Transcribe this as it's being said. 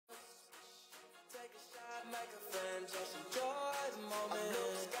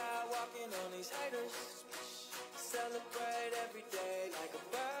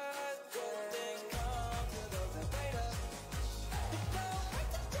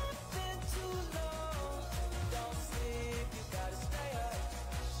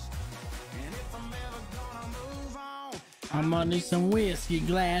I'm gonna need some whiskey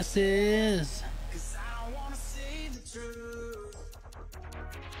glasses.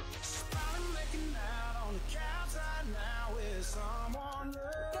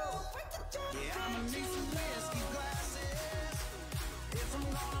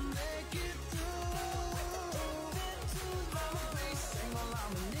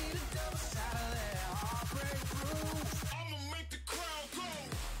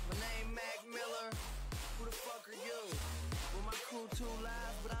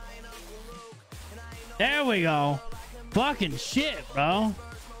 There we go. Fucking shit, bro.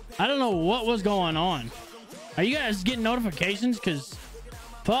 I don't know what was going on. Are you guys getting notifications? Because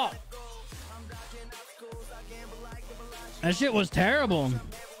fuck, that shit was terrible.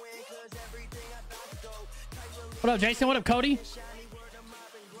 What up, Jason? What up, Cody?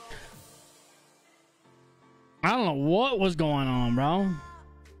 I don't know what was going on, bro.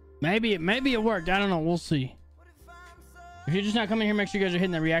 Maybe it worked. I don't know. We'll see. If you're just not coming here, make sure you guys are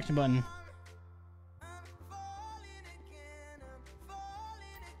hitting that reaction button.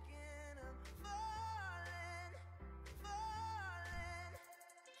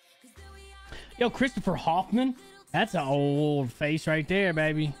 Yo, Christopher Hoffman. That's an old face right there,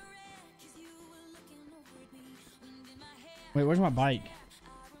 baby. Wait, where's my bike?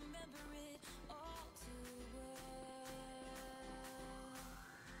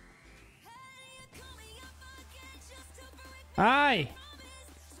 Hi.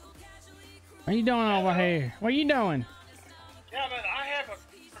 What are you doing over here? What are you doing? Yeah, but I gotta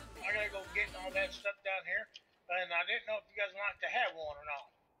go get all that stuff down here, and I didn't know if you guys like to have one or not.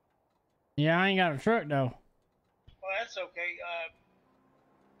 Yeah, I ain't got a truck though. Well, that's okay.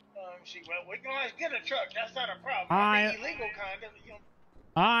 See, well, we can always get a truck. That's not a problem. Alright. Illegal kind of, you know.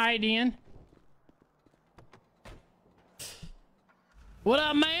 Alright, then. What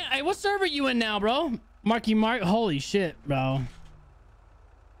up, man? Hey, what server you in now, bro? Marky Mark. Holy shit, bro.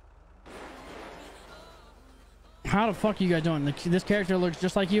 How the fuck are you guys doing? This character looks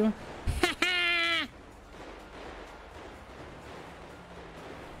just like you.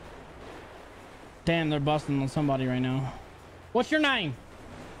 Damn, they're busting on somebody right now. What's your name?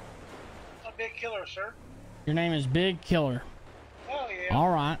 A Big Killer, sir. Your name is Big Killer. Oh yeah. All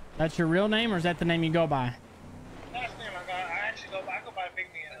right. That's your real name, or is that the name you go by? Last name I go by Big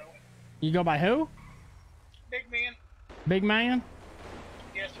Man. Though. You go by who? Big Man. Big Man?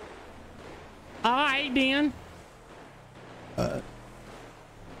 Yes, sir. All right, then.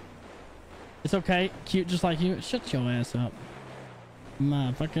 It's okay. Cute just like you. Shut your ass up,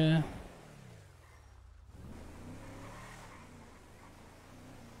 motherfucker.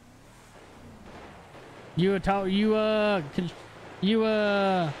 You one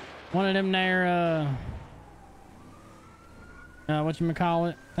of them there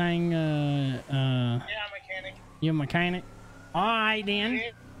whatchamacallit thing Yeah, I'm a mechanic. You a mechanic? All right then.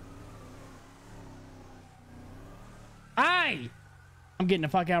 Yeah. Hey, I'm getting the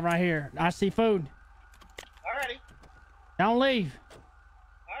fuck out right here. I see food. Alrighty. Don't leave.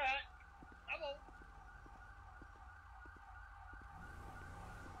 Alright. I won't.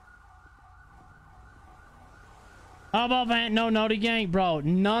 Hobo van, no, the gang, bro.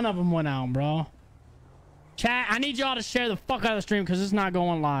 None of them went out, bro. Chat, I need y'all to share the fuck out of the stream because it's not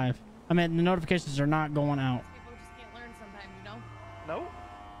going live. I mean, the notifications are not going out. People just can't learn sometimes, you know? No?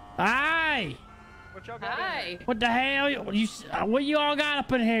 Hi. What y'all got? Hi. What the hell? What you all got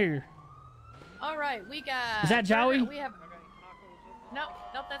up in here? All right, we got. Is that Joey? We have. Nope,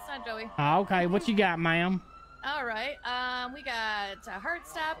 that's not Joey. Oh, okay, what you got, ma'am? All right, we got a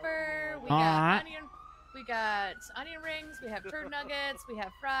Heartstopper. We All got right. onion. We got onion rings. We have turd nuggets. We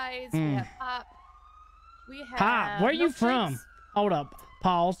have fries. We have pop. We have. Pop, where you from? Hold up,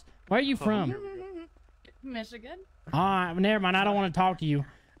 pause. Where are you from? Michigan. All right, never mind. I don't want to talk to you.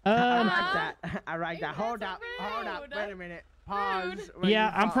 I like that. I like that. Hey, Hold that's up. so Hold up. rude. Wait a minute. Pause. Rude. When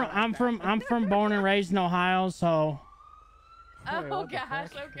Yeah, you talk like I'm from born and raised in Ohio, so Oh what the gosh.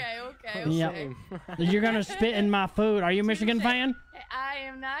 fuck? Okay. yeah. You're gonna spit in my food. Are you a Michigan Touche. fan? I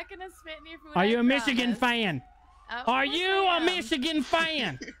am not gonna spit in your food. Are you I a Michigan promise. fan? Of Are course you I a am. Michigan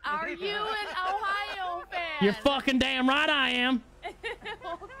fan? Are you an Ohio fan? You're fucking damn right I am. Okay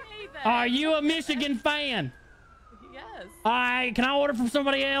then. Are you a Michigan fan? Yes. All right, can I order from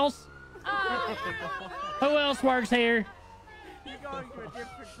somebody else? Who else works here? going to a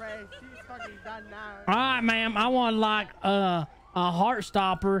different place. She's fucking done now. All right, ma'am. I want like a heart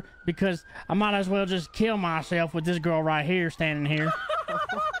stopper because I might as well just kill myself with this girl right here standing here.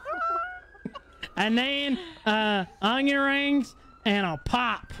 And then onion rings and a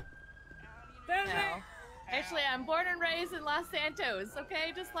pop. No. Actually, I'm born and raised in Los Santos,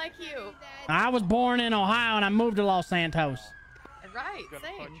 okay? Just like you. I was born in Ohio and I moved to Los Santos. Right, Gonna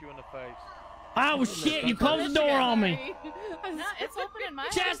same. punch you in the face. Oh shit, you closed the door on me. No, it's open in my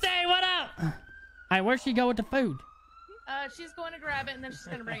house. Chastain, what up? Hey, where'd she go with the food? She's going to grab it and then she's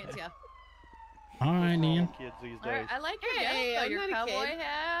going to bring it to you. All right, then. Kids these All right, days. I like your Hey, getup, though, I'm your not a cowboy kid.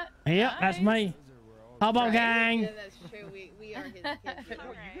 hat. Yep, that's me. Hobo gang. Yeah, that's true. We are his kids. You know?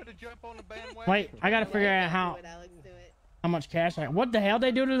 Well, you gotta jump on the bandwagon. Wait, I gotta figure out Do it, Alex, do it. how much cash I got. What the hell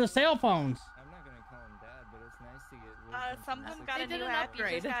they do to the cell phones? I'm not gonna call him dad, but it's nice to get. Some of them got They a did new an app. You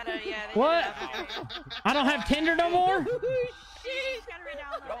upgrade. just gotta, yeah. They What? Did an upgrade. I don't have Tinder no more? You just gotta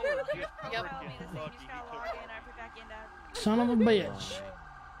re-download it. Yep. Profile will be the same. You just gotta log in or put back in that. Son of a bitch.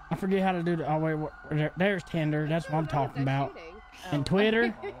 I forget how to do the. Oh, wait. There's Tinder. That's what I'm talking about. Shooting. And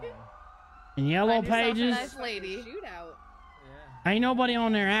Twitter. And Yellow Find yourself a Pages. nice lady. Shootout. Ain't nobody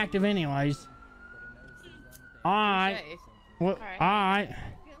on there active anyways. Alright. Okay. Well, alright.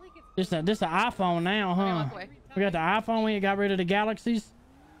 This an iPhone now, Okay, huh? walk away. We got the iPhone. We got rid of the Galaxies.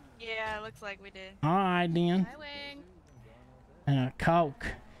 Yeah, it looks like we did. Alright then. Hi, Wing. And a Coke.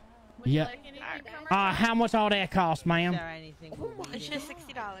 Would you Yeah. like anything from our How much all that cost, Is ma'am? there anything we It's need? just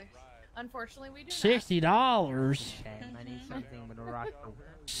 $60. Unfortunately, we do not. $60. Shame, I need something with a rock.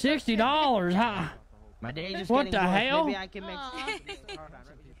 $60, huh? My day just What getting the worse. hell? Maybe I can make Aw.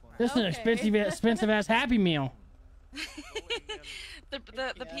 This is an Okay. expensive ass Happy Meal. The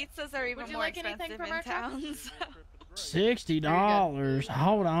pizzas are even Would you more like anything expensive from in our truck? towns. $60.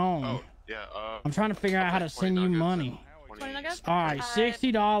 Hold on. Oh, yeah, I'm trying to figure out how to send you money. 20 nuggets? Alright,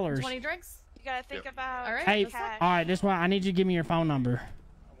 $60. 20 drinks? You gotta think about All right, Hey, cash. alright, this one I need you to give me your phone number.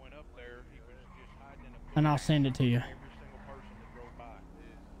 I went up there. He was just hiding in a And I'll send it to you. every single person that drove by.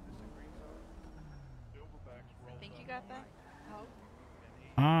 Silverbacks rolled Think you got that?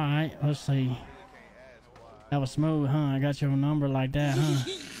 Alright, let's see. That was smooth, huh? I got your number like that,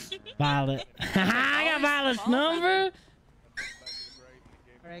 huh? Violet. I got Violet's number.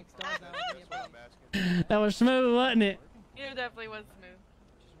 That was smooth, wasn't it? It definitely was smooth.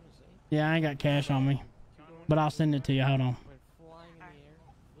 Yeah, I ain't got cash on me. But I'll send it to you. Hold on.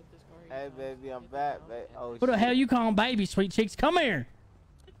 Hey, baby, I'm back, baby. Oh, Who the hell you calling baby, sweet cheeks? Come here.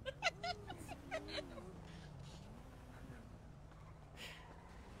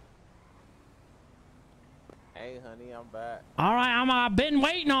 Hey, honey, I'm back. Alright, I've been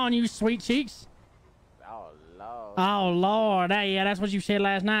waiting on you, sweet cheeks. Oh, Lord. Oh, Lord. Hey, yeah, that's what you said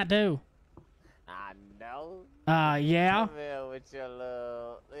last night, too. I know. Yeah. Come here with your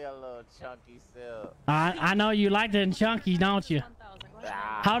little chunky self. I know you like the chunky, don't you? 1,000.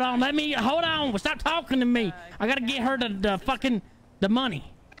 Ah. Hold on. Stop talking to me. I gotta get her the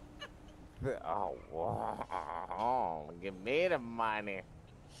money. Oh, wow. Give me the money.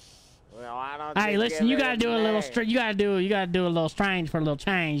 Well, why don't Hey, listen, you gotta give do a it little to me? you gotta do a little strange for a little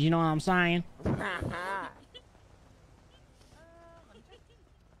change. You know what I'm saying? Oh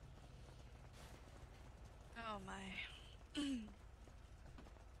my.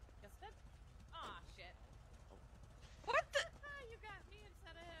 Guess what? Aw, shit. What the? You got me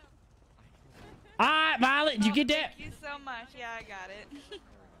instead of him. All right, Violet, did you get that? Thank you so much. Yeah, I got it.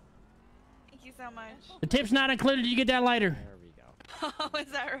 Thank you so much. The tip's not included. You get that later. Oh, is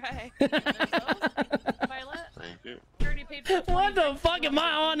that right? Violet, Thank you. you already paid for 20 What the drinks. fuck am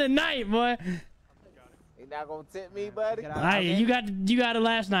I on tonight, boy? You not gonna tip me, buddy? Hey, you got it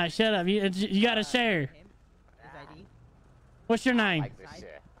last night. Shut up. You got to share. What's your I name? like to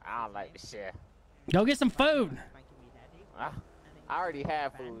share. I don't like to share. Go get some food. I already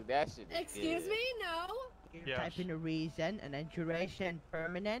have food. That shit is Excuse good. me? No. Yes. Type in a reason and then duration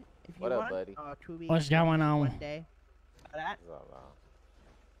permanent if you What up, want. buddy? Or 2 weeks. What's going on? 1 day. That. What's up, man?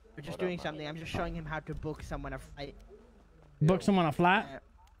 We're just What up, doing man? something. I'm just showing him how to book someone a flight. Book someone a flight.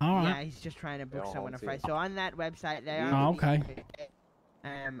 All Yeah, right. he's just trying to book They're someone a on flight. too. So on that website there. Oh, okay.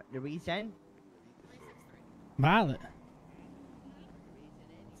 The reason. Violet. You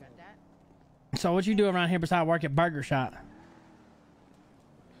got that? So what you do around here besides work at Burger Shot?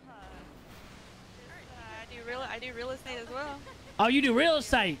 I do real estate as well. Oh, you do real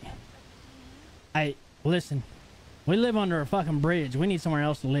estate. Hey, listen. We live under a fucking bridge. We need somewhere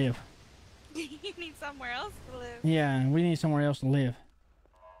else to live. You need somewhere else to live. Yeah, we need somewhere else to live.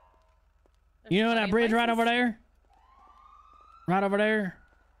 There's You know that plenty of bridge right places. over there? Right over there?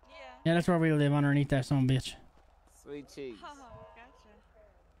 Yeah. Yeah, that's where we live underneath that son of a bitch. Sweet cheeks.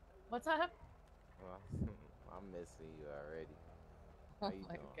 What's up? Well, I'm missing you already. How you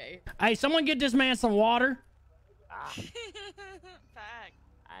doing? Okay. Hey, someone get this man some water. Ah, Fact.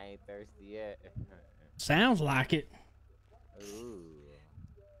 I ain't thirsty yet. Sounds like it. Ooh.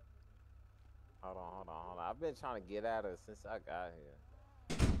 Hold on. I've been trying to get at her since I got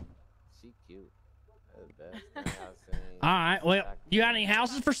here. She cute. That's the best thing I've seen. All right. Well, you got any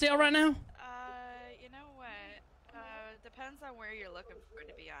houses for sale right now? You know what? Depends on where you're looking for,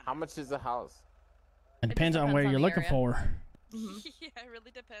 to be honest. How much is a house? It depends on depends where on you're the looking area. for. Yeah, it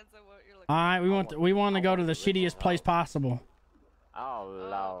really depends on what you're looking All right, we want to go to the I want to live shittiest place possible. Oh, for. Oh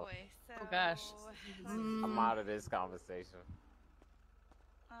Lord. boy. So, Oh gosh. I'm out of this conversation.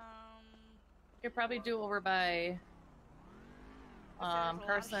 Um. You could probably do over by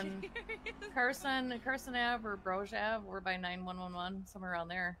Carson Ave or Broge Ave, or by 9111, somewhere around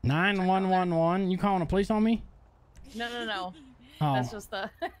there. 9111. You calling the police on me? No. Oh. That's just the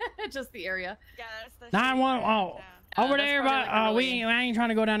just the area. Yeah, that's the. 911. Oh, over that's there probably by like a really- I ain't trying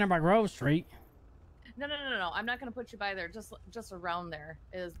to go down there by Grove Street. No. I'm not gonna put you by there. Just around there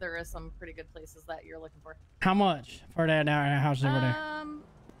is some pretty good places that you're looking for. How much for that house over there?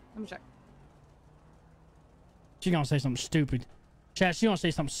 Let me check. She's gonna say something stupid. Chad, she gonna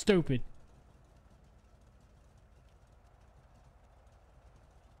say something stupid.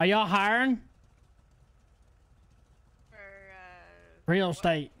 Are y'all hiring? For, Real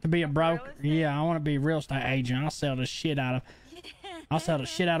estate to be a real broker? estate? Yeah, I want to be a real estate agent. I'll sell the shit out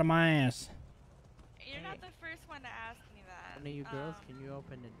of my ass. You're not the first one to ask me that. One of you girls, can you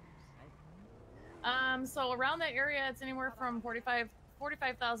open it? So around that area, it's anywhere from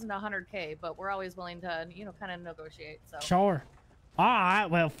 45,000 to 100K, but we're always willing to, kind of negotiate. So Sure. All right.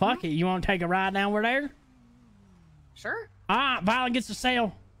 Well, fuck it. You want to take a ride down over there? sure, All right. Violet gets the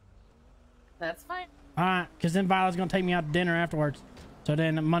sale. that's fine. All right, because then Violet's gonna take me out to dinner afterwards. So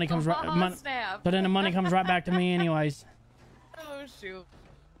then the money comes right. Snap. So then the money comes right back to me, anyways. Oh shoot.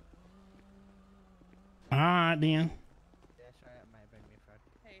 All right, then.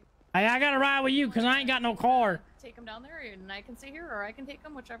 Hey, I gotta ride with you because I ain't got no car. Take him down there, and I can stay here, or I can take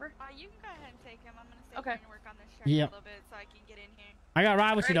him, whichever. You can go ahead and take him. I'm gonna stay Okay. here and work on this truck Yep. a little bit so I can get in here. I gotta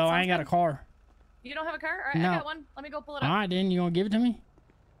ride with you though. Alright, I ain't got a sounds car. You don't have a car? All right, No. I got one. Let me go pull it All up. right, then you gonna give it to me?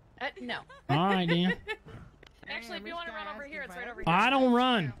 No. All right, then. Actually, if you want to run over here, it's right over here. I don't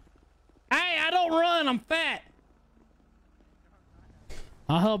run. Hey, I don't run. I'm fat.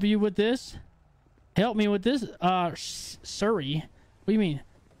 I'll help you with this. Help me with this. Surrey. What do you mean?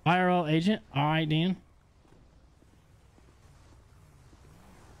 IRL agent. All right, then.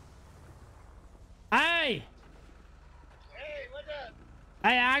 Hey. Hey, what's up?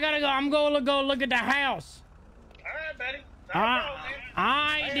 Hey, I gotta go. I'm gonna go look at the house. All right, buddy. All No right, problem, man. all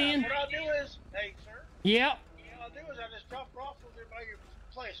right, Hey, then. what I'll do is, hey, sir, Yep. what I'll do is I'll just drop her off over there by your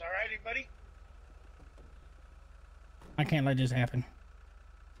place. All righty, buddy? I can't let this happen.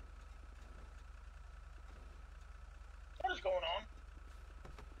 What is going on?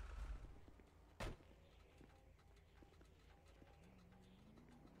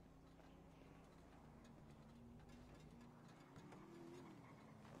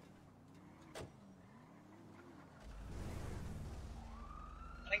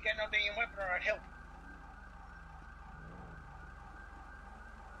 I ain't got no damn weapon or I'd help.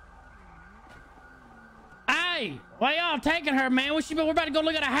 Hey, why y'all taking her, man? We're about to go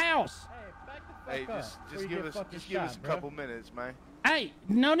look at a house. Hey, just give us a couple minutes, man. Hey,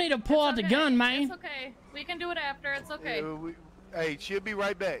 no need to pull out the gun, man. It's okay. We can do it after. It's okay. Yeah, hey, she'll be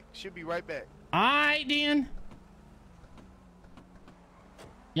right back. She'll be right back. All right, then.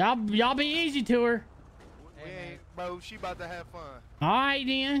 Y'all be easy to her. Bro, she about to have fun. All right,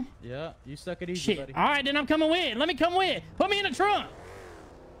 then. Yeah, you suck it easy, Shit. buddy. All right, then I'm coming with. Let me come with. Put me in the trunk.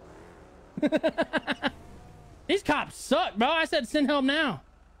 These cops suck, bro. I said send help now.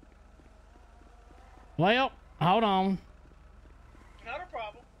 Well, hold on. Not a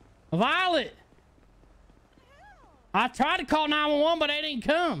problem. Violet. I tried to call 911, but they didn't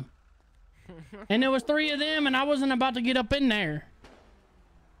come. And there was 3 of them, and I wasn't about to get up in there.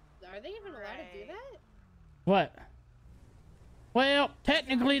 Are they even allowed to do that? What? Well,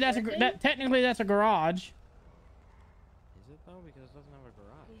 technically that's a garage. Is it though? Because it doesn't have a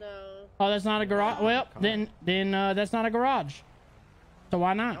garage. No. Oh, that's not a garage. Well, then that's not a garage. So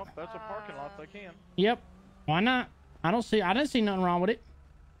why not? Nope, that's a parking lot. They can. Yep. Why not? I didn't see nothing wrong with it.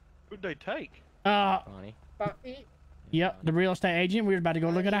 Who'd they take? Bonnie. Yep, the real estate agent. We were about to go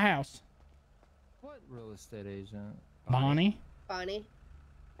look at a house. What real estate agent? Bonnie. Bonnie.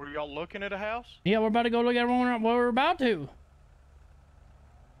 Were y'all looking at a house? Yeah, we're about to go look at one. We're about to.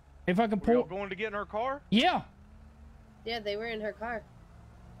 If I could Were y'all pull. going to get in her car? Yeah. Yeah, they were in her car.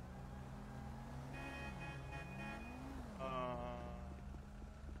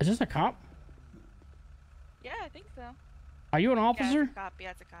 Is this a cop? Yeah, I think so. Are you an Yeah, officer? it's a cop.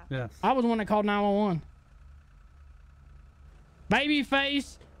 Yeah, it's a cop. Yes. I was the one that called 911.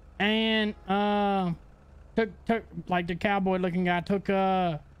 Babyface and took like the cowboy looking guy took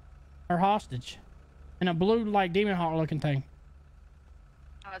her hostage in a blue like demon hawk looking thing.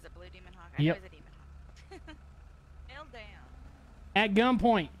 Oh, is it Blue Demon Hawk? I Yep. know it's a Demon Hawk. Nailed down. At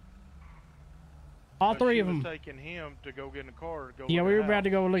gunpoint. All three of them. Taking him to go get in the car. To go Yeah, we were about to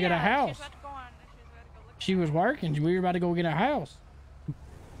go look at a Yeah, house. She was about to go on. She was about to go look at She was working. We were about to go get a house.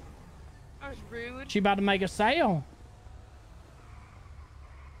 That was rude. She about to make a sale.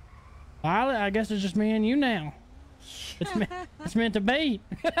 Violet, I guess it's just me and you now. It's meant to be.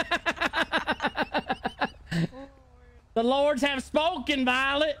 The Lords have spoken,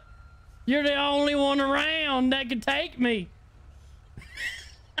 Violet. You're the only one around that can take me.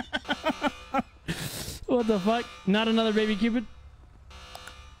 What the fuck? Not another baby Cupid?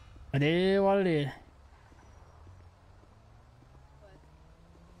 I did what I did. You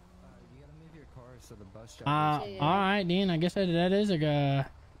gotta move your car so the bus driver. All right, then. I guess that is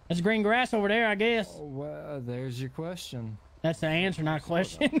that's green grass over there, I guess. Oh, well, there's your question. That's the answer, not a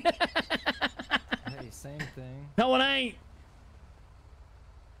question. Hey, same thing. No, it ain't.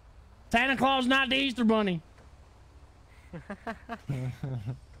 Santa Claus, not the Easter Bunny.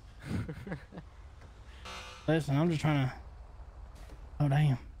 Listen, I'm just trying to... Oh,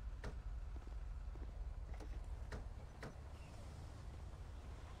 damn.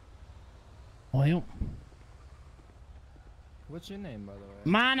 Well... What's your name, by the way?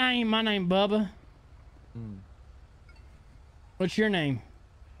 My name Bubba. Hmm. What's your name?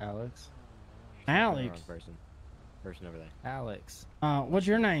 Alex. Alex. Person over there. Alex. What's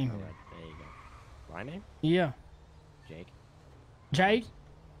your name? All right, there you go. My name? Yeah. Jake. Jake?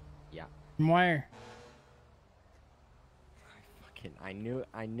 Yeah. From where? I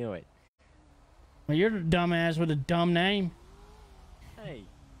knew it. Well, you're the dumbass with a dumb name. Hey,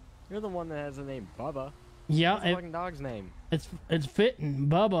 you're the one that has the name Bubba. Yeah, What's the fucking dog's name? It's fitting,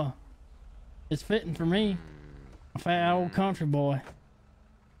 Bubba. It's fitting for me. A fat old country boy.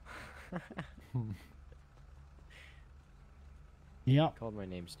 Yep. Called my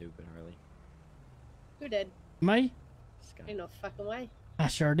name stupid, Harley. Who did? Me? Scott. Ain't no fucking way. I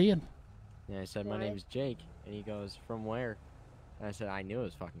sure did. Yeah, I said my Why? name's Jake, and he goes, "From where?" And I said, "I knew it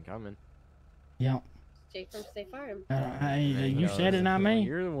was fucking coming." Yep. Jake from State Farm. You said it, not me.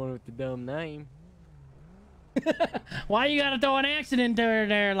 You're the one with the dumb name. Why you gotta throw an accent into her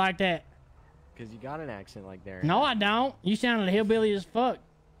there like that? Because you got an accent like there. No, I don't. You sounded hillbilly as fuck.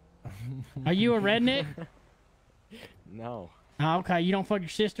 Are you a redneck? No. Oh, okay, you don't fuck your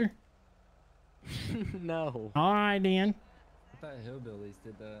sister? No. All right, then. I thought hillbillies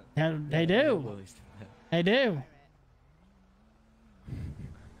did that. They do. Hillbillies did that. They do.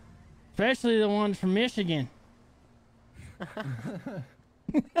 Especially the ones from Michigan.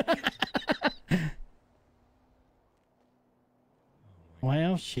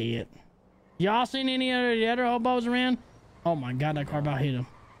 Well, shit. Y'all seen any of the other hobos around? Oh my god, that car about hit him.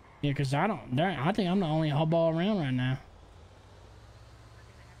 Yeah, because I think I'm the only hobo around right now.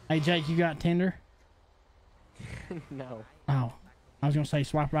 Hey, Jake, you got Tinder? No. Oh, I was going to say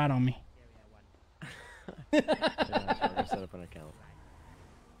swipe right on me. Yeah, I'll set up an account.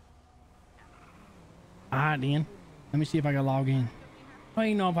 Alright, then. Let me see if I can log in. I don't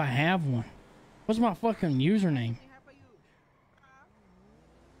even know if I have one. What's my fucking username?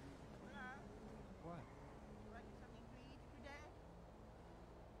 What?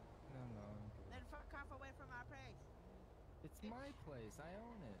 No. Then fuck off away from our place. It's my place. I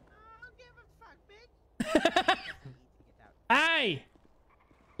own it. I don't give a fuck, bitch. Hey!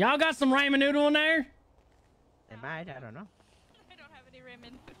 Y'all got some ramen noodle in there? It might, I don't know. I don't have any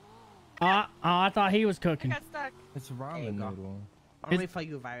ramen. I thought he was I cooking. got stuck. It's There you ramen go. noodle. Only for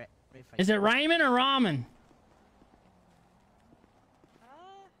you, Violet. Only for Is you. it ramen or ramen?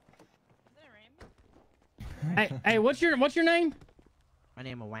 Is it ramen? Hey, what's your name? My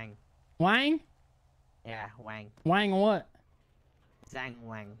name is Wang. Wang? Yeah, Wang. Wang what? Zhang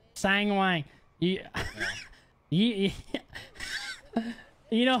Wang. Sang Wang. You,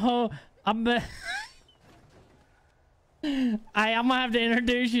 you know who? I'm gonna have to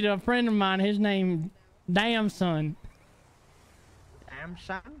introduce you to a friend of mine. His name, Damn Son. Damn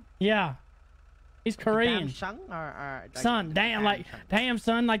son? Yeah, he's Korean. Damn son or like, Son, damn, like son? damn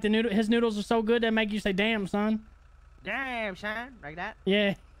son, like the noodle. His noodles are so good they make you say damn son. Damn son, like that.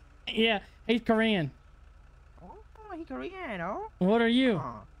 Yeah, yeah, he's Korean. Oh, he Korean, oh. What are you?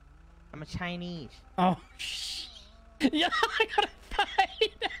 Oh, I'm a Chinese. Oh, shh. Yeah, I gotta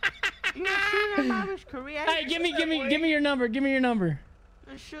fight. You sure your mom is Korean? Hey, give me your number. Give me your number.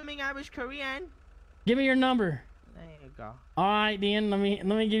 assuming I was Korean. Give me your number. There you go. All right, then. Let me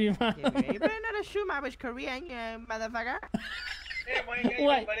give you my. You better not assume I was Korean, you motherfucker. Yeah, Wayne, how you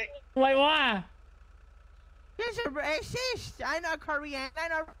Wait. doing, buddy? Wait, why? He's a racist. I'm not Korean. I'm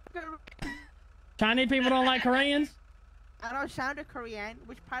not Korean. Chinese people don't like Koreans? I don't sound a Korean.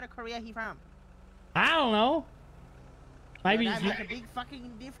 Which part of Korea he from? I don't know. Maybe. That makes a big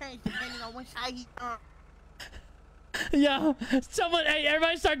fucking difference depending on which side he's from. Yeah. Someone. Hey,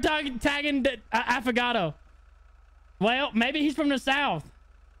 everybody start tagging Affogato. Well, maybe he's from the South.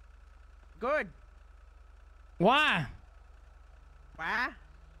 Good. Why? Why?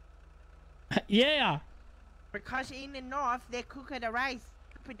 Yeah. Because in the north, they cook the rice,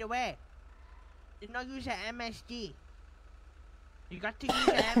 put it away. They don't use the MSG. You got to use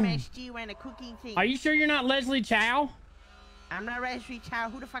the MSG when the cooking thing. Are you sure you're not Leslie Chow? I'm not Leslie Chow.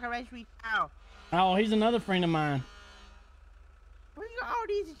 Who the fuck is Leslie Chow? Oh, he's another friend of mine. What you got all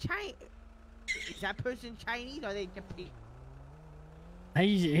these Chinese? Is that person Chinese or they Japanese?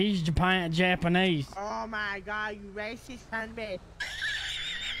 He's Japanese. Oh my god, you racist sunbed.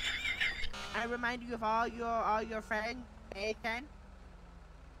 I remind you of all your friends, Asian.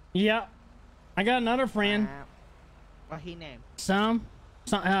 Yep. I got another friend. What he name? Something.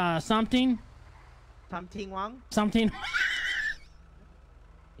 Something Wong? Something.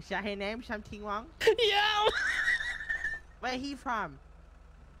 Is that his name? Something Wong? Yeah. Where he from?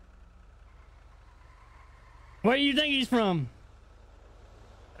 Where do you think he's from?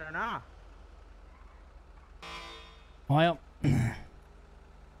 I don't know. Well,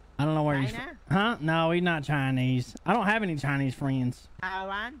 I don't know where he's from. China? Huh? No, he's not Chinese. I don't have any Chinese friends.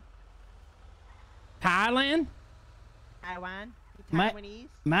 Taiwan? Thailand? Taiwan? Ma- Taiwanese?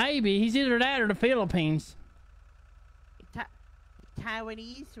 Maybe. He's either that or the Philippines.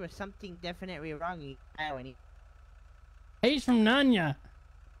 Taiwanese or something definitely wrong in Taiwanese. He's from Nunya.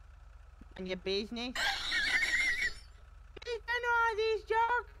 On your business? I know all these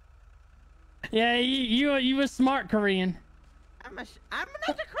jokes. Yeah, you a smart Korean. I'm not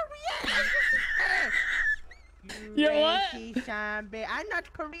a Korean. You're what? I'm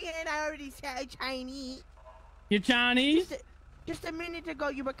not Korean. I already said Chinese. You're Chinese? Just a minute ago,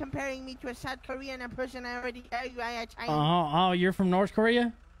 you were comparing me to a South Korean person. I already tell you I am Chinese. Oh, you're from North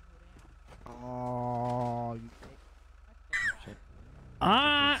Korea? Oh.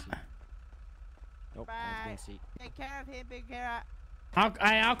 Nope, Bye. that's being seat. Take care of him, Big Carrot.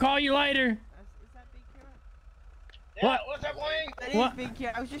 I'll call you later. Is that Big Carrot? Yeah, What? what's up, Wayne? That What? is Big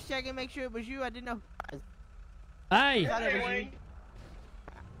Carrot. I was just checking, make sure it was you. I didn't know. Hey, Thought it Hey, was you. Wayne.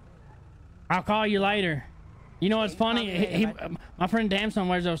 I'll call you later. You know what's funny? Okay, bye. My friend Damson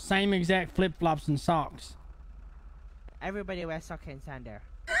wears those same exact flip-flops and socks. Everybody wears socks and sandals.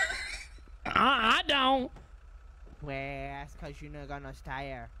 I don't. Well, that's because you not got no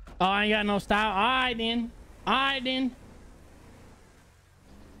style. Oh, I ain't got no style. All right, then.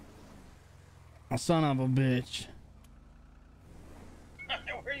 A son of a bitch.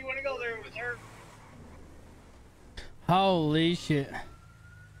 Where you want to go there with her? Holy shit.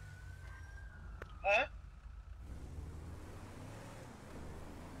 Huh?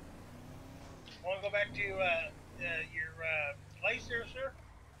 Want to go back to your place there, sir?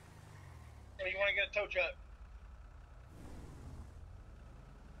 Or you want to get a tow truck?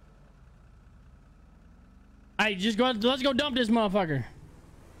 Hey, just go. Let's go dump this motherfucker.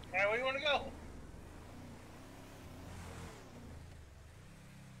 All right, where you want to go?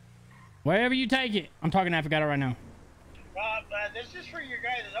 Wherever you take it. I'm talking to Affogato right now. This is for your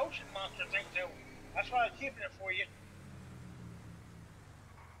guy, the ocean monster thing, too. That's why I'm keeping it for you.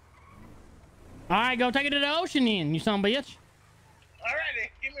 All right, go take it to the ocean then, you son of a bitch. All right,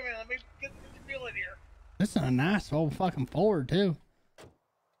 give me a minute. Let me get the feel it here. This is a nice old fucking Ford, too.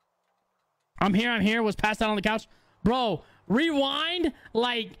 I'm here. Was passed out on the couch. Bro, rewind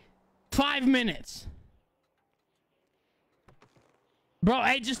like 5 minutes. Bro,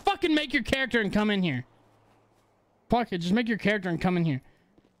 hey, just fucking make your character and come in here. Fuck it, just make your character and come in here.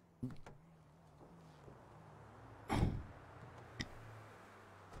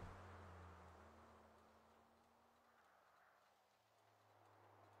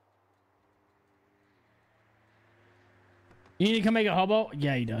 You need to come make a hobo?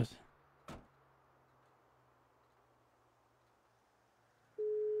 Yeah, he does.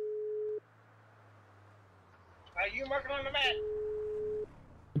 Are you working on the mat?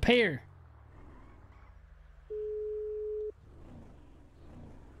 The pair.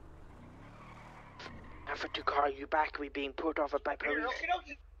 I have to call you back. We're being pulled over by police.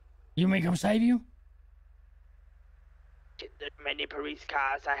 Okie You want me to come save you? There's many police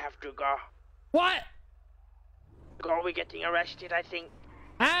cars. I have to go. What? We're getting arrested, I think.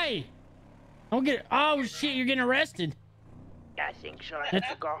 Hey! Don't get... Oh, shit, you're getting arrested. I think so. I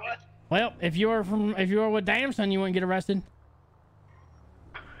forgot. Well, if you were with Damson, you wouldn't get arrested.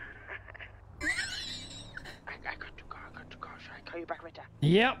 I got to go. Shall I call you back later?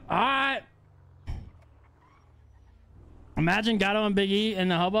 Yep. All right. Imagine Gato and Big E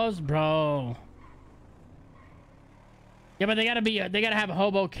and the hobos, bro. Yeah, but they gotta have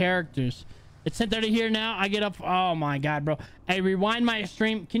hobo characters. It's 10:30 here now. I get up. Oh my god, bro. Hey, rewind my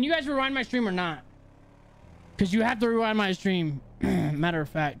stream. Can you guys rewind my stream or not? Because you have to rewind my stream. Matter of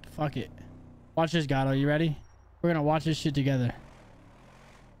fact, fuck it. Watch this, Gato. You ready? We're gonna watch this shit together.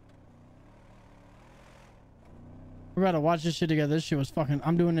 We're about to watch this shit together. This shit was fucking...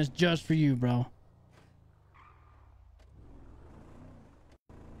 I'm doing this just for you, bro.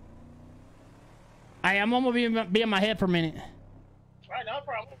 Hey, I'm gonna be in my head for a minute. Right, no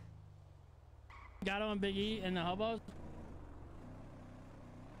problem. Gato and Big E and the hobos.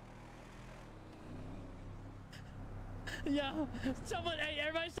 Yeah, someone, hey,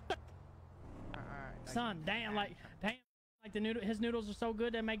 everybody, son, damn, like the noodle, his noodles are so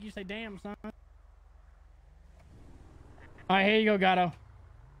good that make you say, damn, son. All right, here you go, Gato.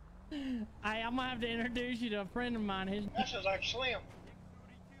 Hey, I'm gonna have to introduce you to a friend of mine. This is like Slim.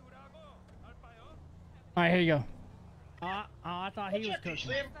 All right, here you go. Oh, I thought he was cooking.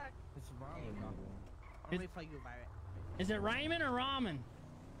 Slim? I'll wait for you, Barrett. Is it ramen or ramen?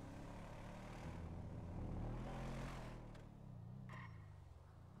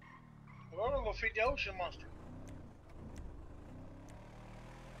 We're gonna go feed the ocean monster.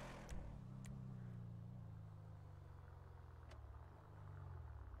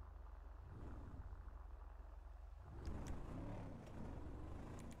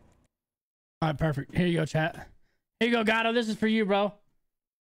 All right, perfect. Here you go, chat. Here you go, Gato. This is for you, bro.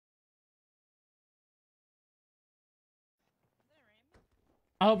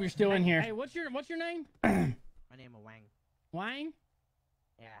 I hope you're still in here. Hey, what's your name? My name is Wang. Wang?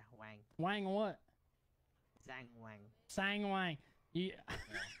 Yeah, Wang. Wang what? Zhang Wang. Sang Wang. You,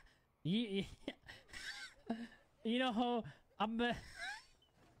 you know how I'm gonna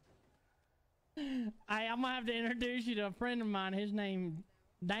have to introduce you to a friend of mine. His name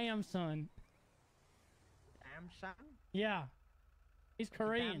Damn Son. Damn Son? Yeah. He's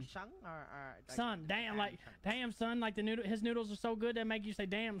Korean. Damn Son or like Son, damn, like son. damn son, like the noodle. His noodles are so good that make you say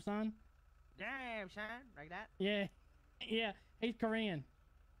damn son. Damn Son, like that? Yeah, yeah. He's Korean.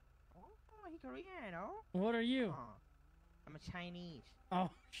 Oh, he's Korean, oh? What are you? Oh, I'm a Chinese. Oh,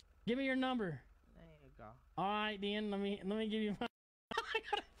 give me your number. There you go. All right, then let me give you.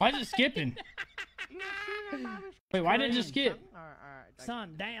 Why is it skipping? Wait, why did it just skip?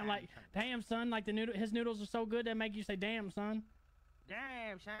 Son, damn, like damn son, like the noodle. His noodles are so good that make you say damn son.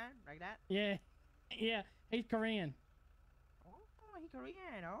 Damn Son, like that? Yeah, yeah. He's Korean. Oh, he's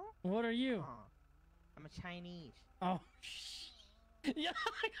Korean, oh? What are you? Oh, I'm a Chinese. Oh, yeah,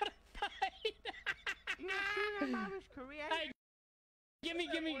 I gotta fight. Korean? Hey, give me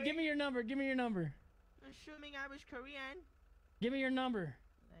your number. Give me your number. Assuming I was Korean. Give me your number.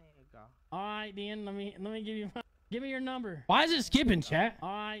 There you go. All right, then let me give me your number. Why is it skipping, chat? All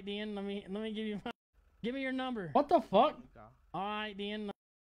right, then let me give me your number. What the fuck? There you go. All right, then.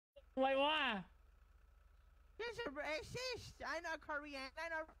 Wait, why? He's a racist. I know Korean. I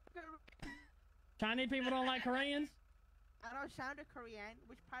know. Chinese people don't like Koreans? I don't sound a Korean.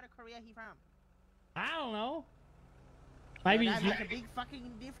 Which part of Korea he from? I don't know. Maybe That makes a big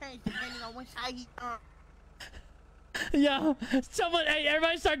fucking difference depending on which side he's from. Yo, someone, hey,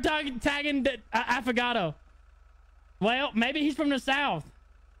 everybody start tagging Affogato. Well, maybe he's from the south.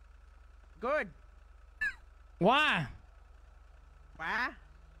 Good. Why? Why?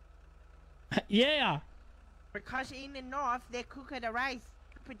 Yeah. Because in the north, they cook the rice,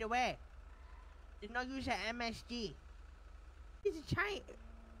 put it away. They don't use an MSG. Is it Chinese?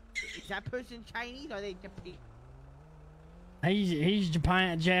 Is that person Chinese or they Japanese? He's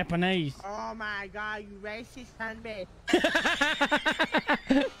Japanese. Oh my god, you racist sunbed.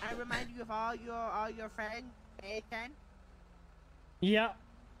 I remind you of all your friends, Asian. Yep.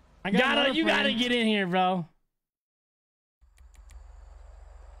 You gotta get in here, bro.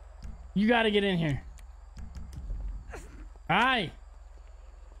 You gotta get in here. Hi.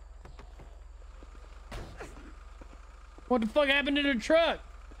 What the fuck happened to the truck?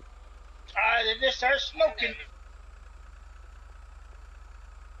 They just started smoking.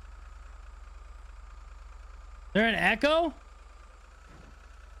 They're in Echo?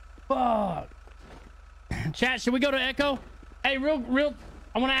 Fuck. Chat, should we go to Echo? Hey, real,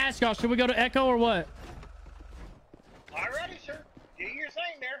 I want to ask y'all, should we go to Echo or what? Alrighty, sir. Do your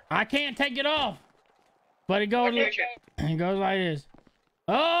thing there. I can't take it off. But it goes, it goes like this.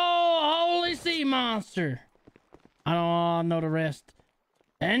 Oh, holy sea monster. I don't know the rest.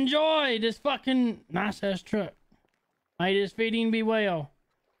 Enjoy this fucking nice ass truck. May this feeding be well.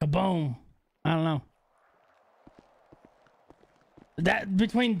 Kaboom. I don't know. That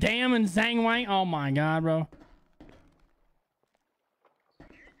between Dam and Zhang Wang. Oh my god, bro.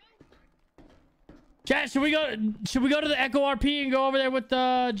 Chat, should we go to the Echo RP and go over there with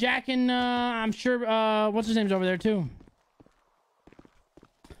Jack and I'm sure what's his name's over there too.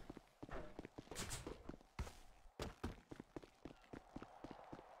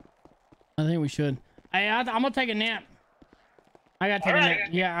 I think we should. Hey, I'm gonna take a nap. I gotta take a nap.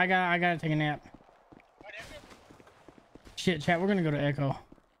 Yeah, I gotta take a nap. Shit, chat, we're gonna go to Echo.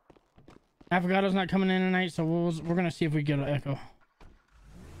 Afogato's not coming in tonight, so we're gonna see if we go to Echo.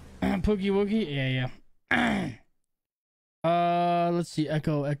 Pookie Wookie? Yeah. Let's see.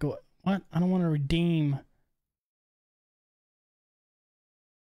 Echo. What? I don't want to redeem.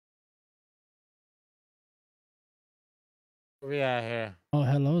 Where we at here? Oh,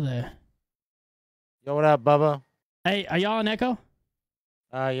 hello there. Yo, what up, Bubba? Hey, are y'all in Echo?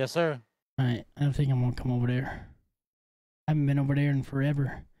 Yes, sir. Alright, I don't think I'm gonna come over there. I haven't been over there in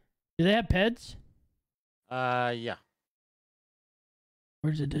forever. Do they have pets? Yeah.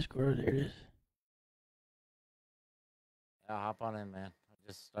 Where's the Discord? There it is. Yeah, hop on in, man. I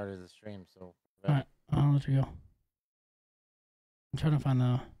just started the stream, so. Alright, I'll let you go. I'm trying to find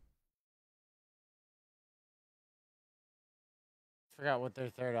the. Forgot what their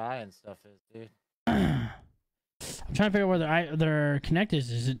third eye and stuff is, dude. I'm trying to figure out where their connect is.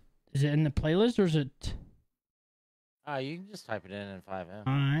 Is it in the playlist or is it? You can just type it in 5M.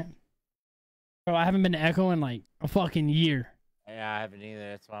 Alright. Bro, I haven't been to Echo in like a fucking year. Yeah, I haven't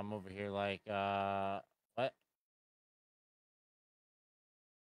either. That's why I'm over here like, what?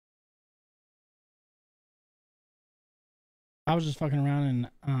 I was just fucking around and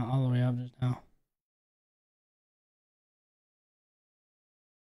all the way up just now.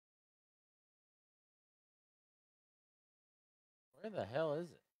 Where the hell is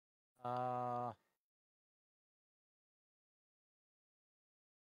it?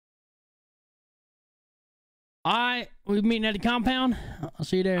 We meeting at the compound. I'll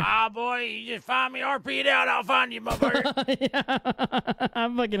see you there. Ah, boy, you just find me, RP'd out. I'll find you, motherfucker. Yeah, I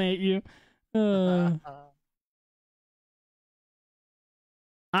fucking hate you.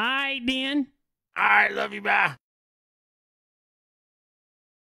 Alright, then. Alright, love you, bye.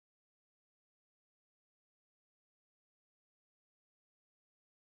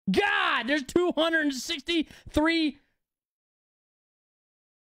 God, there's 263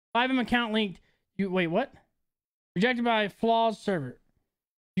 5M account linked. Wait, what? Rejected by flaws server.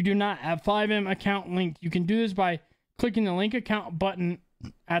 You do not have 5M account linked. You can do this by clicking the link account button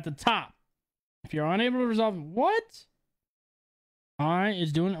at the top. If you're unable to resolve what? Alright,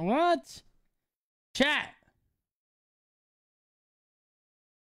 it's doing it. What? Chat.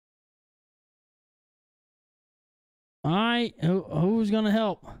 Alright, who's gonna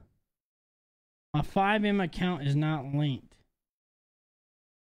help? My 5M account is not linked.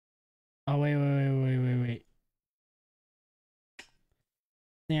 Oh, wait. I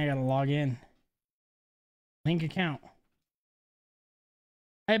think I gotta log in. Link account.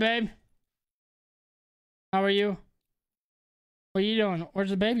 Hey, babe. How are you? What are you doing? Where's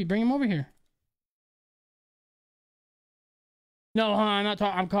the baby? Bring him over here. No, I'm not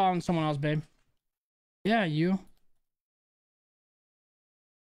talking. I'm calling someone else, babe. Yeah, you.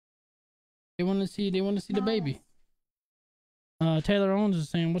 They want to see the baby. Taylor Owens is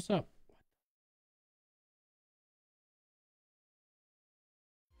saying, "What's up?"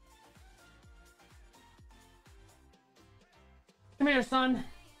 Come here, son.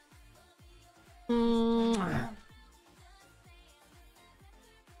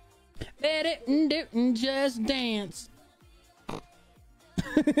 Bet it and do and just dance.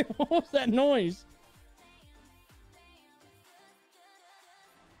 What was that noise?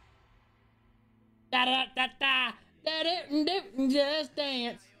 Da da da da. Bet it and do and just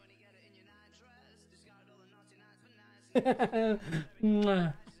dance.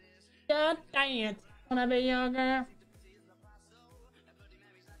 Just dance. Wanna be your girl?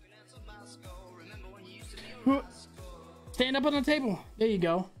 Stand up on the table. There you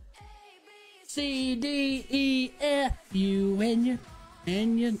go. C D E F U and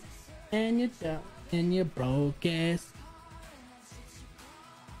you broke ass.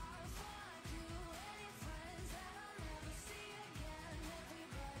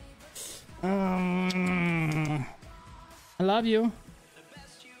 I love you.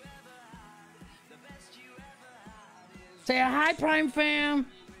 Say a hi, Prime fam.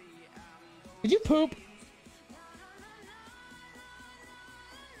 Did you poop?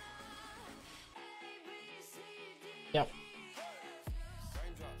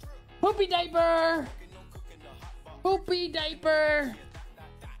 Poopy diaper. Poopy diaper.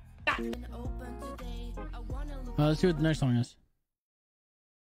 Ah. Let's see what the next song is.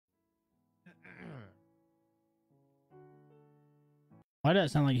 Why did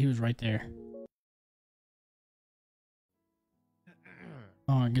that sound like he was right there?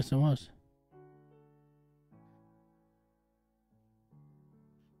 Oh, I guess it was.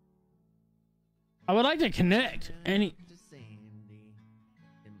 I would like to connect any.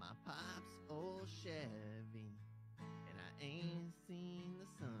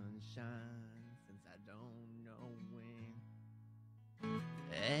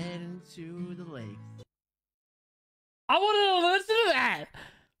 Heading to the lakes. I wanted to listen to that.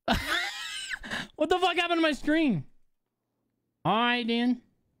 What the fuck happened to my screen? All right, then.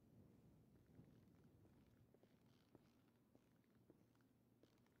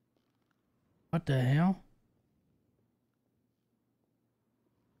 What the hell?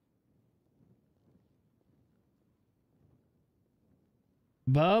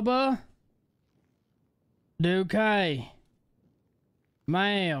 Bubba Duque.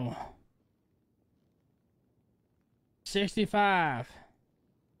 Male. 65.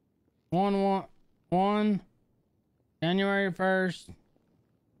 1 January 1st.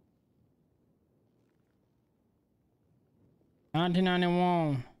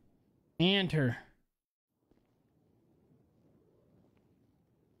 1991. Enter.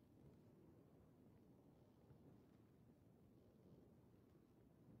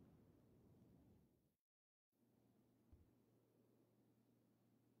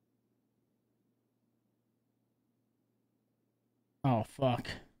 Oh, fuck.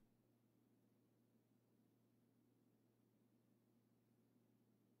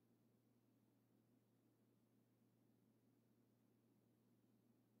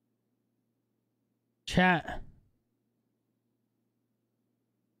 Chat.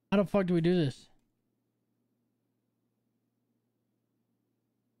 How the fuck do we do this?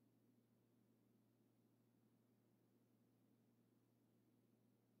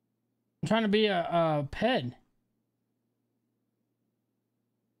 I'm trying to be a pet.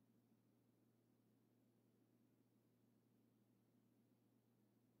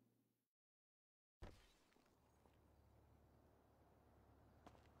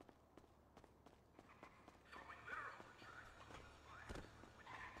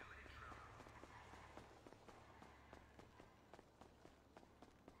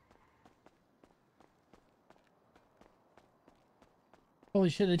 Holy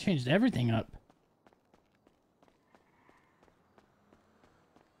shit, they changed everything up.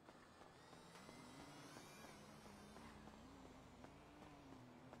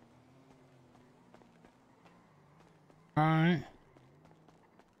 Alright.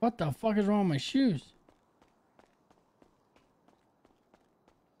 What the fuck is wrong with my shoes?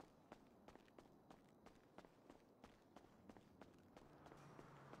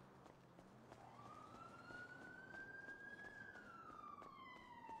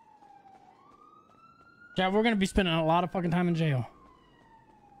 Yeah, we're gonna be spending a lot of fucking time in jail.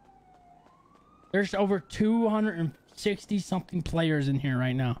 There's over 260 something players in here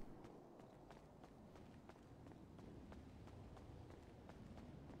right now.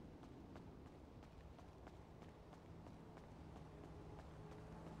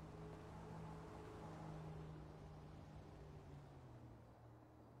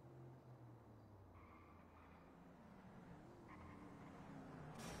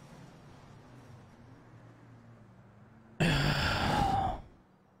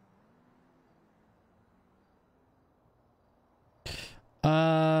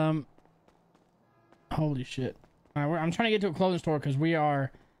 Holy shit. All right, I'm trying to get to a clothing store because we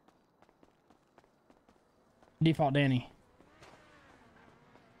are default Danny.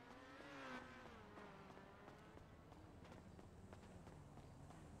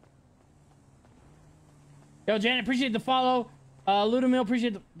 Yo, Janet, appreciate the follow. Ludamil,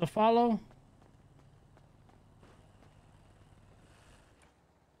 appreciate the follow.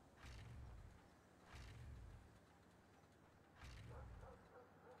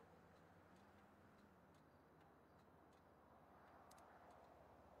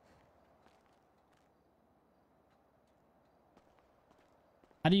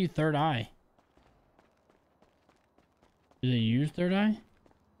 How do you third eye? Do they use third eye?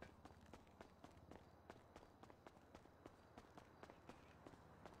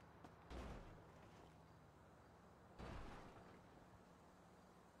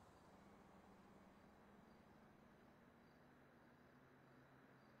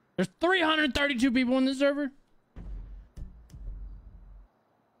 There's 332 people in the server.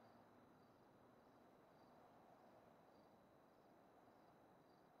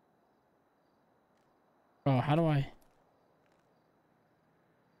 Oh, how do I?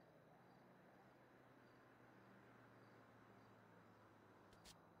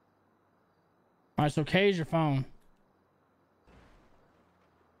 All right, so K's your phone.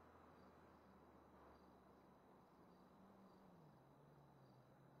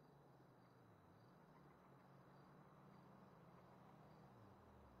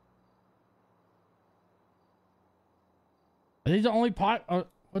 Are these the only pot?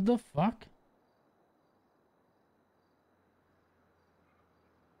 What the fuck?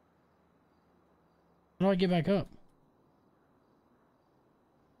 How do I get back up?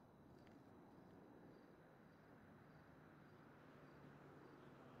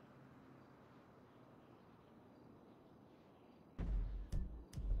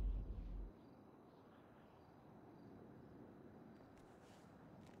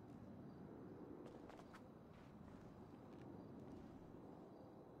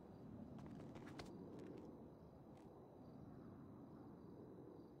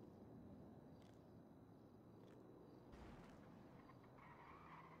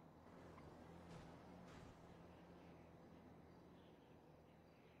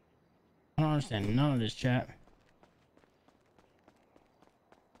 I don't understand none of this, chat.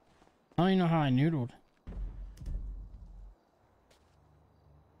 I don't even know how I noodled.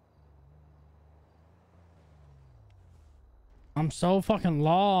 I'm so fucking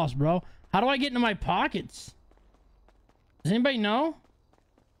lost, bro. How do I get into my pockets? Does anybody know?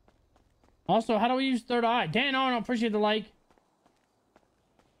 Also, how do we use third eye? Dan, I don't appreciate the like.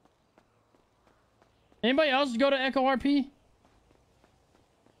 Anybody else go to Echo RP?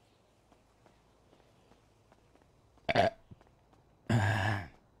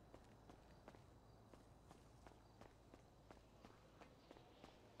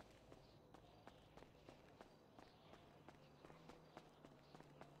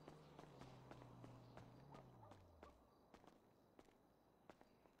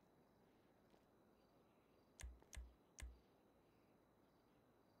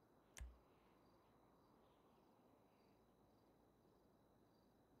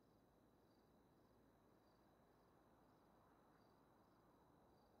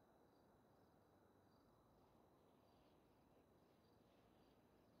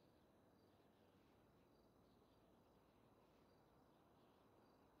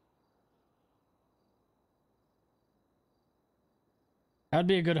 That'd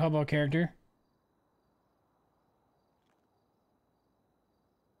be a good hobo character.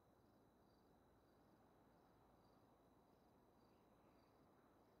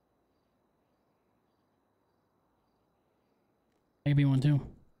 Maybe one too.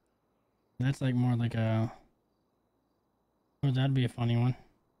 That's like more like a... Oh, that'd be a funny one.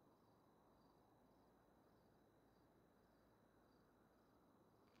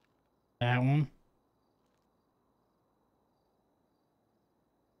 That one.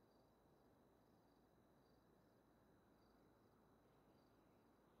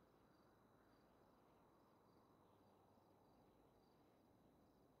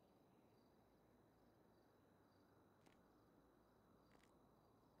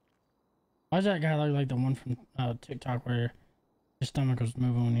 Why does that guy look like the one from TikTok where his stomach was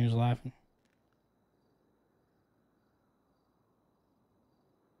moving when he was laughing?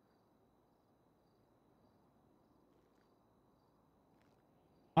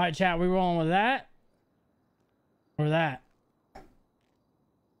 All right, chat, we rolling with that or that?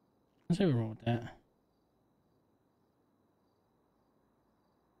 Let's say we roll with that.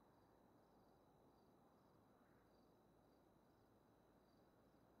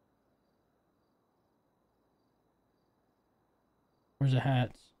 Where's the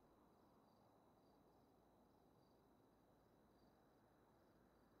hats?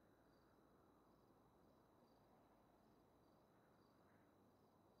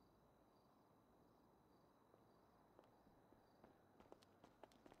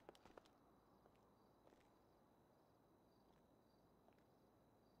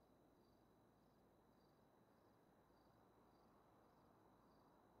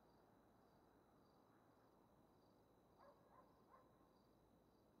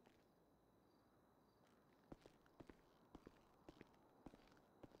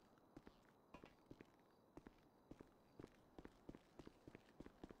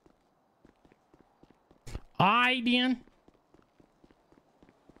 Hi, Dan.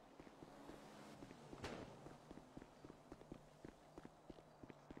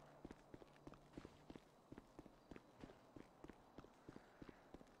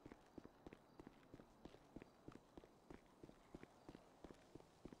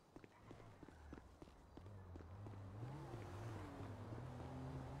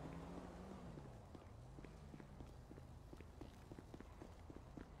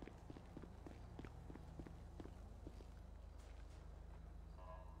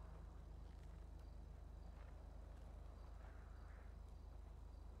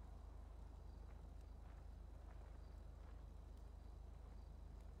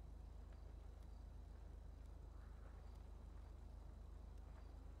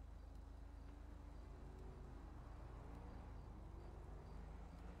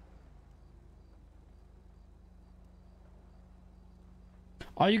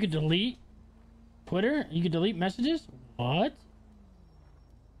 Oh, you could delete Twitter? You could delete messages? What?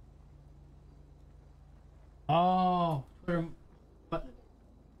 Oh, Twitter. What?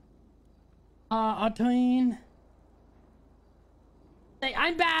 Altine. Hey,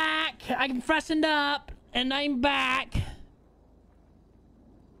 I'm back. I'm freshened up, and I'm back.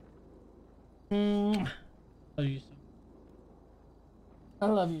 Love you so. I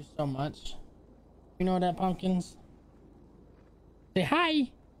love you so much. You know that, pumpkins? Say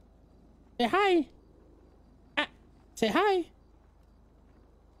hi. Say hi. Ah, say hi.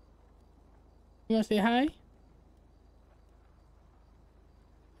 You wanna say hi?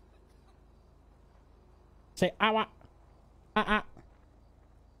 Say awa. Ah.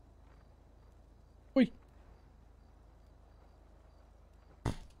 Oi.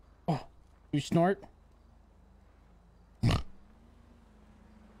 Oh, you snort?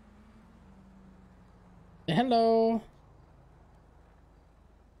 Say hello.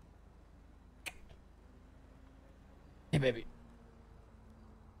 Hey, baby.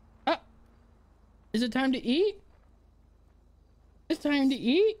 Is it time to eat? It's time to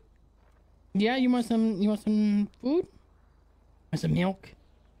eat. Yeah, you want some food? Want some milk?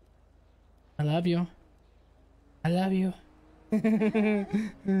 I love you. I love you. I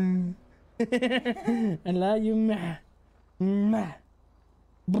love you, ma. Ma.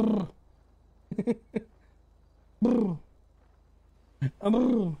 Brr. Brr.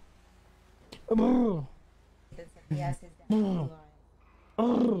 Brr. Brr.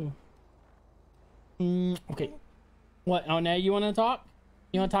 Brr. Okay. What? Oh, now you want to talk?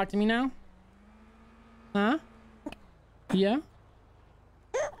 You want to talk to me now? Huh? Yeah?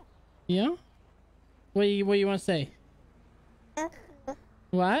 Yeah? What do you want to say?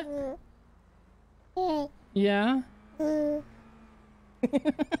 What? Yeah?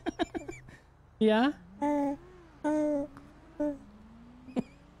 Yeah?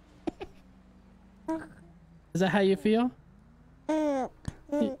 Is that how you feel?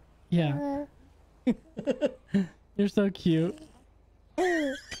 Yeah. You're so cute.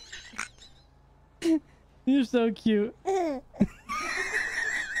 You're so cute. I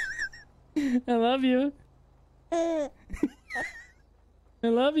love you. I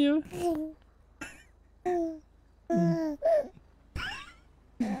love you.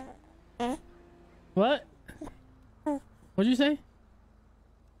 What? What'd you say?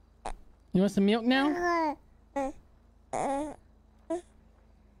 You want some milk now?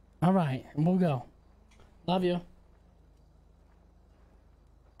 All right, we'll go. Love you.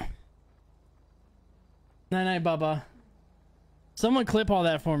 Night night, Bubba. Someone clip all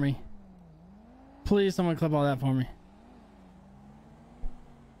that for me. Please, someone clip all that for me.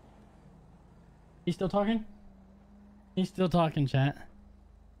 He's still talking? He's still talking, chat.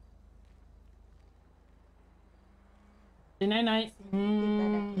 Say night night.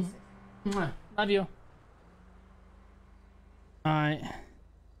 Love you. Alright.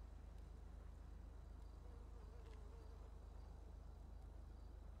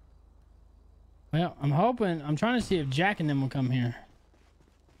 Well, I'm trying to see if Jack and them will come here.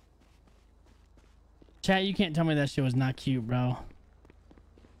 Chat, you can't tell me that shit was not cute, bro.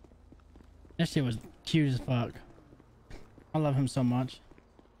 That shit was cute as fuck. I love him so much.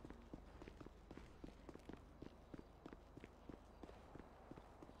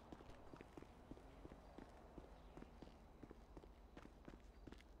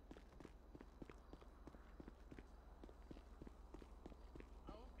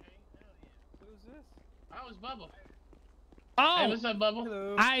 I was Bubba. Oh! Hey, what's up, Bubba?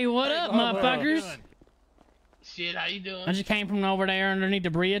 Hello. Hey, what up, motherfuckers? Shit, how you doing? I just came from over there underneath the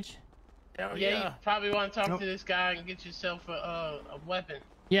bridge. Hell yeah. You probably want to talk to this guy and get yourself a weapon.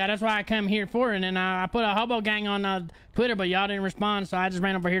 Yeah, that's why I come here for it. And then I put a hobo gang on Twitter, but y'all didn't respond, so I just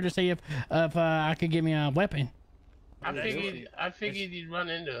ran over here to see if I could get me a weapon. I figured you'd run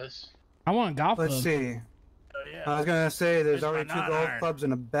into us. I want a golf club. Let's see. Oh, yeah. I was gonna say there's already 2 golf clubs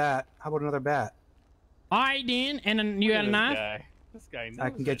and a bat. How about another bat? All right, then. And then you got a knife? This guy knows I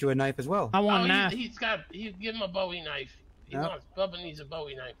can get you a knife as well. I want a knife. He's give him a Bowie knife. Bubba needs a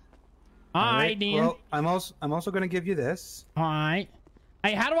Bowie knife. All right, then. Well, I'm also gonna give you this. All right.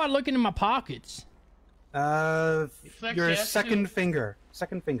 Hey, how do I look into my pockets? Your second finger.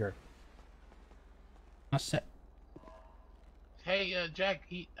 Second finger. I said. Hey, Jack.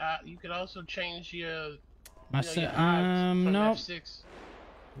 You could also change your. I said. No. F6.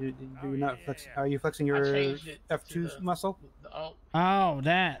 Are you flexing your F2 muscle? Oh,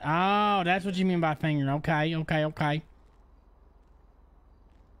 that's what you mean by finger. Okay.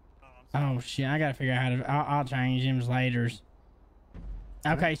 Oh shit! I gotta figure out how to. I'll change them later.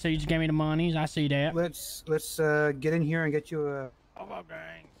 Okay, so you just gave me the monies. I see that. Let's get in here and get you a Hobo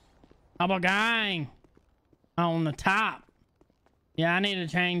gang. Hobo gang. On the top. Yeah, I need to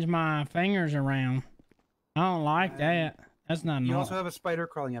change my fingers around. I don't like that. That's not You normal. also have a spider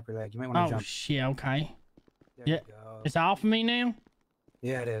crawling up your leg. You might want to Oh, jump. shit. Okay. There Yeah. you go. It's off of me now?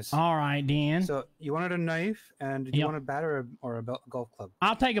 Yeah, it is. All right, then. So you wanted a knife, and did you want a bat or a golf club?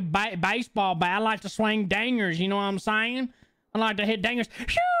 I'll take a baseball bat. I like to swing dangers. You know what I'm saying? I like to hit dangers.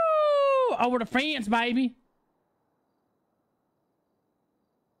 Shoo! Over the fence, baby.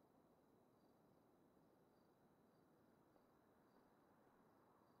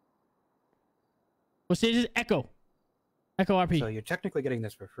 What's this? Echo. Echo RP. So you're technically getting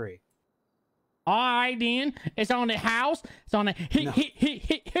this for free. All right, then. It's on the house. It's on the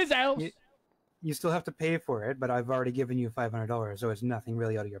his house. You still have to pay for it, but I've already given you $500, so it's nothing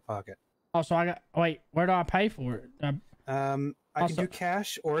really out of your pocket. Oh, so I got. Wait, where do I pay for it? I can do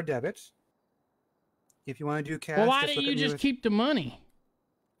cash or debit. If you want to do cash, Well, why didn't you just keep the money?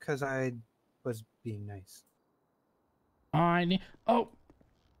 Because I was being nice. All right. Then. Oh,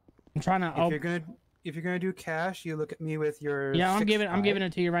 I'm trying to. If you're gonna do cash, you look at me with your. Yeah, I'm giving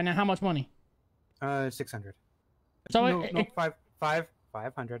it to you right now. How much money? 600. So no,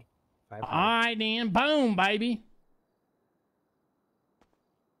 500. All right, then. Boom, baby.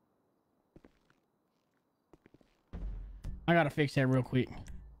 I gotta fix that real quick.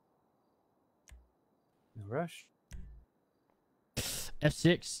 No rush.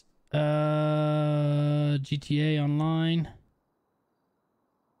 F6. GTA Online.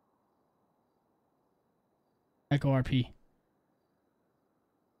 Echo RP.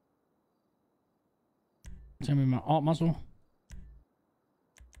 Send me my alt muscle.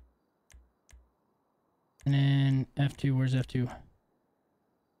 And then F2, where's F2?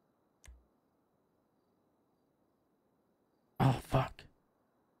 Oh, fuck.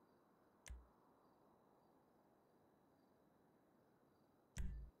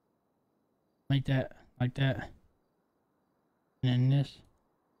 Like that, like that. And then this.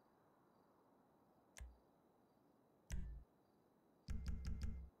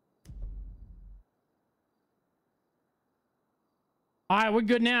 All right, we're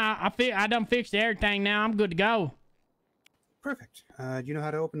good now. I done fixed everything now. I'm good to go. Perfect. Do you know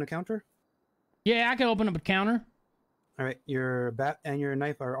how to open a counter? Yeah, I can open up a counter. All right, your bat and your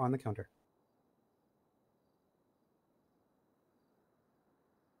knife are on the counter.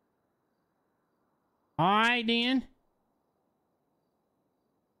 All right, then.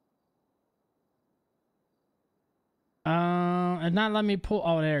 It's not letting me pull.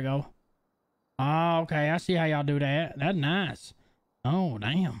 Oh, there you go. Oh, okay. I see how y'all do that. That's nice. Oh,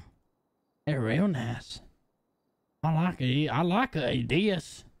 damn. They're real nice. I like it. I like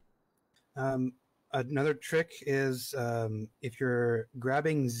this. Another trick is if you're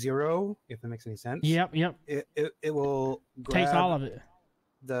grabbing 0, if that makes any sense. Yep. It will grab Takes all of it.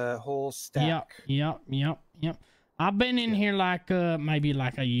 The whole stack. Yep. I've been in here like maybe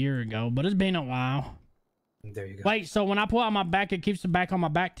like a year ago, but it's been a while. There you go. Wait, so when I pull out my back, it keeps the back on my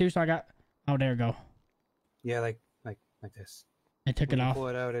back too. So I got. Oh, there you go. Yeah, like this. It took it off. Pull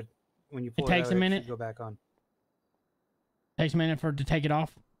it out. When you pull it takes a minute. It should go back on. Takes a minute for it to take it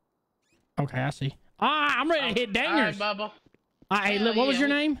off. Okay, I see. I'm ready to hit dangers. All right, Bubba. Hey, look, what was your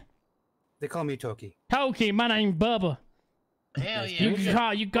name? They call me Toki. Toki, my name's Bubba. Hell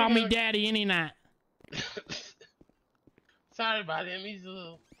yeah. You call me Daddy any night. Sorry about him. He's a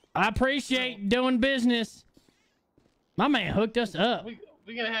little. I appreciate doing business. My man hooked us up.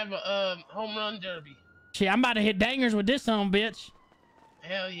 We're gonna have a home run derby. Shit, I'm about to hit dangers with this son bitch.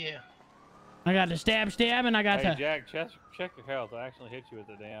 Hell yeah. I got the stab, and I got Hey, Jack, check your health. I actually hit you with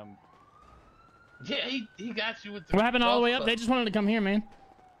the damn. Yeah, he got you with the. What happened all the way up? They just wanted to come here, man.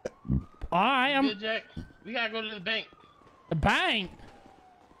 All right, Good, Jack. We gotta go to the bank. The bank?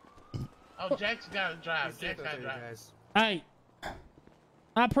 Oh, Jack's gotta drive. Jack's gotta drive. Hey,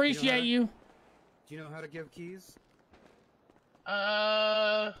 I appreciate you. Do you know how to give keys?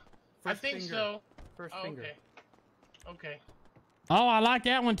 I First think finger. so. First Oh, finger. Okay. Oh, I like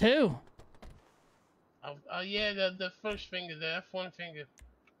that one too. Yeah, the first finger, the F1 finger.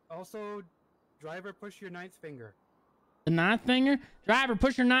 Also, driver, push your 9th finger. The 9th finger? Driver,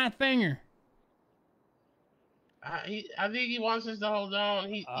 push your 9th finger. I think he wants us to hold on.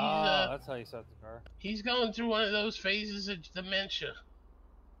 That's how you set the car. He's going through one of those phases of dementia.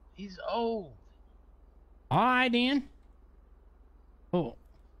 He's old. All right, then. Oh,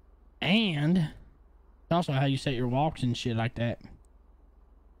 and it's also how you set your walks and shit like that.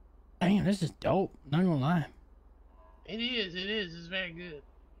 Damn, this is dope. Not gonna lie. It is. It's very good.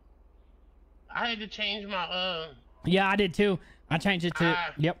 I had to change my Yeah, I did too. I changed it to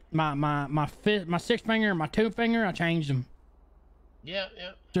yep. My 6th finger and my 2 finger. I changed them. Yeah,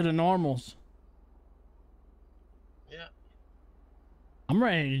 yeah. To the normals. Yeah. I'm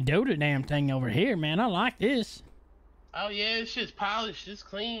ready to do the damn thing over here, man. I like this. Oh yeah, this shit's polished. It's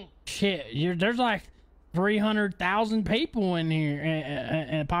clean. Shit, there's like 300,000 people in here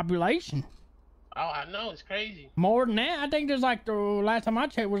in population. Oh, I know. It's crazy. More than that. I think there's like, the last time I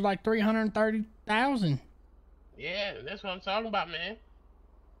checked was like 330,000. Yeah, that's what I'm talking about, man.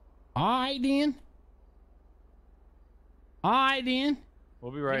 Alright then. Alright then.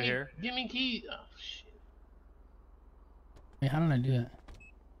 We'll be right here. Give me keys. Oh, shit. Wait, how did I do that?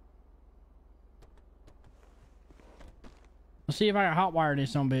 Let's see if I can hotwire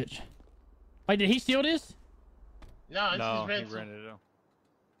this son bitch. Wait, did he steal this? No, it's No, his he rental. rented it.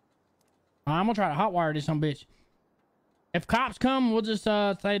 I'm gonna try to hotwire this son bitch. If cops come, we'll just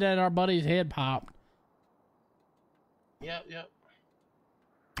say that our buddy's head popped. Yep, yep.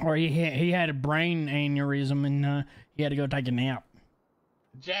 Or he had a brain aneurysm and he had to go take a nap.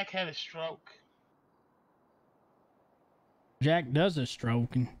 Jack had a stroke. Jack does a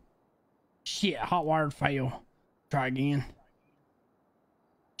stroke and shit, hotwired fail. Try again.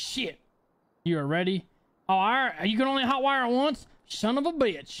 Shit. You are ready? Oh, alright. You can only hotwire it once? Son of a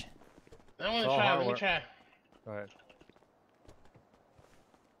bitch. I want to try. Let me try. Go ahead.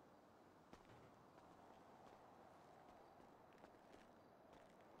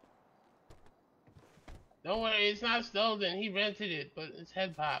 Don't worry, it's not stolen. He rented it, but it's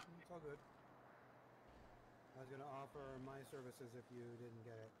head pop. It's all good. I was gonna offer my services if you didn't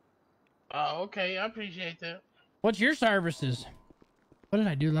get it. Oh, okay. I appreciate that. What's your services? What did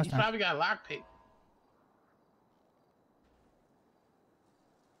I do last You time? probably got lockpick.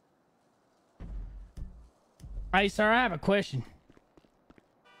 Hey, sir, I have a question.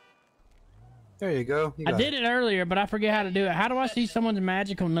 There you go. You I got did it earlier, but I forget how to do it. How do I see someone's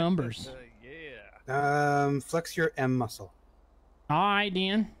magical numbers? Flex your M muscle. All right,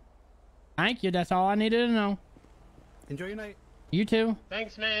 then. Thank you. That's all I needed to know. Enjoy your night. You too.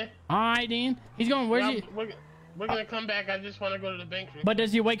 Thanks, man. All right, then. He's going. Where's Well, he? We're gonna come back. I just want to go to the bank. But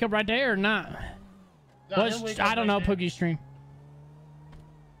does he wake up right there or not? No, What's, he'll wake I up don't right know, there. Pookie Stream.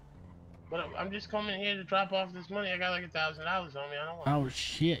 But I'm just coming here to drop off this money. I got like $1,000 on me. I don't want. Oh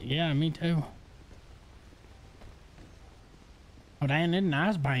shit! Yeah, me too. Oh, damn, it's a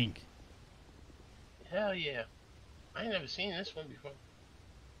nice bank. Hell yeah! I ain't never seen this one before.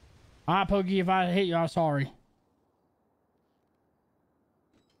 All right, Pookie. If I hit you, I'm sorry.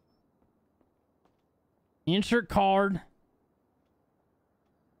 Insert card.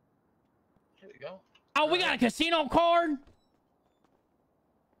 Here we go. Oh, we got a casino card.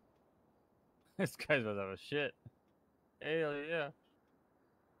 This guy's about to have a shit. Hell yeah.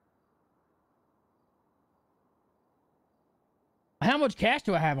 How much cash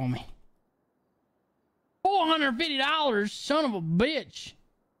do I have on me? $450, son of a bitch.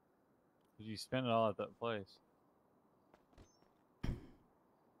 Did you spend it all at that place?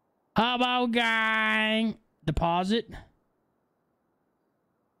 Hobo gang. Deposit.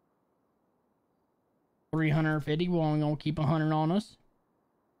 350. We're only gonna keep 100 on us.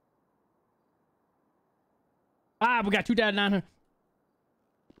 Ah, we got 2,900.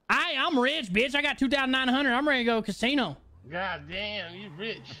 I'm rich, bitch. I got 2,900. I'm ready to go casino. God damn, you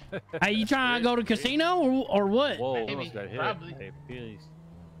rich. Hey, you trying to go to casino or what? Whoa, Maybe, almost got hit. probably. Hey, please.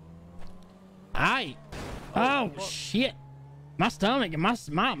 Aight. Oh, shit. My stomach and There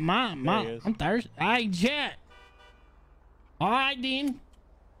he is. I'm thirsty. Hey, Jet. All right, then.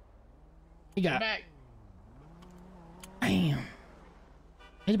 He Come got. back. Damn.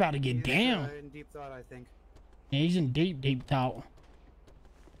 He's about to get He's, down. in deep thought, I think. Yeah, he's in deep, deep thought.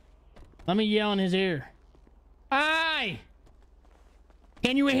 Let me yell in his ear. Hey!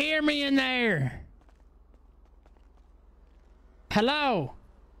 Can you hear me in there? Hello?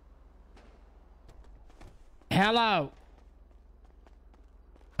 Hello?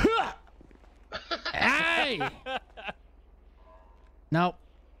 Huh! Hey! Nope.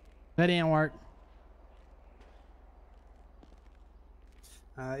 That didn't work.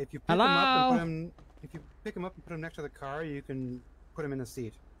 If you pick him up Hello? and put him, if you pick him up and put him next to the car, you can put him in the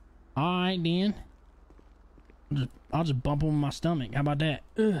seat. Alright, then. I'll just bump him with my stomach. How about that?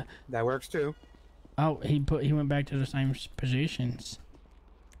 Ugh. That works too. Oh, he went back to the same positions.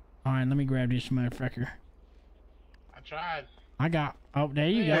 All right, let me grab this motherfucker. I tried. I got. Oh, there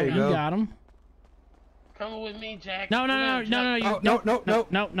you There go. you You go. got him. Come with me, Jack. No, no, We're no, gonna no, jump- no, you, Oh, no, no,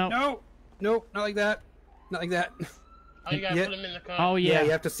 no, no, no. No, not like that. Not like that. Oh, you gotta Yeah. put him in the car. Oh Yeah, yeah.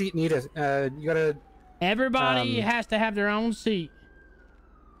 you have to seat need it. You gotta Everybody has to have their own seat.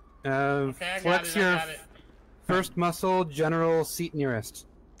 Okay, I got flex it. I your got it. first muscle, general seat nearest.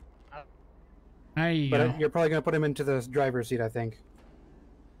 There you But go. you're probably gonna put him into the driver's seat, I think.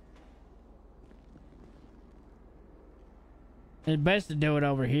 It's best to do it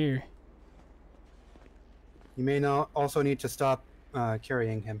over here. You may now also need to stop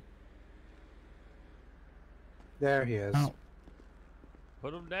carrying him. There he is. Oh.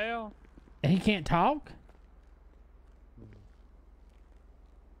 Put him down. He can't talk?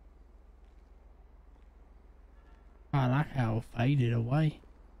 I like how it faded away.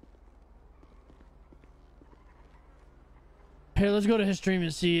 Here, let's go to his stream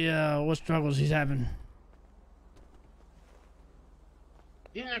and see what struggles he's having.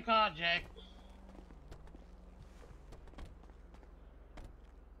 Get in the car, Jack.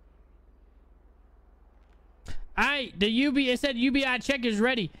 Alright, it said UBI check is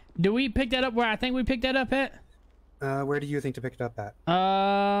ready. Do we pick that up where I think we picked that up at? Where do you think to pick it up at?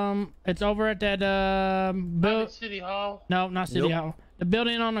 It's over at that City Hall. No, not City Hall. The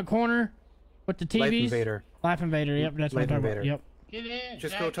building on the corner with the TVs. Life Invader. Life Invader. Yep, that's what I'm talking about. Yep. Get in,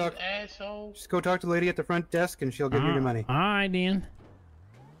 Just Jack, go talk. you asshole. Just go talk to the lady at the front desk, and she'll give you your money. All right, then.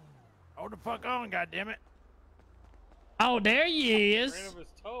 Hold the fuck on, goddammit. Oh, there he is. Ran over his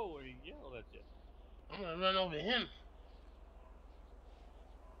toe and he yelled at you. I'm gonna run over him.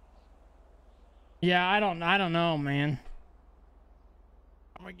 Yeah, I don't know, man.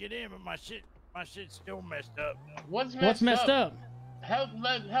 I'm gonna get in, but my shit's still messed up. What's messed up? Help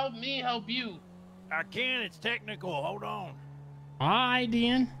me help you. I can, it's technical. Hold on. All right,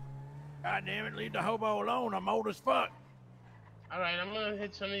 then. God damn it, leave the hobo alone. I'm old as fuck. Alright, I'm gonna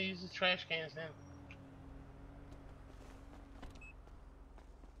hit some of these trash cans then.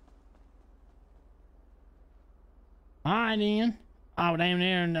 All right, then. Oh, damn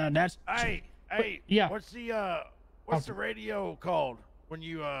there, and that's. Hey, yeah. What's the radio called when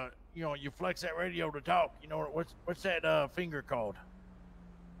you you flex that radio to talk? You know what's that finger called?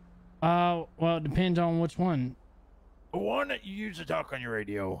 Well, it depends on which one. The one that you use to talk on your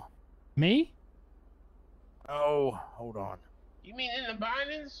radio. Me? Oh, hold on. You mean in the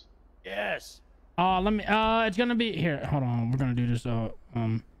bindings? Yes. Let me. It's gonna be here. Hold on. We're gonna do this.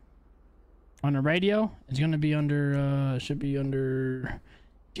 On the radio, it's gonna be under. Should be under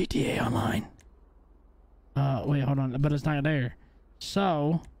GTA Online. Wait, hold on. But it's not there.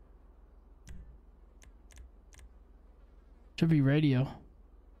 So should be radio.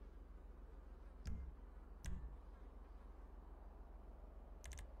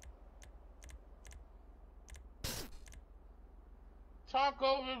 Talk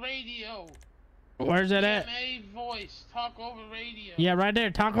over radio. Where's that at? PMA voice. Talk over radio. Yeah, right there.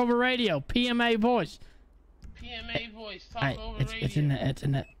 Talk over radio. PMA voice. PMA voice. Talk over radio. It's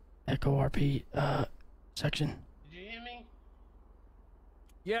in the Echo RP section. Did you hear me?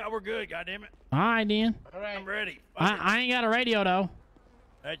 Yeah, we're good. Goddammit. All right, then. All right. I'm ready. I ain't got a radio though.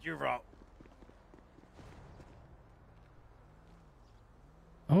 That's your fault.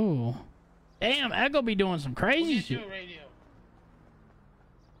 Oh, damn! Echo be doing some crazy shit. Radio.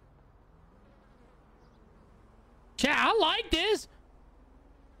 Chat, I like this.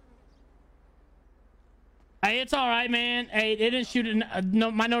 Hey, it's all right, man. Hey, it didn't shoot it. No,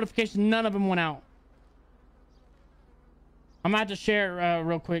 my notification, none of them went out. I'm gonna have to share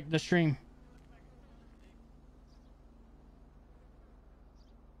real quick the stream.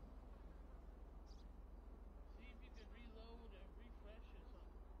 See if you can reload and refresh or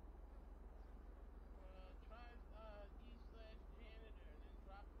something. Try E/janitor and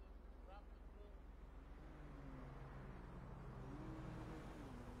then drop the boom.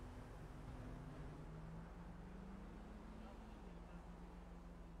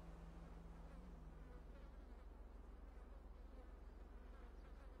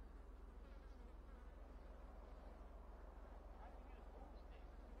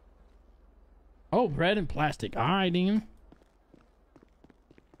 Oh, bread and plastic. All right, then.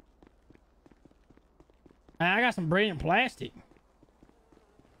 Hey, I got some bread and plastic.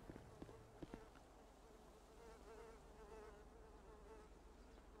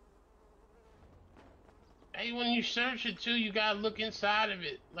 Hey, when you search it too, you gotta look inside of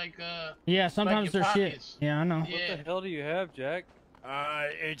it, like Yeah, sometimes like your there's shit. pockets. Yeah, I know. Yeah. What the hell do you have, Jack?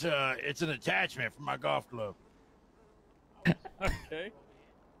 It's an attachment for my golf club. Okay.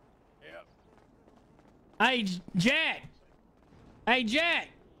 Yep. Hey, Jack. Hey, Jack.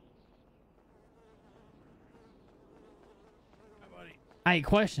 Hi, buddy. Hey,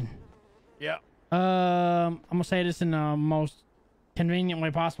 question. Yeah. I'm gonna say this in the most convenient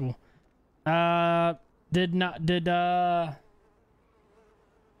way possible. Did the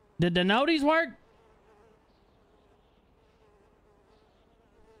noties work?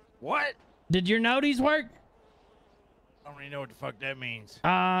 What? Did your noties work? I don't even know what the fuck that means.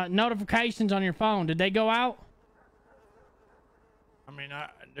 Notifications on your phone, did they go out? I mean,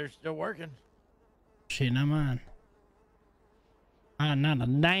 they're still working. Shit, not mine. Not a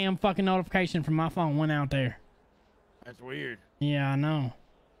damn fucking notification from my phone went out there. That's weird. Yeah, I know.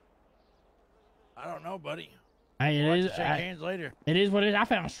 I don't know, buddy. Hey, We'll have to shake hands later. It is what it is. I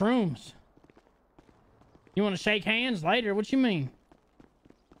found shrooms. You want to shake hands later? What you mean?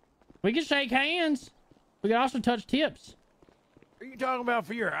 We can shake hands. We can also touch tips. Are you talking about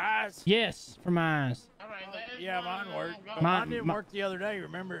for your eyes? Yes, for my eyes. All right, Yeah, mine worked. Mine Mine didn't work the other day,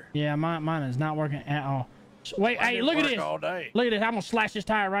 remember? Yeah, mine is not working at all. Wait, Mine hey, didn't look at work this. all day. Look at this. I'm gonna slash this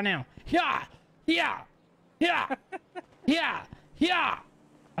tire right now. Yeah, yeah, yeah, yeah, yeah.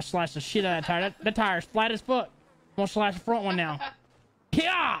 I slashed the shit out of that tire. That tire is flat as fuck. I'm gonna slash the front one now.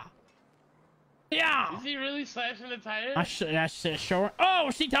 Yeah, yeah. Is he really slashing the tire? I said short. Oh,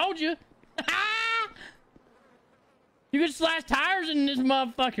 she told you. You can slash tires in this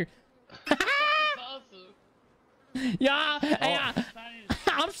motherfucker. That's awesome. Yeah, hey,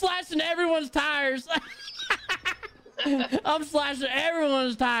 I'm slashing everyone's tires. I'm slashing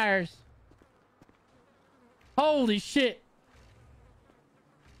everyone's tires. Holy shit.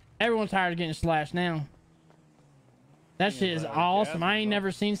 Everyone's tires getting slashed now. That shit is awesome. I ain't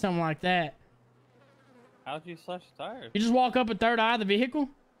never seen something like that. How'd you slash the tires? You just walk up a third eye of the vehicle?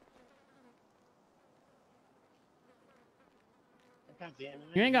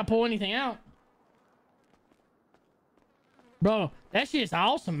 You ain't got to pull anything out. Bro, that shit's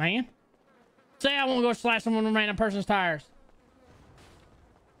awesome, man. Say I want to go slash some random person's tires.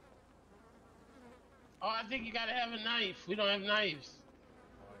 Oh, I think you gotta have a knife. We don't have knives.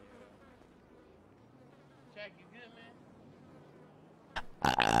 Jack, you good, man?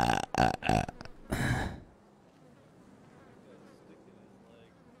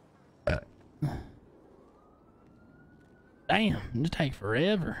 Damn, this take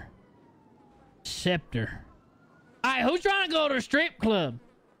forever. Scepter. Alright, who's trying to go to a strip club?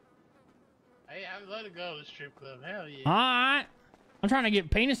 Hey, I'd love to go to the strip club. Hell yeah. Alright. I'm trying to get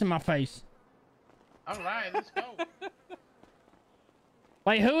penis in my face. Alright, let's go.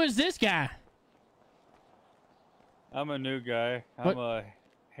 Wait, who is this guy? I'm a new guy. I'm a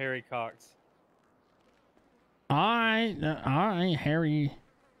Harry Cox. Alright, Harry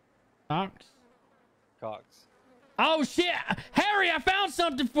Cox. Cox. Oh shit! Harry, I found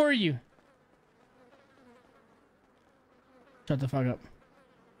something for you! Shut the fuck up.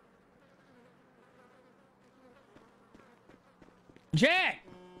 Jack!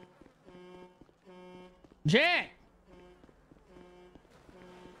 Jack!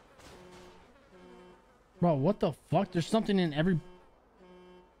 Bro, what the fuck? There's something in every...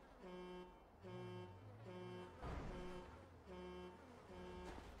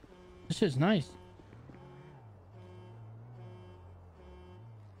 This shit's nice.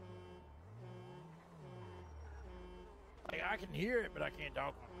 I can hear it, but I can't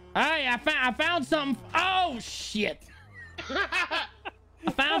talk. Hey, I found something. Oh shit!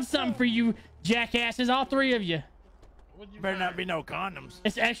 I found something for you, jackasses, all three of you. Better not be no condoms.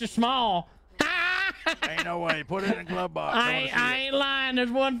 It's extra small. Ain't no way. Put it in a glove box. I ain't lying.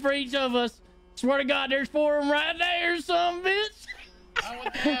 There's one for each of us. Swear to God, there's 4 of them right there, some bitch. Oh,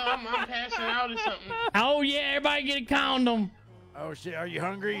 what the hell? I'm passing out or something. Oh yeah, everybody get a condom. Oh shit, are you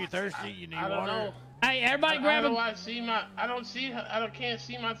hungry? You thirsty? You need I don't water? know. Hey, everybody grab how a... do I see my... can't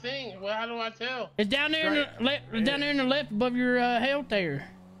see my thing. Well, how do I tell? It's down there in the left, down there in the left above your health there.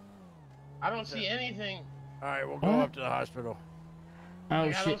 I don't see anything. All right, we'll go up to the hospital. Oh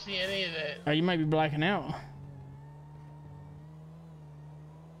I shit. don't see any of that. Oh, you might be blacking out.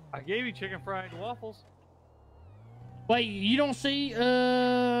 I gave you chicken fried waffles. Wait, you don't see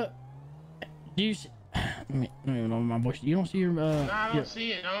do you see... Let me know my voice. You don't see your No, I don't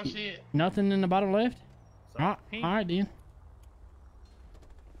see it. I don't see it. Nothing in the bottom left? All right then.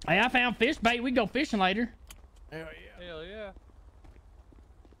 Hey, I found fish bait. We can go fishing later. Hell yeah. Hell yeah.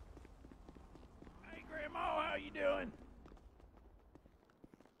 Hey, Grandma, how you doing?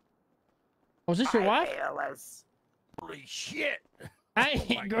 Was this your wife? Holy shit. Hey,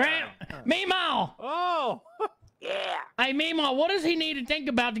 Oh my Graham. Meemaw. Oh. Yeah. Hey, Meemaw, what does he need to think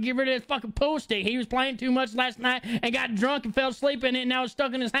about to get rid of his fucking pool stick? He was playing too much last night and got drunk and fell asleep in it and now it's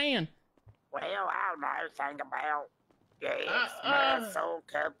stuck in his hand. Well, I don't know. Think about. Yeah, it's so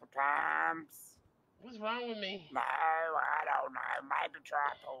couple times. What's wrong with me? No, I don't know. Maybe try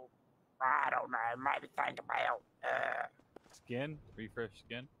to. I don't know. Maybe think about. Skin? Refresh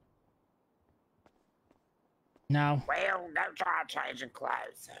skin? No. Well, go try changing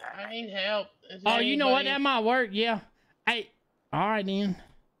clothes. I need help. Is Oh, there you know what? anybody- That might work. Yeah. Hey. All right then.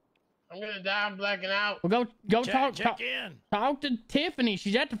 I'm gonna die. I'm blacking out. Well, go Check in. talk to Tiffany.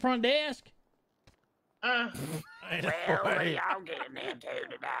 She's at the front desk. Well, what are y'all getting into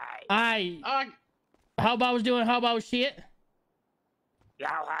today? Hey. Hobo was doing hobo shit. Yo,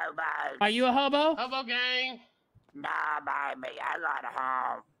 Hobo. Are you a hobo? Hobo gang. Nah, baby, I got a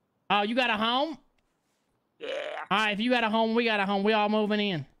home. Oh, you got a home? Yeah. All right, if you got a home, we got a home. We all moving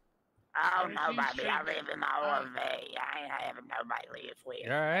in. Oh, no, baby, I live in my RV. I ain't having nobody live with.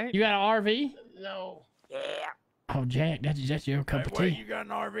 You all right? You got an RV? No. Yeah. Oh, Jack, that's your cup of Wait, tea. you got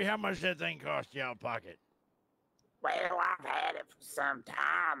an RV? How much that thing cost you out of pocket? Well, I've had it for some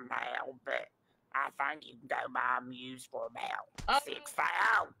time now, but I think you can go buy them used for about $6,000.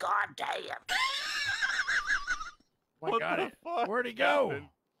 Oh, God damn. What got it? Where'd he go?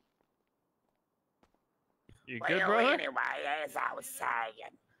 You good, Well, brother? anyway, as I was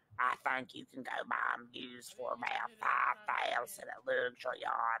saying, I think you can go buy them used for about $5,000 at luxury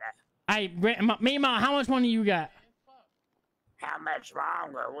auto. Hey, Mima, how much money you got? How much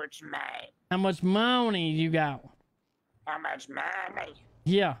longer? What you mean? How much money you got? How much money?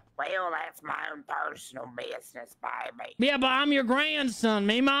 Yeah. Well, that's my own personal business, baby. Yeah, but I'm your grandson,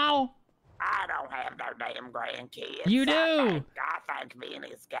 Mima. I don't have no damn grandkids. You do. I think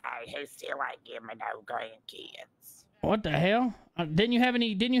Vinny's gay. He still ain't giving me no grandkids. What the hell? Didn't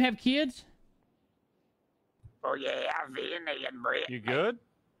you have kids? Oh yeah, Vinny and Brittany. You good?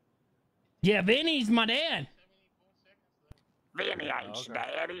 Yeah, Vinny's my dad. Vinny ain't your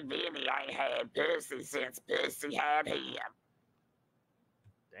daddy. Vinny ain't had pussy since pussy had him.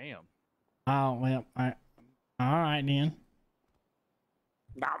 Damn. Oh, well, all right then.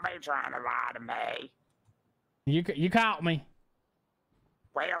 Don't be trying to lie to me. You caught me.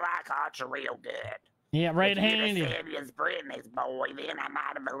 Well, I caught you real good. Yeah, red-handed. If you'd have said you was Brittany's boy, then I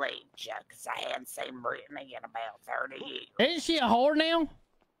might have believed you, because I hadn't seen Brittany in about 30 years. Isn't she a whore now?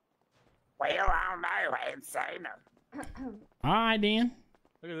 Well, I don't know. I hadn't seen her. All right then.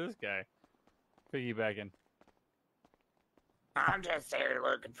 Look at this guy. Piggybacking. I'm just here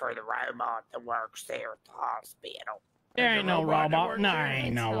looking for the robot that works there at the hospital. There ain't no robot. No, there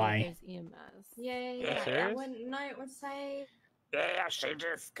ain't no way. Yeah, Yeah. I wouldn't know it would say. Yeah, she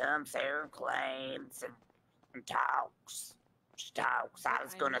just comes here and cleans and talks. She talks. I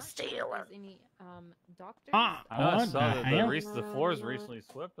was gonna steal her. Any doctors? I what saw the that hell? the floor's recently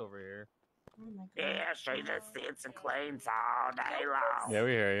swept over here. Yeah, she just sits and cleans all day long. Yeah,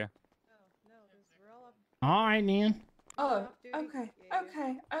 we hear you. All right then. Oh, okay. Well,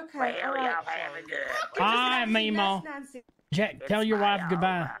 All right. y'all have a good All right, Mimo. Jack, tell your wife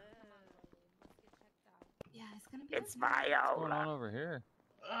goodbye. Yeah, it's gonna be. It's What's going on Viola. over here?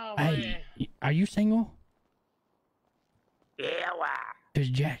 Oh, Hey, are you single? Yeah, why? Cause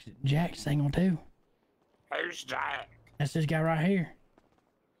Jack's single too. Who's Jack? That's this guy right here.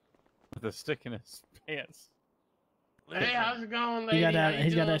 With a stick in his pants. Hey, how's it going, lady? He got How that. you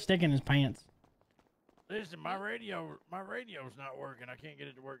He's got doing? that stick in his pants. Listen, my radio's not working. I can't get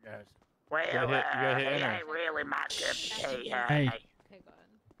it to work, guys. Well, You gotta hit he enter. ain't really my cup of tea, Hey. honey. Okay, go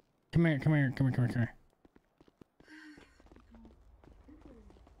ahead. Come here.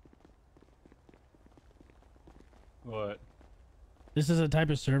 What? This is a type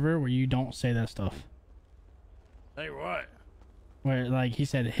of server where you don't say that stuff. Say what? Where like he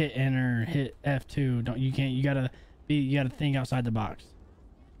said, hit enter, hit F2. Don't you can't. You gotta think outside the box.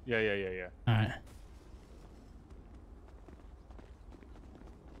 Yeah. All right.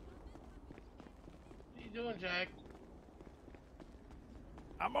 What you doing, Jack?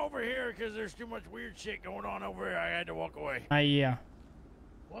 I'm over here because there's too much weird shit going on over here. I had to walk away. Yeah.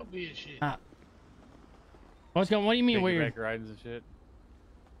 What weird shit? What's going? What do you mean weird? Piggyback rides and shit.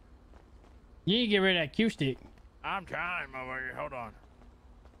 You need to get rid of that Q stick. I'm trying, motherfucker. Hold on.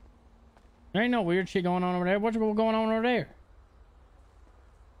 There ain't no weird shit going on over there. What's going on over there?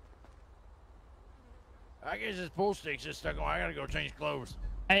 I guess this pool stick's just stuck on. I gotta go change clothes.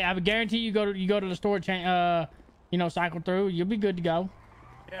 Hey, I would guarantee you go to the store, cycle through. You'll be good to go.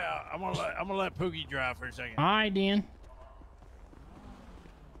 Yeah, I'm gonna let Pookie drive for a second. All right, then.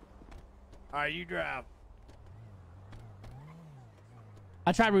 All right, you drive.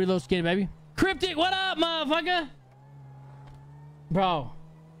 I tried to reload skin, baby. Cryptic, what up, motherfucker? Bro.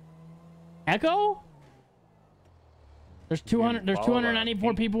 Echo? There's 200. There's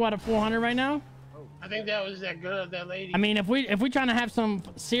 294 people out of 400 right now. I think that was that girl, that lady. I mean, if we trying to have some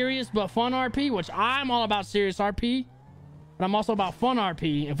serious but fun RP, which I'm all about serious RP, but I'm also about fun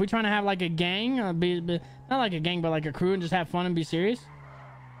RP. If we trying to have like a gang, be not like a gang, but like a crew and just have fun and be serious.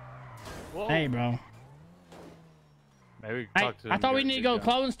 Whoa. Hey, bro. Maybe we can Hey, talk to I him thought we and need to get go it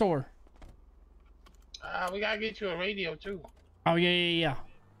clothing store. We gotta get you a radio too. Oh yeah.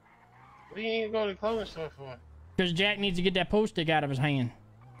 What do you need to go to the clothing store for? Because Jack needs to get that post stick out of his hand.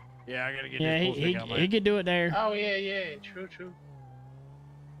 Yeah, I gotta get Yeah, this pool stick out, he man. could do it there. Oh yeah, true. You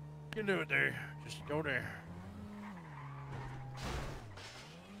can do it there. Just go there.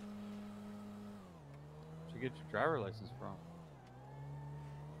 you get your driver license from?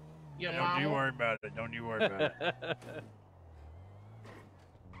 Your Don't you mama? worry about it. Don't you worry about it.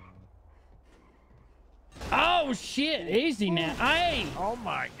 Oh shit! Easy now. Hey! Oh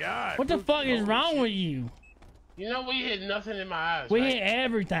my God! What the fuck is wrong shit. with you? You know we hit nothing in my eyes. We right? hit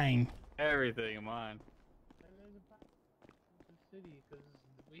everything. Everything of mine. And there's a problem with the city because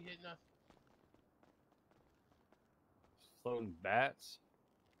we hit nothing. Floating bats.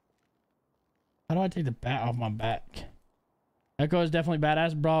 How do I take the bat off my back? Echo is definitely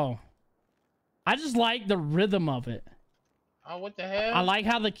badass, bro. I just like the rhythm of it. Oh, what the hell? I like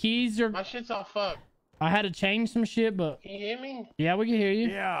how the keys are. My shit's all fucked. I had to change some shit, but Can you hear me? yeah, we can hear you.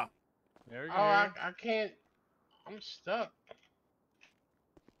 Yeah. There you Oh, I can't. I'm stuck.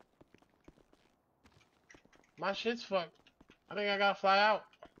 My shit's fucked. I think I gotta fly out.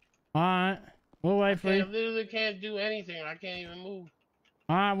 All right, we'll wait for I you. literally can't do anything. I can't even move.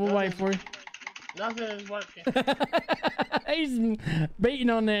 All right, we'll wait for you. Nothing is working. He's beating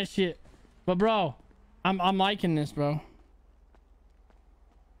on that shit, but bro, I'm liking this, bro.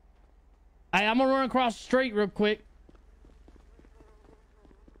 Hey, I'm gonna run across the street real quick.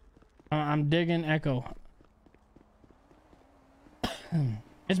 I'm digging Echo.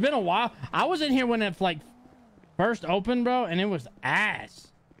 It's been a while. I was in here when it like first opened, bro, and it was ass.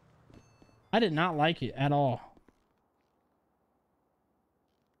 I did not like it at all.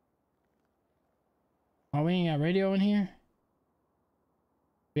 Oh, we ain't got radio in here.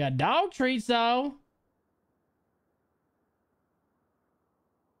 We got dog treats though.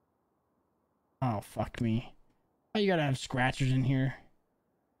 Oh, fuck me. Why you gotta have scratchers in here?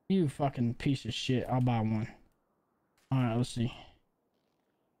 You fucking piece of shit. I'll buy one. Alright, let's see.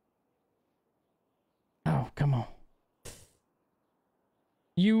 Oh, come on.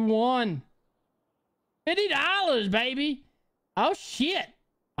 You won. $50, baby. Oh, shit.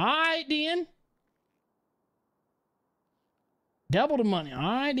 Alright, then. Double the money.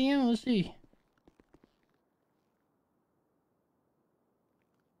 Alright, then. Let's see.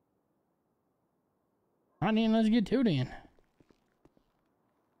 Alright, then. Let's get to then.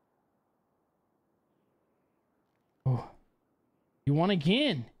 Oh. You won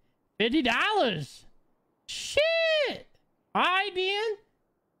again. $50. Shit. Alright, then.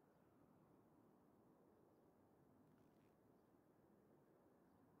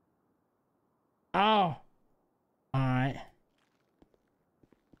 Oh. Alright.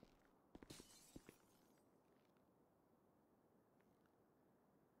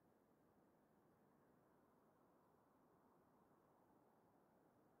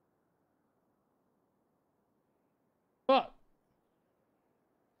 Fuck.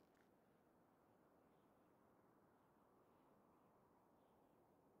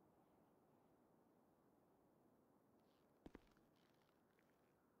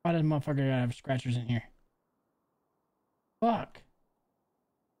 Why does motherfucker gotta have scratchers in here? Fuck.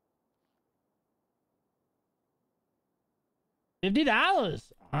 $50.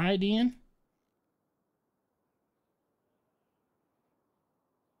 Alright, Ian.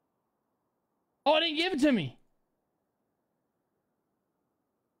 Oh, it didn't give it to me.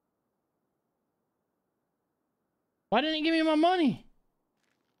 Why didn't it give me my money?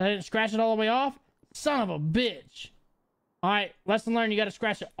 I didn't scratch it all the way off? Son of a bitch. Alright, lesson learned. You gotta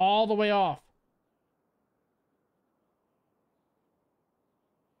scratch it all the way off.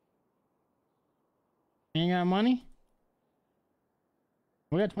 You ain't got money?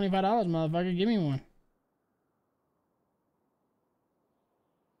 We got $25, motherfucker. Give me one.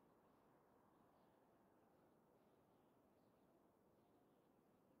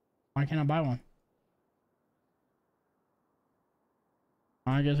 Why can't I buy one?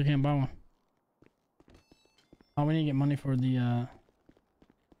 I guess I can't buy one. Oh, we need to get money for the,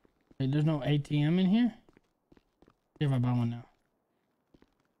 Wait, there's no ATM in here? See if I buy one now.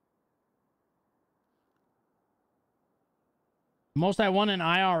 Most I won in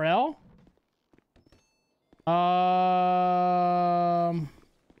IRL?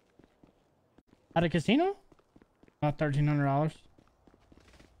 At a casino? About $1,300.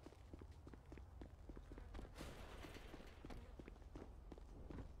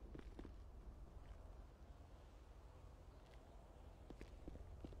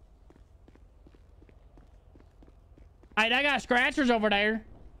 Alright, I got scratchers over there.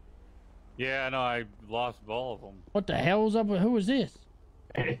 Yeah, I know. I lost all of them. What the hell's up with who is this?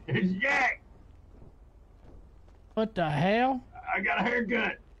 It's Jack. What the hell? I got a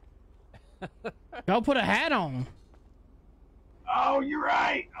haircut. Go put a hat on. Oh, you're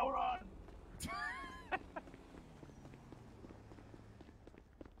right. Hold on.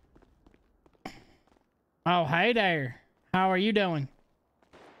 Oh, hey there. How are you doing?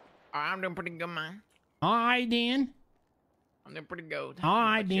 I'm doing pretty good, man. All right, then. I'm doing pretty good. All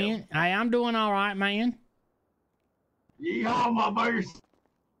right, then. Hey, I'm doing all right, man. Yeehaw, motherfuckers.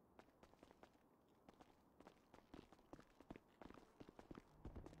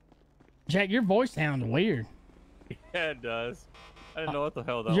 Jack, your voice sounds weird. Yeah, it does. I didn't know what the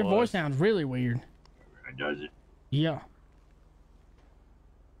hell that Your was. voice sounds really weird. Does it? Yeah.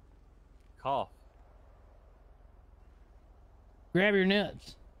 Cough. Grab your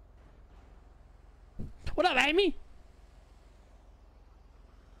nuts. What up, Amy?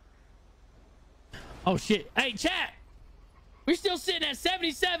 Oh, shit. Hey, chat. We're still sitting at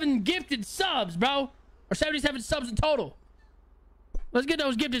 77 gifted subs, bro. Or 77 subs in total. Let's get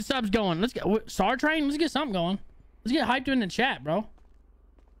those gifted subs going. Let's get Star Train. Let's get something going. Let's get hyped in the chat, bro.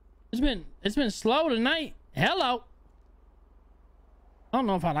 It's been slow tonight. Hello. I don't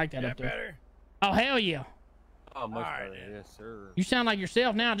know if I like that up there. Better? Oh, hell yeah. Oh, much All right, better. Yes, sir. You sound like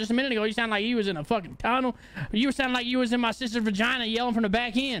yourself now. Just a minute ago, you sound like you was in a fucking tunnel. You sound like you was in my sister's vagina yelling from the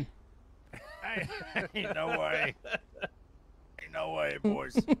back end. Ain't no way. Ain't no way,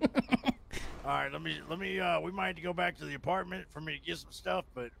 boys. All right, let me. We might have to go back to the apartment for me to get some stuff,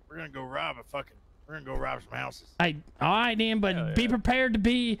 but we're gonna go rob some houses. Hey, all right then, but be prepared to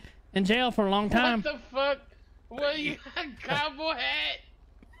be in jail for a long time. What the fuck? What you got, cowboy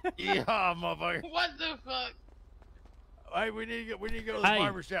hat? Yeah, motherfucker. What the fuck? Hey, we need to go to the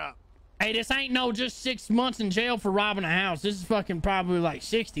barber shop. Hey, this ain't no just 6 months in jail for robbing a house. This is fucking probably like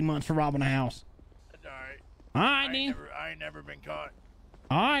 60 months for robbing a house. All right. All right, then. I ain't never been caught.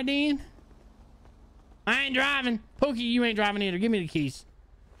 All right, then. I ain't driving. Pookie, you ain't driving either. Give me the keys.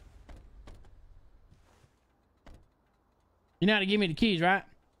 You know how to give me the keys, right?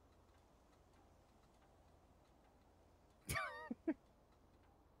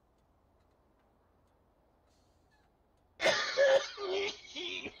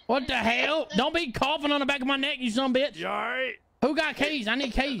 What the hell? Don't be coughing on the back of my neck, you son of a bitch. You all right? Who got keys? I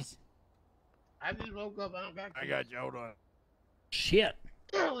need keys. I just woke up. I don't got keys. I got you. Hold on. Shit.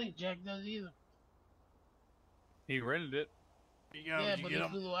 I don't think Jack does either. He rented it. Yeah, but it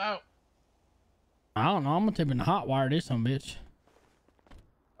flew out. I don't know. I'm gonna tip in the hot wire this son of a bitch.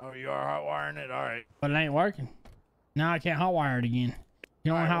 Oh, you are hot wiring it? All right. But it ain't working. Now I can't hot wire it again.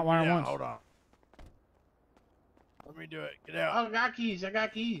 You only hot wire once. Hold on. Let me do it. Get out. Oh, I got keys. I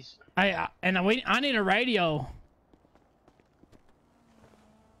got keys. Hey, I need a radio.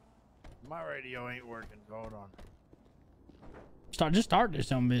 My radio ain't working. Hold on. Just start this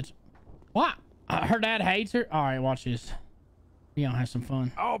son of a bitch. What? Her dad hates her? All right, watch this. You gonna have some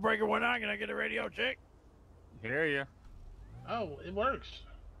fun. Oh, Breaker 19, can I get a radio check? Hear ya. Oh, it works.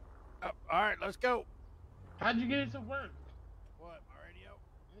 All right, let's go. How'd you get it to work? What, my radio?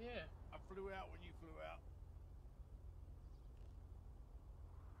 Yeah. I flew out when you flew out.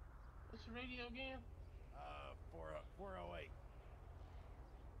 What's the radio again? 408.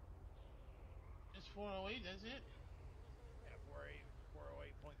 It's 408, that's it? Yeah,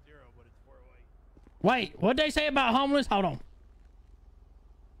 408.0, but it's 408. Wait, what'd they say about homeless? Hold on.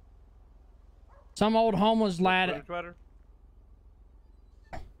 Some old homeless lad.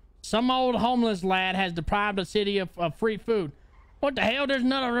 Some old homeless lad has deprived the city of free food. What the hell? There's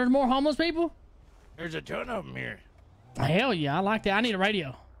more homeless people? There's a ton of them here. Hell yeah, I like that. I need a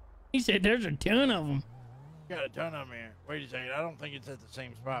radio. He said there's a ton of them. Got a ton of them here. Wait a second. I don't think it's at the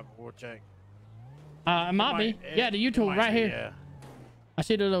same spot, but we'll check. It might be. Yeah, the YouTube right here. Yeah. I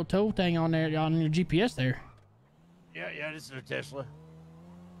see the little tool thing on there on your GPS there. Yeah, this is a Tesla.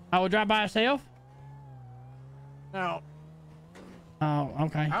 I will drive by itself? No. Oh,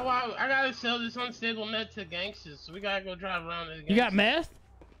 okay. I gotta sell this unstable meth to gangsters, so we gotta go drive around this. You got meth?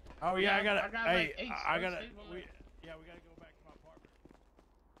 Oh yeah, I gotta. like 8 I gotta. unstable meth. We gotta go back to my apartment.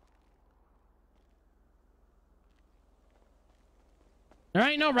 There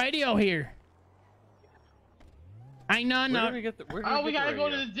ain't no radio here. Ain't none. Where did we get the? Where did Oh, we we get gotta the go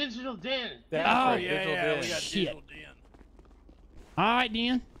to radio? the digital den. That's Oh, right, Yeah, digital we den. got Shit. digital den. All right,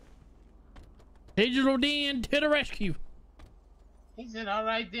 then. Digital Den to the rescue. He said, all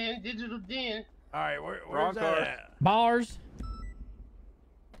right then, digital den. All right, where's Wrong that car. at? Bars.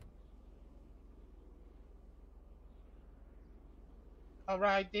 All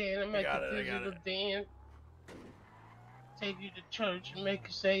right then, I'm I at got the it, I got digital den. Take you to church and make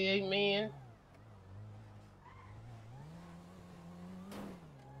you say amen.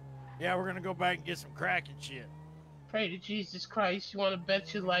 Yeah, we're gonna go back and get some crack and shit. Pray to Jesus Christ. You want to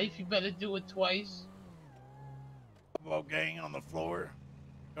bet your life? You better do it twice. Hobo gang on the floor.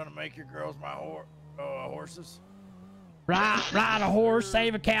 Gonna make your girls my horses. Ride a horse,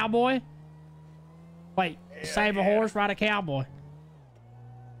 save a cowboy. Wait, Yeah, save a horse, ride a cowboy.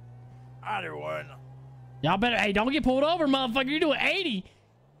 Either one. Y'all better, hey, don't get pulled over, motherfucker. You're doing 80.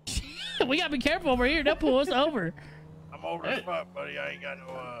 We gotta be careful over here. They'll pull us over. I'm over as fuck, buddy. I ain't got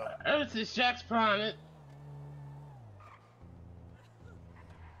no, Earth is Jack's planet.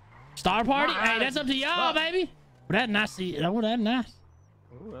 Star party? Hey, that's up to y'all, baby. Well, that's nice. Oh, that's nice.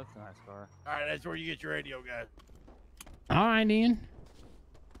 Ooh, that's a nice car. All right, that's where you get your radio, guys. All right, then.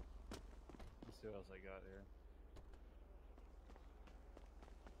 Let's see what else I got here.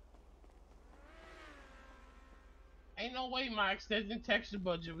 Ain't no way my extended texture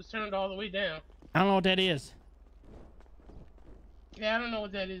budget was turned all the way down. I don't know what that is. Yeah, I don't know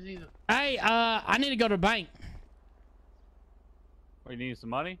what that is either. Hey, I need to go to the bank. Oh, you need some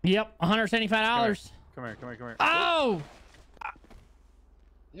money? Yep, $175. Come here, come here, come here. Oh!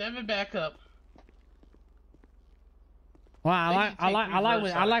 Never back up. Wow,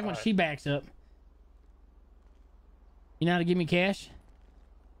 I like when she backs up. You know how to give me cash?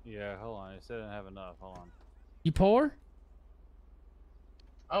 Yeah, hold on. It said I didn't have enough. Hold on. You poor?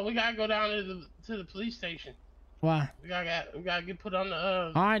 Oh, we gotta go down to the police station. Why? We gotta get put on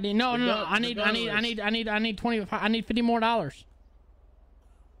the All right, then. No. I need $50 more.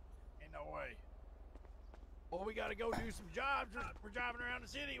 Ain't no way. Well, we gotta go do some jobs. We're driving around the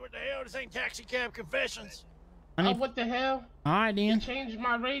city. What the hell? This ain't taxi cab confessions. Oh, what the hell? All right, then. They changed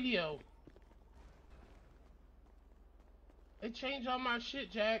my radio. They changed all my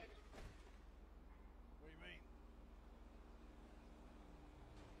shit, Jack. What do you mean?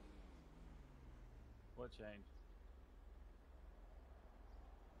 What changed?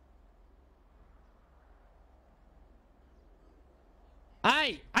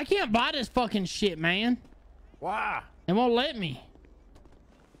 Hey, I can't buy this fucking shit, man. Why? It won't let me.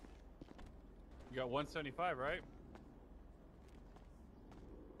 You got 175, right?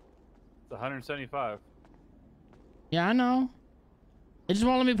 It's 175. Yeah, I know. It just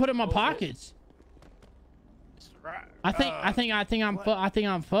won't let me put it in my pockets. Right. I think I'm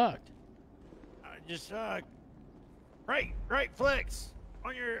fucked. Just right flex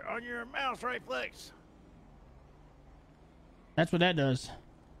on your mouse. Right flex. That's what that does.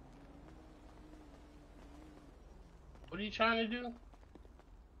 What are you trying to do?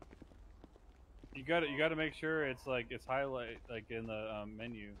 You gotta make sure it's highlight like in the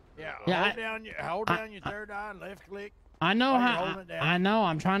menu. Yeah. Yeah, Hold down your third eye, left click. I know while you're how. holding it down. I know.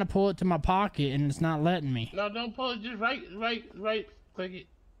 I'm trying to pull it to my pocket and it's not letting me. No, don't pull it. Just right click it.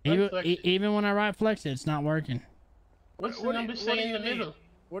 Even when I right flex it, it's not working. What's the number say in the middle?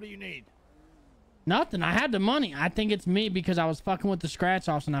 What do you need? Nothing. I had the money. I think it's me because I was fucking with the scratch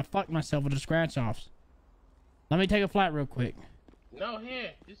offs and I fucked myself with the scratch offs. Let me take a flight real quick. No,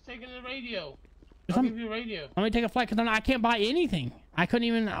 here. Just taking the radio. I'll give you a radio. Let me take a flight because I can't buy anything. I couldn't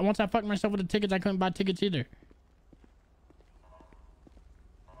even. Once I fucked myself with the tickets, I couldn't buy tickets either.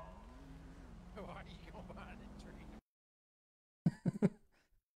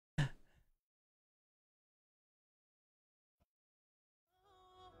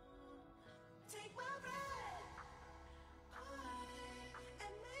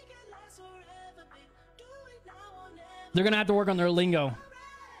 They're gonna have to work on their lingo.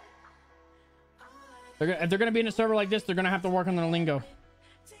 If they're gonna be in a server like this, they're gonna have to work on their lingo.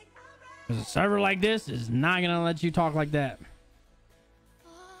 Because a server like this is not gonna let you talk like that.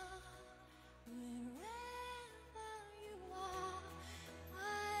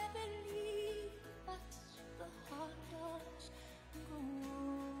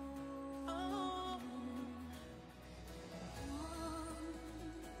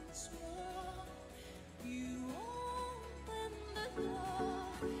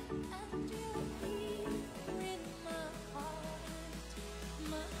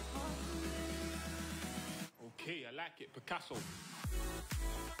 Okay, I like it, Picasso.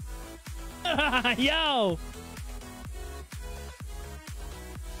 Yo!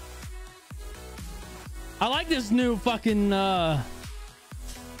 I like this new fucking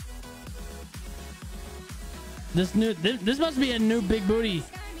this must be a new big booty.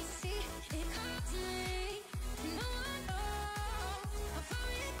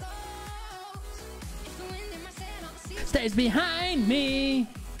 Stays behind me.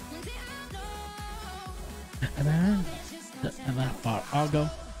 I'll go.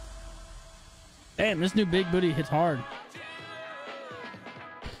 Damn, this new big booty hits hard.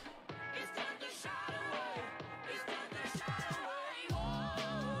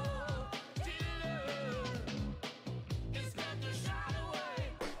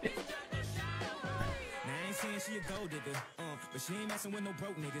 She a gold digger, but she ain't messing with no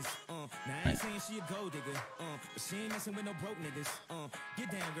broke niggas. Now I ain't saying she a gold digger, but she ain't messing with no broke niggas.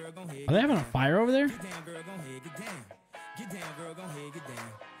 Get down, girl, gon' head. Are they having a fire over there? Get down, girl, gon' head. Get down. Get down, girl, gon' head. Get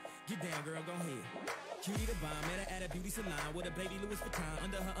down. Get down, girl, gon' head. Cutie the bomb, met her at a beauty salon with a baby Louis Vuitton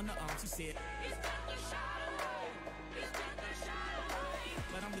under her underarm. She said,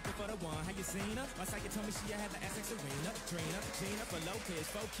 but I'm looking for the one. How you seen her? My psychic told me she had the ass like Serena, Trina, Gina for Lopez,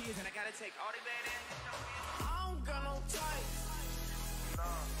 4 kids, and I gotta take all the bad ass. I don't got no type.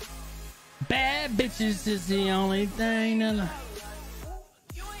 Bad bitches is the only thing that I...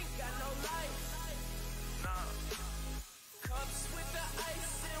 You ain't got no life. Cups with the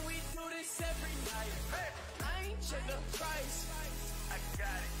ice, and we do this every night. I ain't check the price. I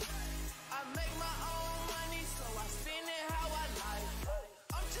got it. I make my own money, so I spend it how I like.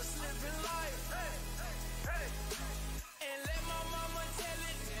 I'm just living life. And let my mama tell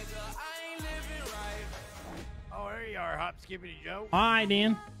it, nigga, I ain't living right. Oh, there you are, Hop Skippity Joe. All right,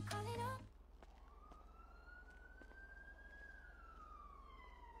 then.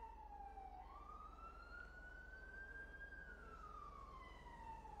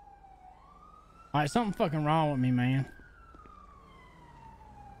 All right, something fucking wrong with me, man.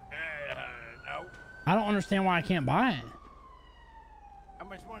 No. I don't understand why I can't buy it. How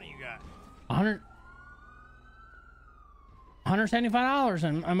much money you got? $175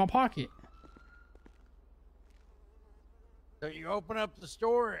 in my pocket. So you open up the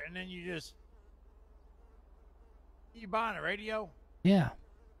store and then you buying a radio? Yeah.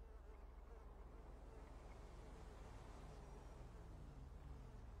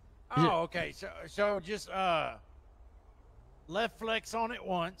 Oh, okay. So just left flex on it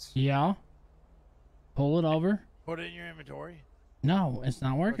once. Yeah. Pull it over. Put it in your inventory. No, it's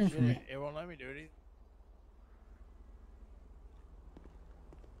not working for me. It won't let me do it either.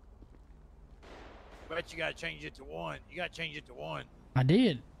 But you gotta change it to 1. You gotta change it to 1. I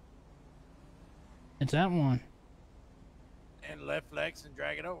did. It's that one. And left flex and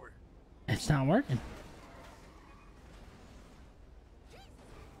drag it over. It's not working.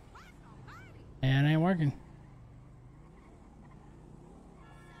 Yeah, it ain't working.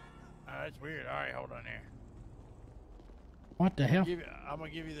 Oh, that's weird. All right, hold on here. What the hell? I'm gonna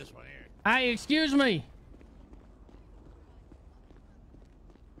give you this one here. Hey, excuse me.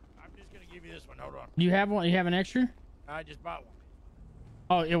 I'm just gonna give you this one. Hold on. You have one? You have an extra? I just bought one.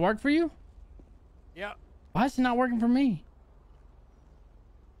 Oh, it worked for you? Yep. Why is it not working for me?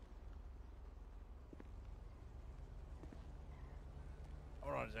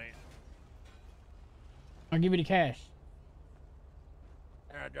 Hold on a second. I'll give you the cash.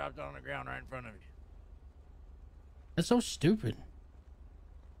 There, I dropped it on the ground right in front of you. That's so stupid.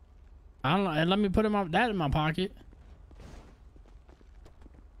 I don't know. And let me put that in my pocket.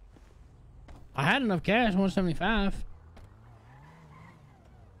 I had enough cash, 175.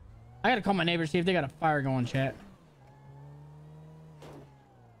 I gotta call my neighbors, see if they got a fire going, chat.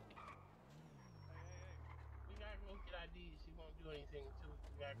 We gotta go get IDs. He won't do anything until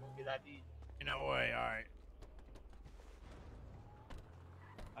we gotta go get IDs. You know what? All right.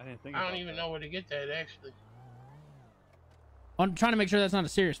 I didn't think. I don't even know where to get that actually. I'm trying to make sure that's not a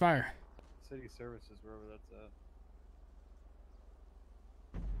serious fire. City services, wherever that's at.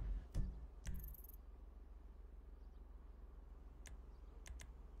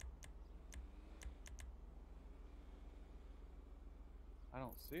 I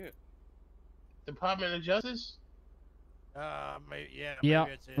don't see it. Department of Justice? Maybe, yeah. Yeah,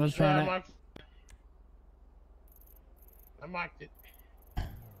 Maybe it's it. let's try that. I marked it.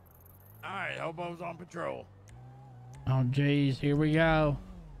 All right, Hobo's on patrol. Oh, jeez, here we go.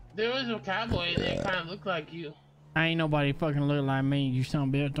 There was a cowboy in there kind of looked like you. Ain't nobody fucking look like me, you son of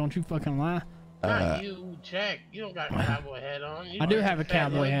a bitch. Don't you fucking lie. Not you, Jack. You don't got a cowboy hat on. You I do got have a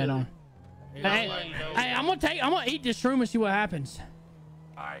cowboy hat on. You Hey, don't like those. hey, I'm gonna eat this shroom and see what happens.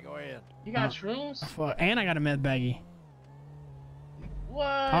 All right, go ahead. You got shrooms? And I got a med baggie. What?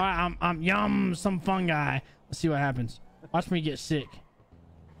 All right, I'm yum some fungi. Let's see what happens. Watch me get sick.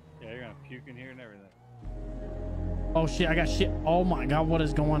 Yeah, you're gonna puke in here and everything. Oh shit, I got shit. Oh my god, what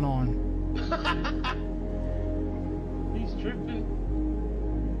is going on? He's tripping.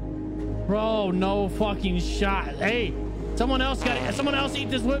 Bro, no fucking shot. Hey, someone else eat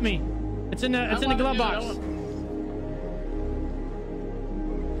this with me. It's in the glove box.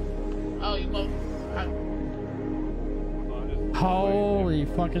 Oh, you both. Holy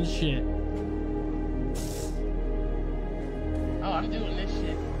fucking shit. Oh, I'm doing this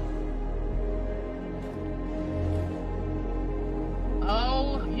shit.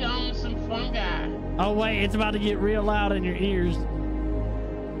 Oh, yum, some fungi. Oh wait, it's about to get real loud in your ears.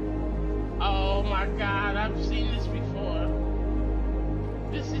 Oh my god, I've seen this before.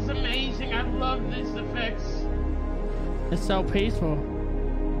 This is amazing. I love these effects. It's so peaceful.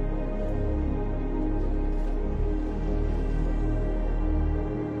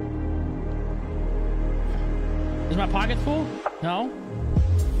 Is my pocket full? No.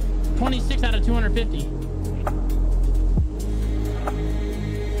 26 out of 250.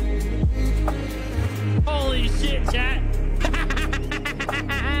 Holy shit, chat.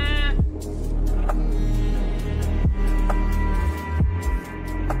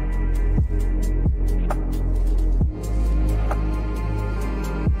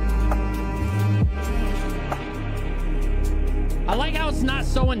 I like how it's not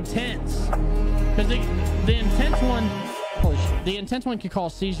so intense. Because the intense one, the intense one could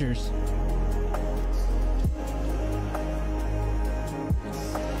cause seizures.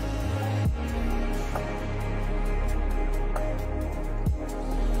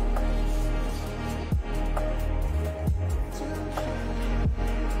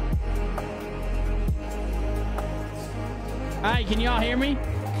 Alright, can y'all hear me?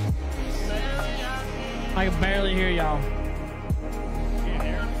 I can barely hear y'all.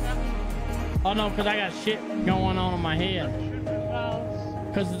 Oh no, because I got shit going on in my head.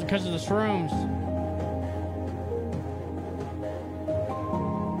 Because of the shrooms.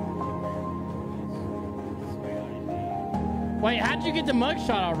 Wait, how'd you get the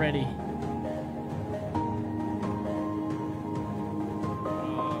mugshot already?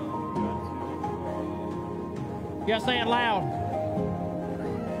 You gotta say it loud.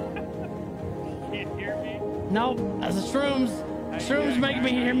 Can't hear me? Nope, that's the shrooms. Shrooms make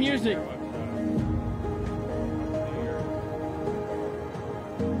me hear music.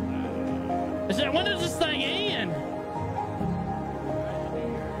 When does this thing end?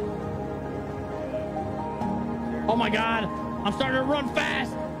 Oh my god, I'm starting to run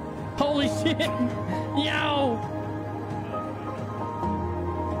fast. Holy shit. Yo.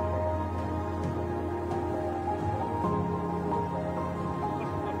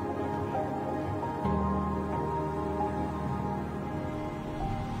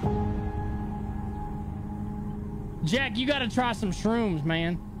 Jack, you gotta try some shrooms,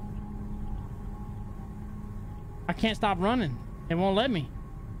 man. I can't stop running. It won't let me.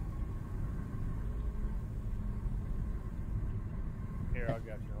 Here, I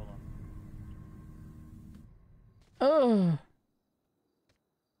got you. Hold on. Oh.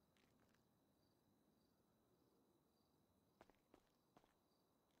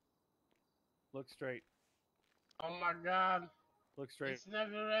 Look straight. Oh my god. Look straight. It's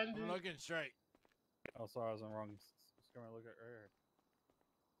never ending. I'm looking straight. Oh, sorry, I was on the wrong screen. Look at right here.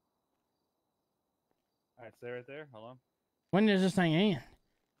 Alright, stay right there. Hold on. When does this thing end?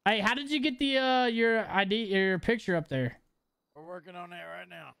 Hey, how did you get the your ID, your picture up there? We're working on that right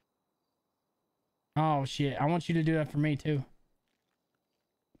now. Oh shit! I want you to do that for me too.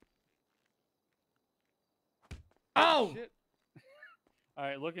 Oh!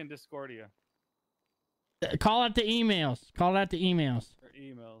 Alright, look in Discordia. Call out the emails. Call out the emails. Or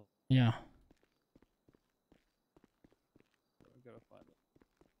emails. Yeah. We gotta find it.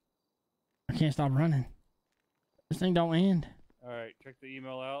 I can't stop running. This thing don't end. Alright, check the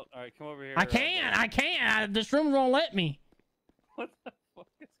email out. Alright, come over here. I can't. I can't. This room won't let me. What the fuck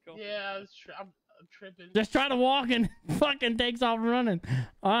is going on? Yeah, I'm tripping. Just try to walk and fucking takes off running.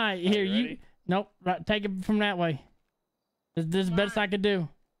 All right, here you. Ready? Nope. Right, take it from that way. This is the best I could do.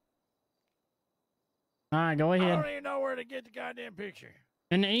 All right, go I ahead. don't even know where to get the goddamn picture.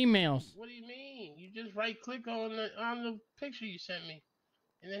 In the emails. What do you mean? You just right click on the picture you sent me,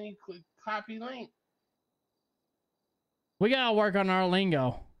 and then you click copy link. We gotta work on our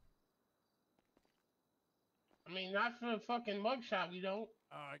lingo. I mean, not for a fucking mugshot. We don't.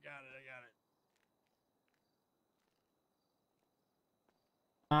 Oh, I got it.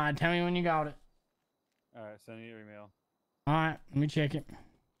 All right, tell me when you got it. Alright, send me your email. All right, let me check it.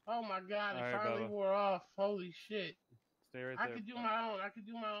 Oh my god, it All right, finally Bubba. wore off. Holy shit. Stay right I there. could do my own. I could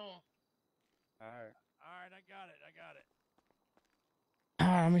do my own. Alright. All right, I got it. All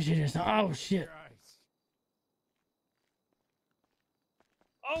right, let me see this. Oh shit. Christ.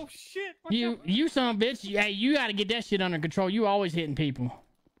 Oh shit! You son of a bitch. Hey, you gotta get that shit under control. You always hitting people.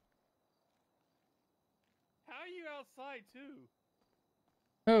 How are you outside too?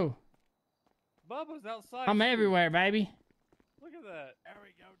 Who? Bubba's outside. I'm too. everywhere, baby. Look at that. There we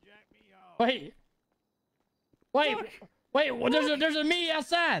go. Jack me off. Wait. Wait. Well, there's a me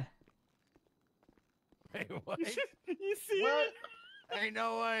outside. Wait, what? You see What? it? Ain't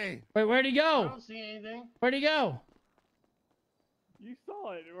no way. Wait, where'd he I go? don't see anything. Where'd he go? You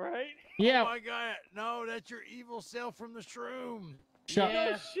saw it, right? Yeah. Oh my god. No, that's your evil self from the shroom. Shut.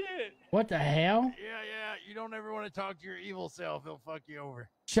 Yeah. No shit. What the hell? Yeah. You don't ever want to talk to your evil self. He'll fuck you over.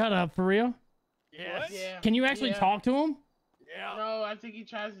 Shut up, for real? Yes. Yeah. Can you actually Yeah. talk to him? Yeah. No, I think he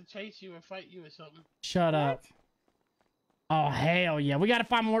tries to chase you or fight you or something. Shut up. Oh hell yeah! We gotta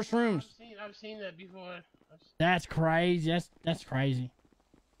find more shrooms. I've seen that before. That's crazy. That's crazy.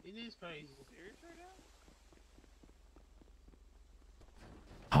 It is crazy.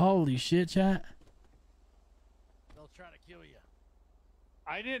 Holy shit, chat. They'll try to kill you.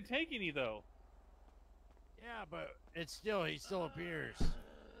 I didn't take any though. Yeah, but he still appears.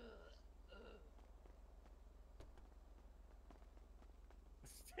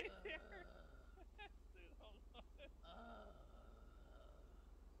 Stay there.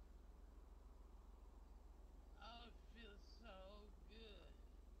 Oh, it feels so good.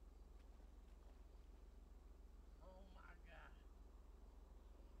 Oh my god.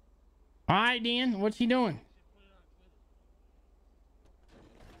 All right, then. What's he doing?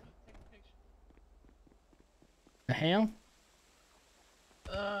 The hell?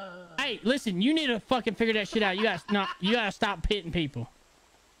 Hey, listen. You need to fucking figure that shit out. You gotta stop hitting people.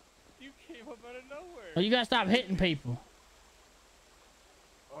 You came up out of nowhere. You gotta stop hitting people.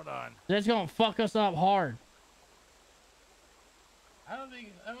 Hold on. That's gonna fuck us up hard. I don't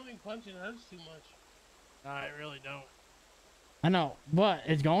think punching hurts too much. No, I really don't. I know, but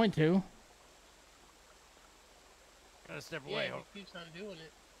it's going to. Gotta step Yeah, away. he keeps on doing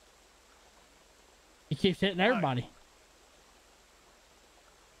it. He keeps hitting everybody.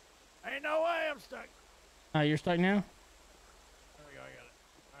 Ain't no way I'm stuck. Oh, you're stuck now? There we go, I got it.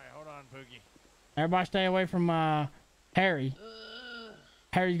 Alright, hold on, Pookie. Everybody stay away from Harry.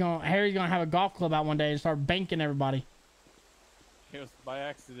 Harry's gonna have a golf club out one day and start banking everybody. It was by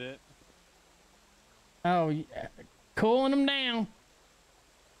accident. Oh, yeah. Cooling them down.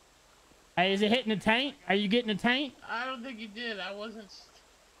 Hey, is it hitting the tank? Are you getting the tank? I don't think he did. I was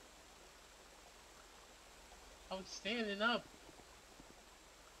standing up.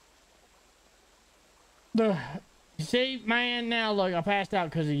 You see, man, now look, I passed out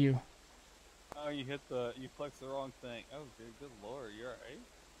because of you. Oh, you flexed the wrong thing. Oh, dude, good lord, you're alright?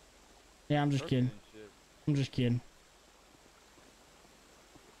 Yeah, I'm just kidding. I'm just kidding.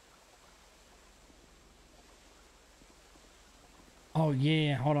 Oh,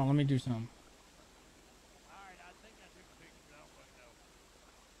 yeah. Hold on. Let me do something.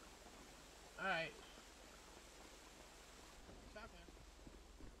 Alright.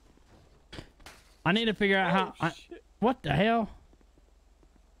 I need to figure out how... what the hell?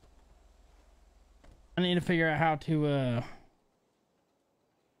 I need to figure out how to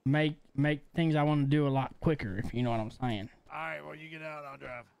make things I want to do a lot quicker, if you know what I'm saying. Alright, well, you get out, I'll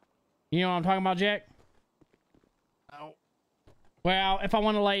drive. You know what I'm talking about, Jack? No. Well, if I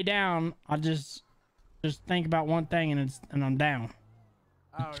want to lay down, I'll just think about one thing and I'm down.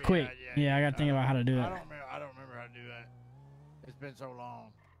 Oh, It's quick. Yeah, I gotta think about how to do I it. don't remember how to do that. It's been so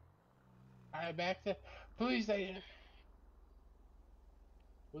long. Alright, back to police station.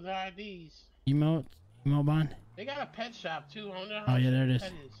 With our IDs. Emote bind. They got a pet shop too. I wonder Oh how yeah, there it is.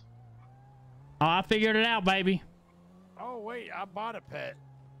 pet is. Oh, I figured it out, baby. Oh, wait, I bought a pet.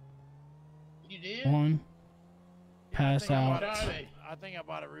 You did? One. Pass How out. much are they? I think I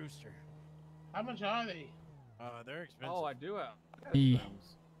bought a rooster. How much are they? They're expensive. Oh, I do have. Yeah.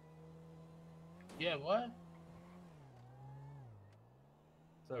 Yeah, what?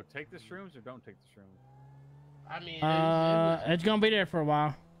 So take the shrooms or don't take the shrooms? I mean, it's gonna be there for a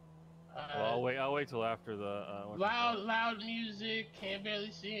while. Well, I'll wait till after the loud music, can't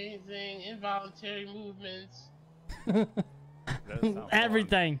barely see anything, involuntary movements.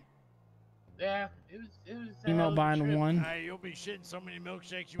 Everything. Yeah, it was. a hell Emote of a bind trip. 1. Hey, you'll be shitting so many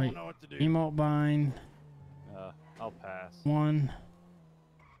milkshakes you Wait, won't know what to do. emote bind I'll pass. 1.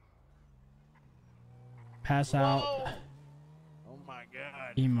 Pass out. Oh my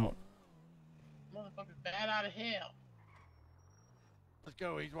god. Emote. Motherfucker, bad out of hell. Let's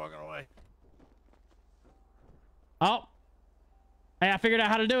go, he's walking away. Oh. Hey, I figured out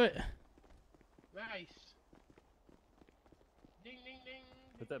how to do it. Nice. Ding, ding, ding.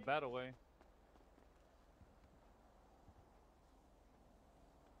 Put that bat away.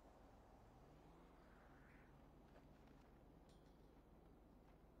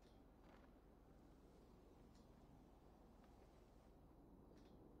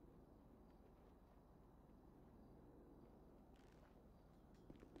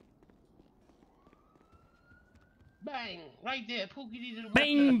 Bang! Right there. Pookie needed a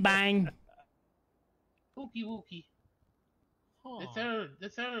Bing, bang. Pookie wookie. The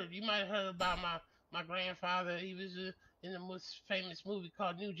third. You might have heard about my grandfather. He was in the most famous movie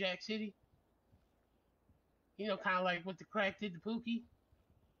called New Jack City. You know, kind of like what the crack did to Pookie.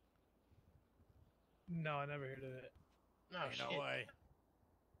 No, I never heard of it. No shit. No way.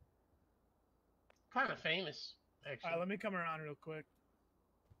 Kind of famous, actually. Alright, let me come around real quick.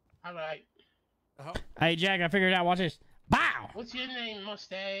 All right. Hey, Jack, I figured it out. Watch this. Bow. What's your name,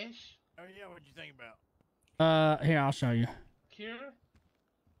 mustache? Oh yeah, what'd you think about? Here, I'll show you. Cure?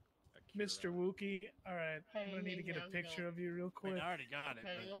 Mr. Wookie. All right, I'm Hey, gonna need to get a how's it picture going? of you real quick. I already got it.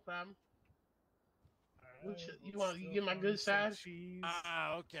 Okay, no problem. All right, You want you get my good side? Cheese.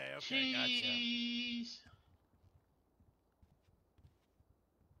 Ah, okay, gotcha. Cheese.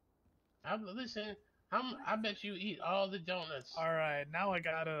 Listen, I bet you eat all the donuts. All right, now I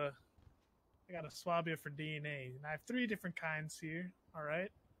gotta swab you for DNA, and I have 3 different kinds here. All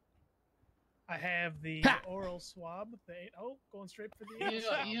right. I have the oral swab. Going straight for the anal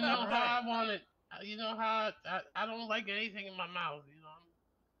swab. You know how I want it. You know how I don't like anything in my mouth. You know,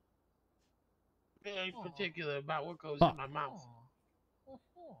 I'm very particular about what goes in my mouth.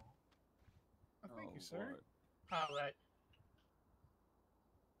 Thank you, sir. All right.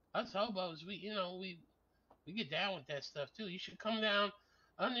 Us hobos, we get down with that stuff too. You should come down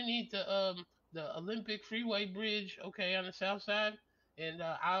underneath the Olympic Freeway Bridge, okay, on the south side, and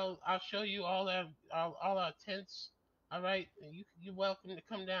I'll show you all our tents. All right, and you're welcome to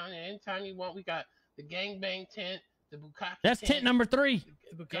come down there anytime you want. We got the gangbang tent, the bukkake. That's tent number 3.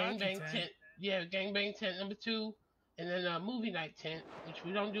 The gangbang tent. Yeah, gangbang tent number 2, and then movie night tent, which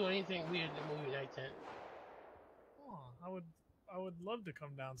we don't do anything weird in the movie night tent. Oh, I would love to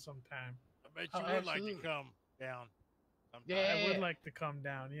come down sometime. I bet you would like to come down sometime. Yeah. I would like to come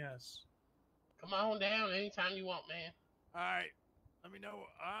down, yes. Come on down anytime you want, man. All right. Let me know.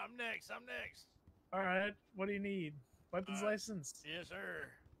 I'm next. All right. What do you need? Weapons license? Yes, sir.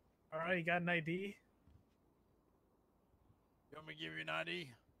 All right. You got an ID? You want me to give you an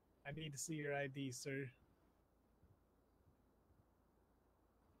ID? I need to see your ID, sir.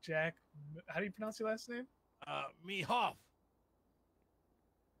 Jack, how do you pronounce your last name? Mehoff.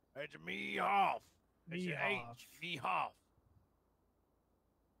 It's Mehoff. It's an Mehoff. H. Mehoff.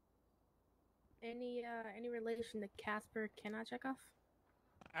 Any relation to Casper Cannot check off?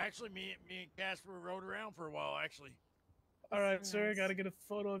 Actually, me and Casper rode around for a while, actually. All right, sir. Gotta get a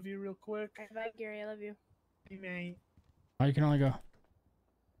photo of you real quick. All right, bye, Gary. I love you. Hey, mate. Oh, you can only go.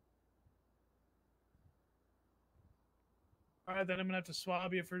 All right, then I'm gonna have to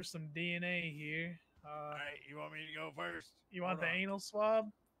swab you for some DNA here. All right, you want me to go first? You want Hold the on. anal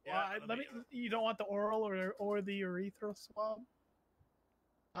swab? Yeah, Let me. You don't want the oral or the urethral swab?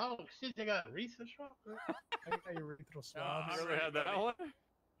 Oh shit, they got urethral swab. I got urethral swab. I'm Really ready, had that buddy. one?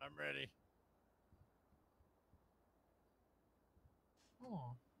 I'm ready.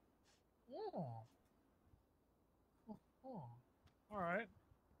 Oh. All right.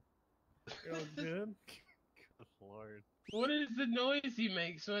 You're all good. Good lord. What is the noise he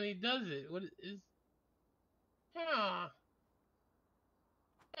makes when he does it? What is?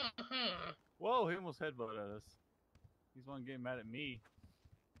 Whoa, he almost headbutted us. He's one getting mad at me.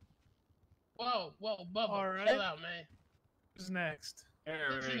 Whoa, Bubba, All right. chill out, man. Who's next?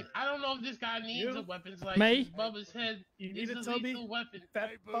 Listen, I don't know if this guy needs a weapons like Me? Bubba's head. You need is to a tell me, lethal weapon. fat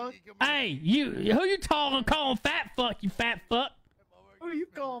fuck. Hey, who you calling fat fuck, you fat fuck? Who you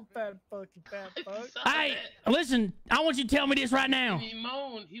calling fat fuck, you fat fuck? Hey, listen, I want you to tell me this right now. And he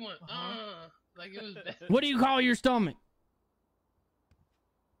moaned. He went, like it was bad. What do you call your stomach?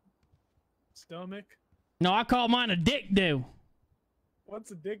 Stomach? No, I call mine a dick do. What's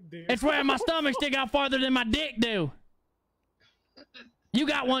a dick do? It's where my stomach stick out farther than my dick do. You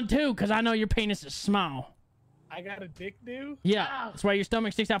got one too, because I know your penis is small. I got a dick do? Yeah, that's why your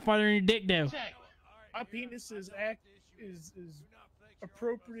stomach sticks out farther than your dick do. My penis is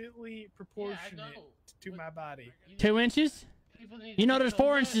appropriately proportionate to my body. 2 inches? You know there's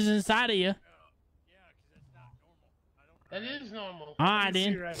 4 inches inside of you. That is normal. All right,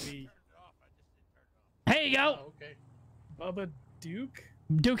 then. Here you go. Oh, okay. Bubba Duke?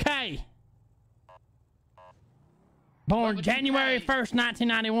 Duke. Born Bubba January Duke. 1st,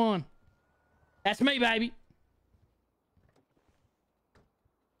 1991. That's me, baby.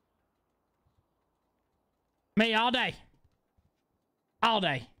 Me all day. All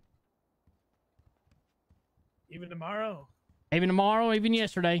day. Even tomorrow? Even tomorrow, even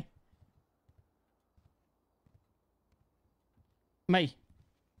yesterday. Me.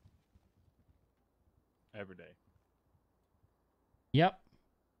 Every day. Yep.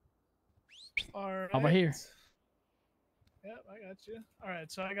 All right. Over here. Yep, I got you. All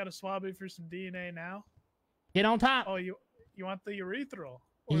right, so I got to swab you for some DNA now. Get on top. Oh, you want the urethral?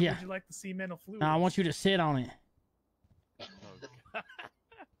 Or Yeah. would you like the seminal fluid? No, I want you to sit on it.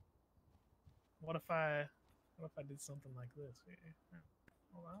 What if I did something like this?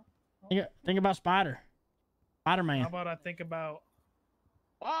 Hold on. Think about Spider-Man. How about I think about...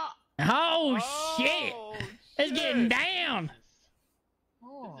 Oh, shit! It's getting down.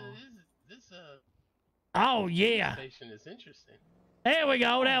 Oh. This Oh, yeah. station is interesting. There we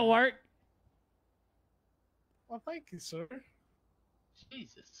go. That'll work. Well, thank you, sir.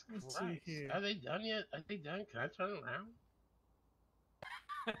 Jesus Let's Christ. see here. Are they done yet? Are they done? Can I turn around?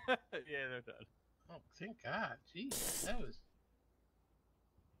 Yeah, they're done. Oh, thank God. Jesus, that was...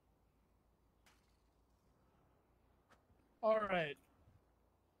 All right.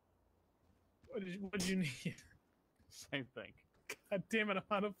 What did you need? Same thing. God damn it! I'm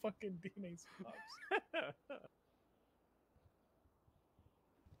out of fucking DNA swabs.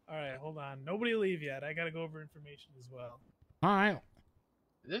 All right, hold on. Nobody leave yet. I gotta go over information as well. All right.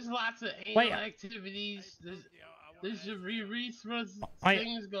 There's lots of anal Wait. activities. There's a urethra Wait.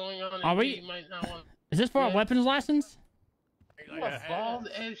 things going on. Are in we- here you might not want. Is this for a Yeah. weapons license? You are bald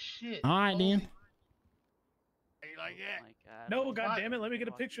as shit. All right, then. You like that? No, God damn it! Let me get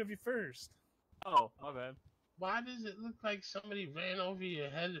a picture of you first. Oh, my bad. Why does it look like somebody ran over your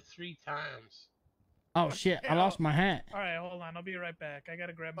head 3 times? Oh shit! I lost my hat. All right, hold on. I'll be right back. I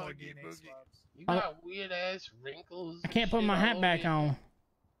gotta grab more DNA swabs. You got weird ass wrinkles. I can't put my hat back on.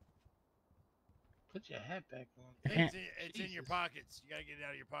 Put your hat back on. I can't. It's in your pockets. You gotta get it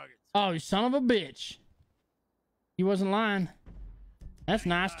out of your pockets. Oh, you son of a bitch! You wasn't lying. That's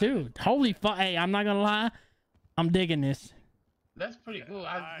nice too. Holy fuck! Hey, I'm not gonna lie. I'm digging this. That's pretty cool.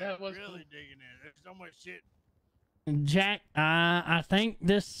 That was really digging it. There's so much shit. Jack, I think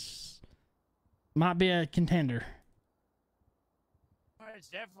this might be a contender. It's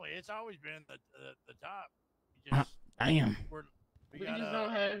definitely. It's always been the top. You just, Damn. We just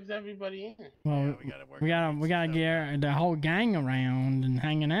don't have everybody in. Well, we gotta get the whole gang around and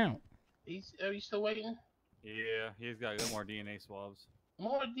hanging out. Are you still waiting? Yeah, he's got to get more DNA swabs.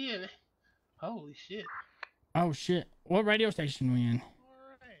 More DNA. Holy shit. Oh shit! What radio station we in?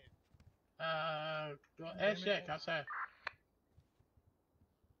 Go ask Jack outside.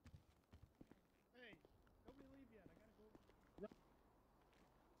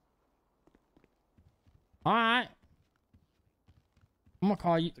 All right. I'm gonna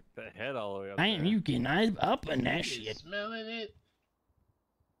call you. Took the head all the way up. Damn, there. you getting up in that He's shit. smelling it.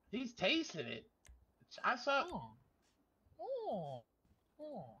 He's tasting it. I saw. Oh.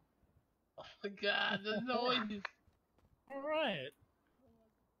 Oh my God, the noise. All right.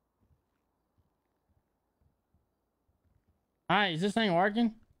 Hey, is this thing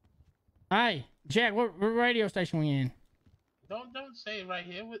working? Hey, Jack, what radio station we in? Don't say it right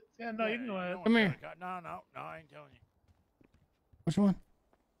here. What? Yeah, no, you can go ahead. Come here. No, I ain't telling you. Which one?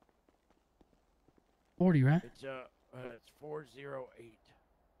 40, right? It's 408.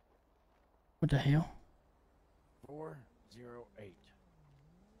 What the hell? 408.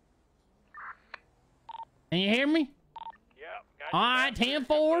 Can you hear me? Yep. All right, 10-4.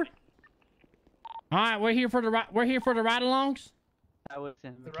 All right, we're here for the ride-alongs. I was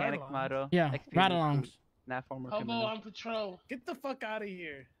in mechanic ride-alongs? model. Yeah, extreme ride-alongs. recruit, not former Hobo criminal. on patrol. Get the fuck out of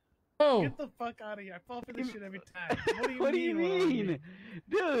here. Oh. Get the fuck out of here. I fall for this shit every time. What do you What do mean? you mean?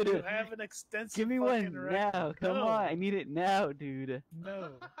 Dude, You have an extensive give me fucking one record. now. Come No. on, I need it now, dude.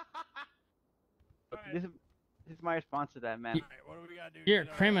 No. This is my response to that, man. What do we gotta do? You're a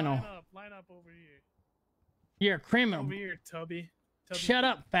criminal. Line up over here. You're a criminal. Over here, Tubby. Shut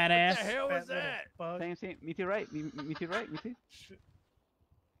up, fat ass. What the hell was Fat little that? bug. Same. Me too, right? Me too, right? Me too.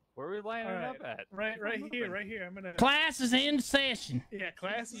 Where are we lining All it right. up at? Right here. I'm gonna. Class is in session. Yeah,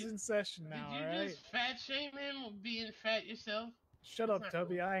 class is in session now. Did you All right. just fat shame him with being fat yourself? Shut up,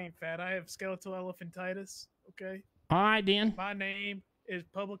 Tubby. I ain't fat. I have skeletal elephantitis. Okay. All right, then. My name is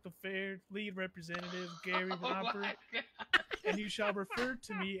Public Affairs Lead Representative Gary Oh Romper, my God. and you shall refer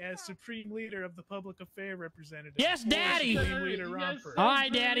to me as Supreme Leader of the Public Affairs Representative. Yes, Or Daddy. Supreme Leader Yes, Romper. All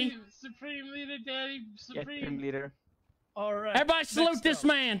right, Daddy. Supreme Leader, Daddy. Yes, Supreme. team leader. All right. Everybody salute next this up.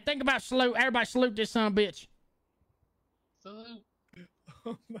 man. Think about salute. Everybody salute this son of a bitch. Salute.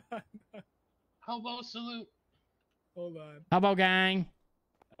 Hold on. Hobo salute. Hold on. Hobo gang.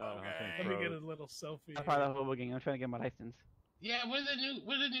 Let me get a little selfie. I'm part of the Hobo gang. I'm trying to get my license. Yeah, we're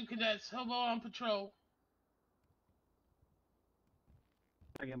the new cadets. Hobo on patrol.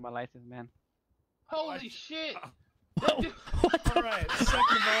 I get my license, man. Holy shit. All right.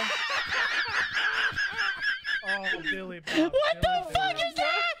 Second of all. Oh, Billy Bob. What the fuck is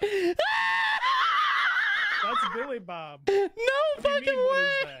that? That's Billy Bob. No What do you fucking mean, what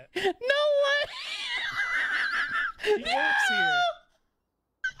is way. that? No way. He works here.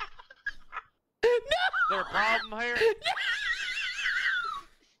 Is there a problem here?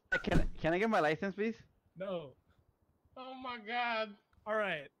 Can I get my license, please? No. Oh my God. All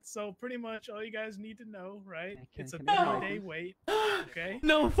right. So pretty much all you guys need to know, right? It's a can I get my 30-day license? wait. Okay.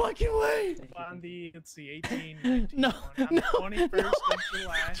 No fucking way. On the 18, 19, No, on the no, 21st no. of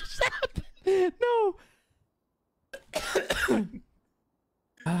July. No.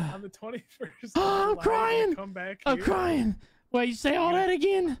 On the 21st. Oh, I'm crying. Come back I'm here. crying. Wait, you say all that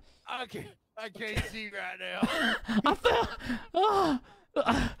again? I can't see right now. I fell. Oh,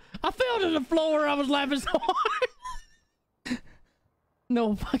 I fell to the floor. I was laughing so hard.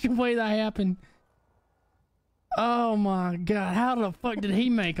 No fucking way that happened. Oh my god, how the fuck did he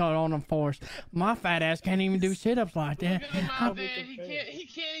make it on the force? My fat ass can't even do sit-ups like that. Look at him out there. He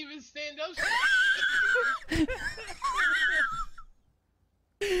can't even stand up.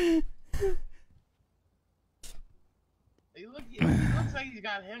 He looks like he's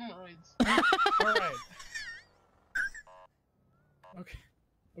got hemorrhoids. All right.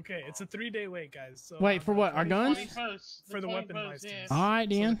 Okay, it's a 3-day wait, guys. So Wait, for what? Our guns? 21st, For the weapon 21st, license. yeah. All right,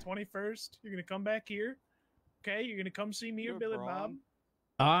 then. So the 21st, you're gonna come back here. Okay, you're gonna come see me or Billy Bob.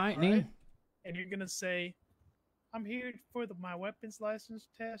 All right, then. And you're gonna say, "I'm here for my weapons license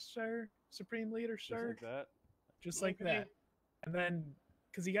test, sir. Supreme Leader, sir." Just like that. Just like that. And then,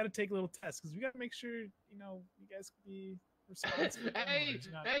 because you got to take a little test, because we got to make sure you guys can be responsible. Hey,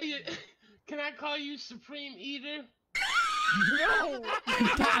 can I call you Supreme Eater? No!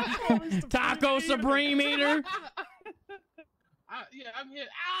 Taco Supreme Eater. Yeah, I'm here.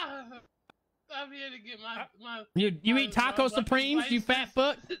 I'm here to get my. You eat Taco Supremes, you fat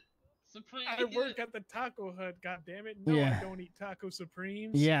fuck? Supreme. I work at the Taco Hut. God damn it! No, Yeah. I don't eat Taco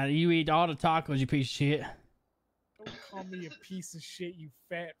Supremes. Yeah, you eat all the tacos, you piece of shit. Don't call me a piece of shit, you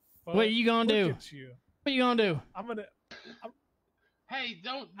fat fuck. What you gonna do? Look at you. What you gonna do? Hey,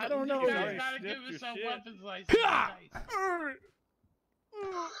 don't. I don't know. You guys gotta give us our weapons license.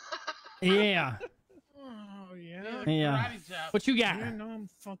 Yeah. Oh yeah. Yeah. What you got? Yeah, no, I'm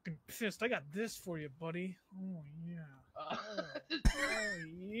fucking pissed. I got this for you, buddy. Oh yeah. Oh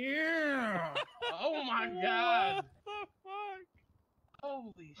yeah. Oh my god.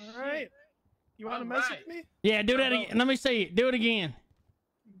 Holy shit. All right. You want to mess with me? Yeah, do that again. Let me see it. Do it again.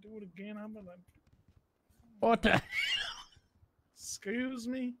 Do it again. I'm gonna. What the? Excuse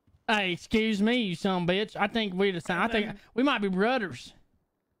me. Hey, excuse me, you son of a bitch. I think we're the same. I think we might be brothers.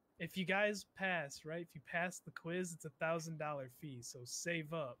 If you guys pass, right? If you pass the quiz, it's $1,000 fee. So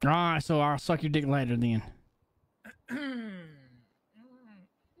save up. All right, so I'll suck your dick later then.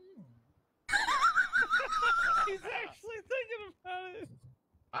 He's actually thinking about it.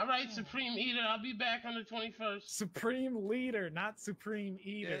 All right, Supreme Eater, I'll be back on the 21st. Supreme Leader, not Supreme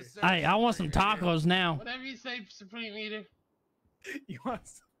Eater. Yes, sir. Hey, I want some tacos now. Whatever you say, Supreme Eater. You want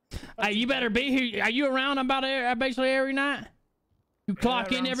Hey, you better be here. Are you around about basically every night? You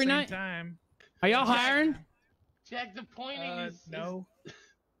clock in every night? Time. Are y'all hiring? Jack, the pointing is no.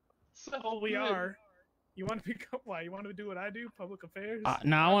 So we good. are. You want to become? Why? You want to do what I do? Public affairs?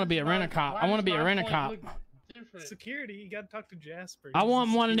 No, I want to be a rent-a-cop. I want to be a rent-a-cop. Security. You got to talk to Jasper. I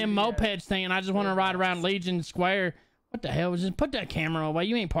want one of them security mopeds thing, and I just want to ride around Legion Square. What the hell? Just put that camera away.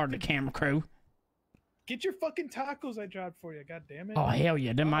 You ain't part of the camera crew. Get your fucking tacos I dropped for you. God damn it. Oh hell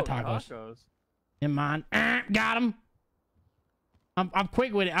yeah, them my tacos. Them mine. Got them. I'm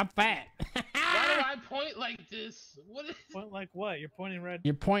quick with it. I'm fat. Why do I point like this? What is? Point like what? You're pointing red.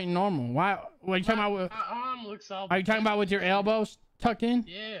 You're pointing normal. Why? What are you talking about? My arm looks all. Are you talking about with your elbows tucked in?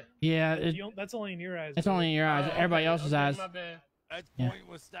 Yeah. Yeah. That's only in your eyes. It's only in your eyes. Everybody else's eyes. My bad. That's Yeah. pointing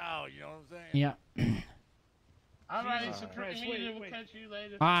with style, you know what I'm saying? Yeah. All right, Jesus Supreme Christ, Eater, we'll wait. catch you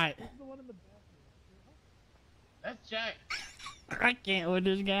later. All right. That's Jack. I can't with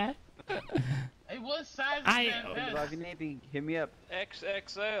this guy. Hey, what size is I- that If vest? you have anything, hit me up.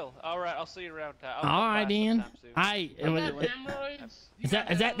 XXL. All right, I'll see you around town. I'll All come right by then. sometime soon. You got hemorrhoids? You Is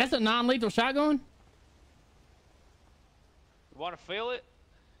got that's a non-lethal shotgun? You want to feel it?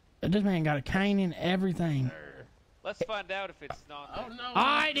 This man got a cane and everything. Let's find out if it's not. Oh no. All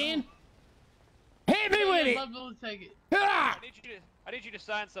right then. Hit me with it. We'll take it. Ah! I need you to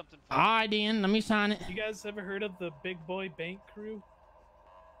sign something for All right then. Let me sign it. You guys ever heard of the Big Boy Bank Crew?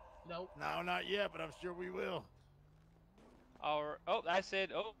 Nope. No, not yet, but I'm sure we will. Oh, I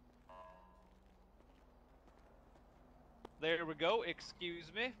said, oh. There we go. Excuse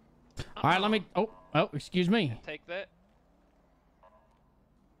me. All right, let me. Oh, excuse me. Take that.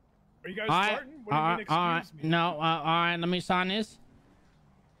 Are you guys All right, starting? What do you mean, all right. excuse me? No, all right. Let me sign this.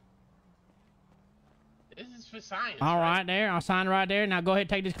 This is for science. All right, there. I'll sign right there. Now go ahead and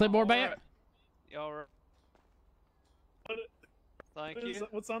take this clipboard back. All right. Thank What is- you.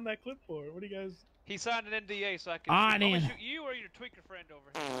 What's on that clipboard? What do you guys? He signed an NDA, so I can. All right, I'm gonna then. shoot you or your tweaker friend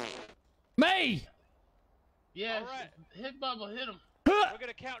over here. Me. Yeah. All right. Hit Bubble. Hit him. We're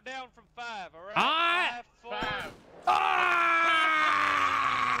gonna count down from 5. All right. All right. 5, 4. 5. Ah!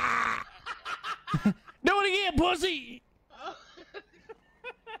 Do it again, pussy.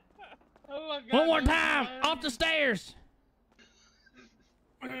 Oh my God. One more that's time. hilarious. Off the stairs.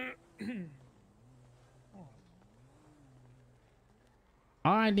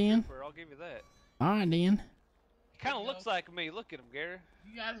 All right, then. Super, I'll give you that. All right, then. He kind of looks like me. Look at him, Gary.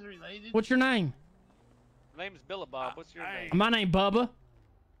 You guys related? What's your name? My name's Billy Bob. What's your name? My name Bubba.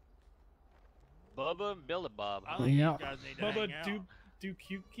 Bubba and Billy Bob. Yeah. Bubba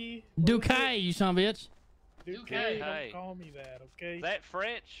Dukey. Duque, you son of a bitch. Dukey, Hey. don't call me that, okay? Is that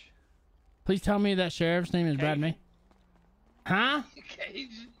French? Please tell me that sheriff's name is Bradley. Huh?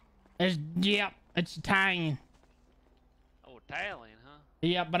 It's it's Italian. Oh, Italian, huh?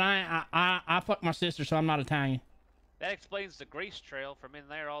 Yeah, but I fucked my sister, so I'm not Italian. That explains the grease trail from in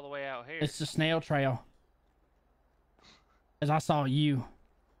there all the way out here. It's the snail trail. As I saw you.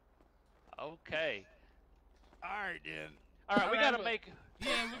 Okay. All right, then. All right, we gotta but- make.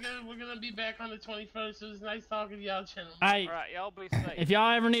 Yeah, we're gonna be back on the 21st. It was nice talking to y'all, gentlemen. Hey, All right, y'all be safe. if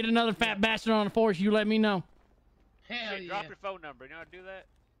y'all ever need another fat bastard on the force, you let me know. Hell Shit, yeah. drop your phone number. You know how to do that?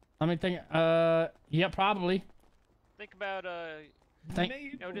 Let me think. Yeah, probably. Think about Think.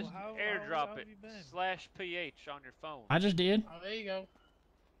 you know, just airdrop it /PH on your phone. I just did. Oh, there you go.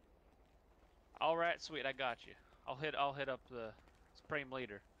 All right, sweet. I got you. I'll hit up the Supreme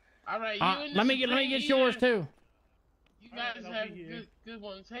Leader. All right, you and the Let me get Supreme yours Leader, too. You guys I'll have be here. good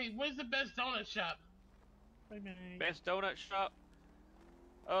ones. Hey, where's the best donut shop? Best donut shop.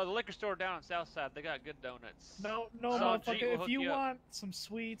 The liquor store down on South Side. They got good donuts. No, So, G motherfucker. will If hook you you up. want some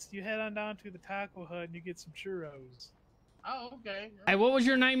sweets, you head on down to the Taco Hut and you get some churros. Oh, okay. Hey, what was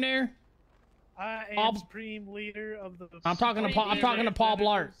your name there? I am Paul- Supreme Leader of the. I'm talking to Paul. I'm talking to Paul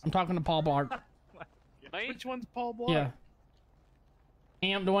Blart. I'm talking to Paul Blart. Me? Which one's Paul Blart? Yeah.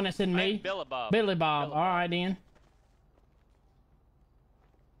 Am the one that said me? Billy Bob. Billy Bob. All right, then.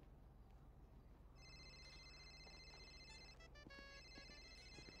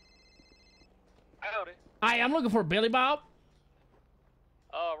 Howdy. Hey, I'm looking for Billy Bob.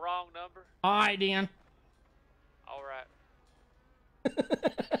 Wrong number. All right, then. All right.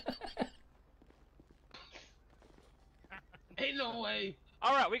 Ain't no way.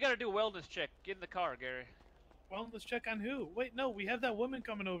 All right, we gotta do a wellness check. Get in the car, Gary. Wellness check on who? Wait, no, we have that woman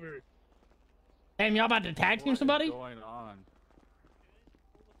coming over. Damn, y'all about to tag team somebody? Going on?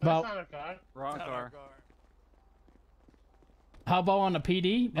 About That's not a car. Wrong car. Hobo on the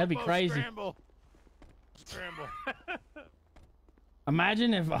PD? That'd be Hobo crazy. Scramble. Scramble.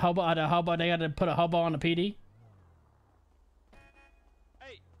 Imagine if they got to put a hobo on the PD.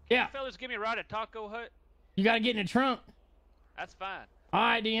 Hey, Yeah. you fellas give me a ride at Taco Hut? You got to get in the trunk. That's fine. All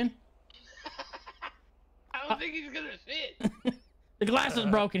right, then. I don't think he's gonna fit. The glass is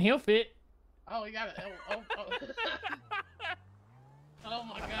broken. He'll fit. Oh, he got it. Oh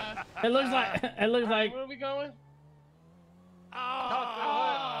my god. It looks like. It looks like. Where are we going?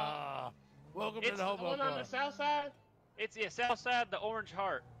 Welcome It's to the Hobo The one on Club. the south side? It's South Side, the Orange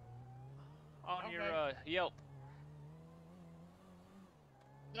Heart. On your Yelp.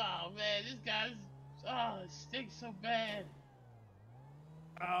 Oh man, this guy's it stinks so bad.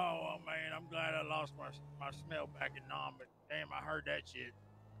 Oh, man, I'm glad I lost my smell back in Nam, but damn, I heard that shit.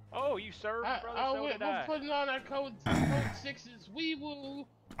 Oh, you served, brother? So we're did I. putting on our code 6s. Wee woo. All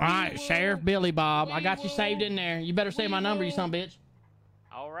right, Sheriff Billy Bob. I got you saved in there. You better say my number, you son of a bitch.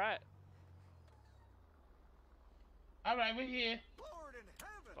 All right. All right, we're here.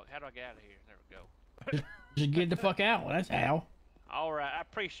 Fuck, how do I get out of here? There we go. Just get the fuck out. That's how. All right, I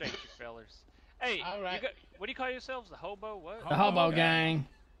appreciate you, fellas. Hey, All right. what do you call yourselves? The Hobo? What? The Hobo Gang.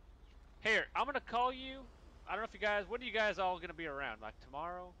 Here, I'm gonna call you. I don't know if you guys. When are you guys all gonna be around? Like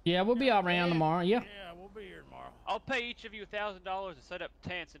tomorrow? Yeah, we'll be all around tomorrow. Yeah. Yeah, we'll be here tomorrow. I'll pay each of you $1,000 to set up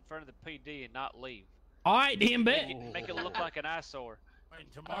tents in front of the PD and not leave. All right, then, bet. Make it look like an eyesore. Wait,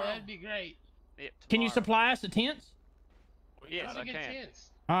 Oh, tomorrow? that'd be great. Yep, Can you tomorrow. supply us the tents? Yes, How'd I you get can.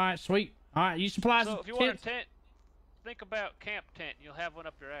 tents? All right, sweet. All right, you supply us So the if you want tents. a tent, think about camp tent. You'll have one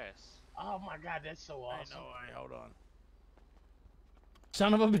up your ass. Oh my god, that's so Hey, awesome. no, hey, hold on.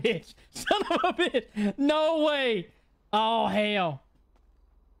 Son of a bitch. Son of a bitch. No way. Oh, hell.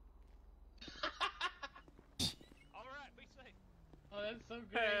 All right, be safe. Oh, that's so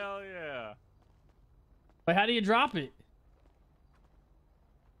great. Hell yeah. Wait, how do you drop it?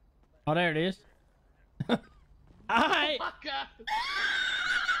 Oh, there it is. All right. Oh my god.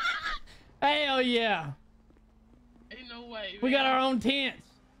 Hell yeah. Ain't no way. We got our own tents.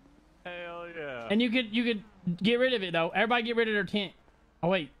 Hell yeah. And you could get rid of it, though. Everybody get rid of their tent. Oh,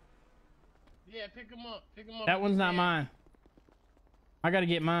 wait. Yeah, pick them up. Pick them up. That one's not mine. I got to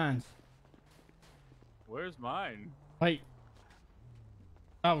get mine. Where's mine? Wait.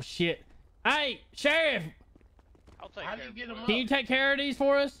 Oh, shit. Hey, Sheriff. I'll take How do care you of get it. them Can you take care of these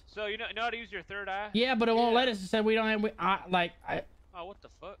for us? So you know how to use your third eye? Yeah, but it won't let us. It said we don't have... Oh, what the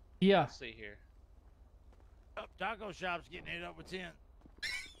fuck? Yeah. Let's see here. Oh, taco shop's getting hit up with 10.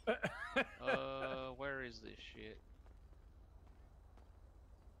 Where is this shit?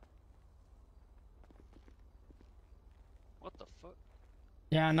 What the fuck?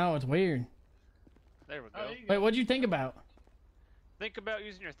 Yeah, I know, it's weird. There we go. Wait, what'd you think about? Think about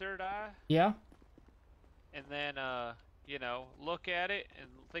using your third eye, Yeah? and then, you know, look at it and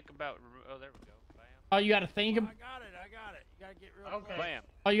think about. Oh, there we go. Bam. Oh, you gotta think of... I got it. You gotta get real close. Bam.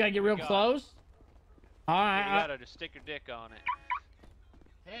 Oh, you gotta get real got it. close? Alright. You gotta just stick your dick on it.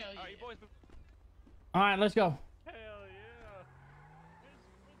 Hell yeah. Alright, you boys. Alright, let's go. Hell yeah.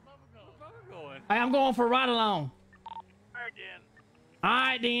 Where's Bubba going? Hey, I'm going for a ride along. Alright, then.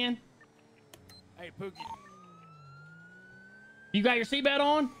 Alright, then. Hey, Pookie. You got your seatbelt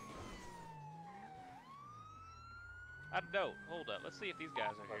on? I don't. Hold up. Let's see if these guys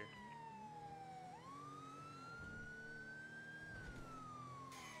are here.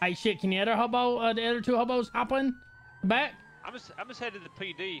 Hey, shit, can the other hobo, the other two hobos hop in the back? I'm just headed to the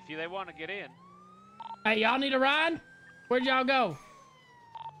PD if they want to get in. Hey, y'all need a ride? Where'd y'all go?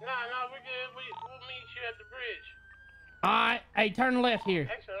 No, we're good. We'll meet you at the bridge. Alright, hey, turn left here.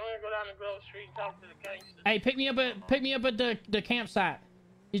 Actually, I'm gonna go down to Grove Street and talk to the gangsters. Hey, pick me up at the campsite.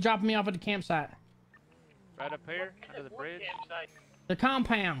 He's dropping me off at the campsite. Right up here, under the bridge. Campsite. The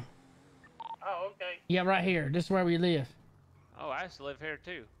compound. Oh, okay. Yeah, right here. This is where we live. Oh, I used to live here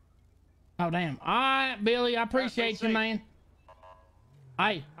too. Oh, damn. Alright, Billy, I appreciate you, man.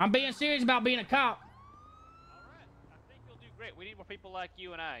 Hey, I'm being serious about being a cop. Alright, I think you'll do great. We need more people like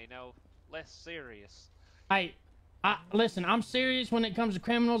you and I, you know, less serious. Hey, listen, I'm serious when it comes to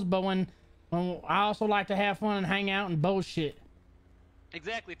criminals, but when I also like to have fun and hang out and bullshit.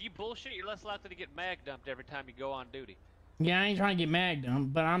 Exactly. If you bullshit, you're less likely to get mag dumped every time you go on duty. Yeah, I ain't trying to get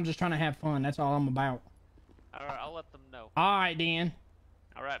mad, but I'm just trying to have fun. That's all I'm about. Alright, I'll let them know. Alright, then.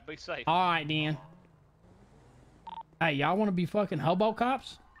 Alright, be safe. Alright, then. Hey, y'all want to be fucking hobo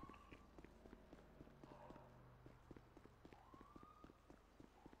cops?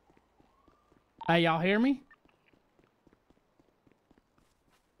 Hey, y'all hear me?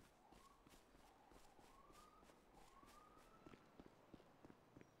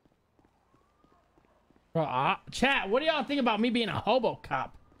 Bro, chat, what do y'all think about me being a hobo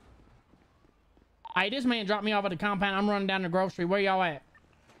cop? Hey, this man dropped me off at the compound. I'm running down the Grove Street. Where y'all at?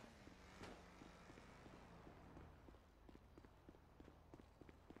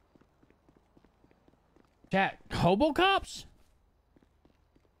 Chat, hobo cops?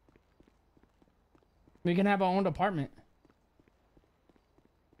 We can have our own department.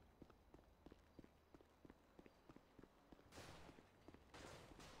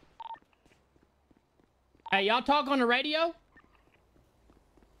 Hey, y'all talk on the radio?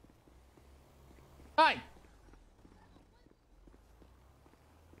 Hey.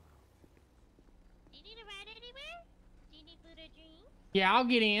 Do you need a ride anywhere? Do you need food or drink? Yeah, I'll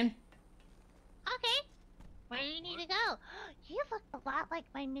get in. Okay. Where do you need to go? You look a lot like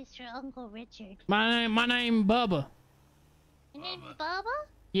my Mr. Uncle Richard. My name Bubba. Your name's Bubba?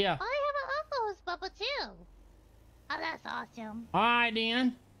 Yeah. Oh, I have an uncle who's Bubba too. Oh, that's awesome. All right,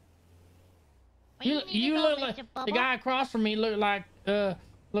 then. Where You go, look Mr. like Bubba? the guy across from me. Look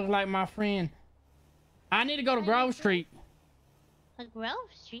like my friend. I need to go to Grove Street. A Grove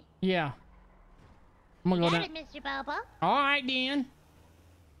Street? Yeah. I'm gonna go Got down. it, Mr. Bubba. All right, then.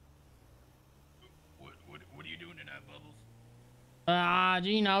 What are you doing tonight, Bubbles?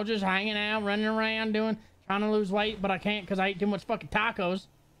 You know, just hanging out, running around, trying to lose weight, but I can't because I ate too much fucking tacos.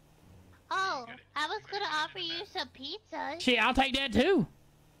 Oh, I was gonna offer you some pizza. Shit, I'll take that too.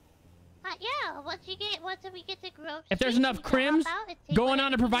 Yeah, once we get to Grove If there's Street, enough you can hop crims out and take going whatever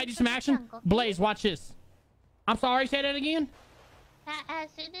on to you provide need you from some the action, trunk, okay? Blaze, watch this. I'm sorry, say that again. As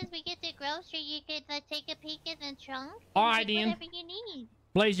soon as we get to Grove Street, you can take a peek in the trunk. And All right, take then. whatever you need.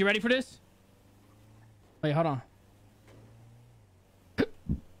 Blaze, you ready for this? Wait, hold on.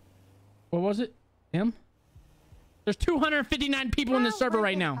 What was it? Him? There's 259 people in the server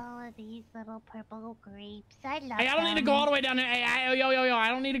right now. All of these little purple grapes. I love Hey, I don't need to go all the way down there. Hey, yo, I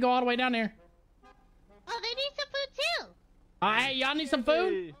don't need to go all the way down there. Oh, they need some food too. Hey, y'all need some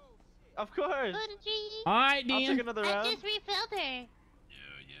food? Of course. Food and cheese. All right, I'll then. take another round. I just refilled her.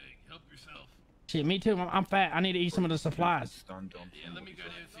 Help yourself. Shit, me too. I'm fat. I need to eat some of the supplies. Yeah, let me go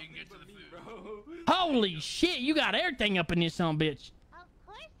there so you can get to the food. Holy shit, you got everything up in this son of a bitch. Of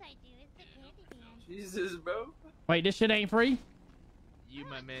course I do. It's the candy can. Jesus, bro. Wait, this shit ain't free? You,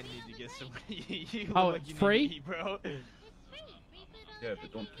 my man, need to get some. You Oh, look like it's you need free? to eat, bro. Yeah,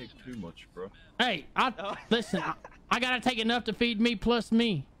 but don't take too much, bro. Hey, listen, I gotta take enough to feed me plus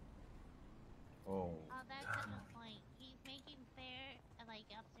me. Oh. Oh, that's a good point. He's making fair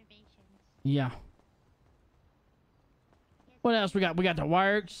Yeah. What else we got? We got the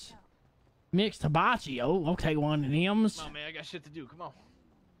works. Mixed hibachi. Oh, I'll take one of them. Come on, man. I got shit to do. Come on.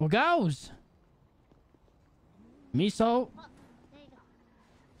 What goes? Miso.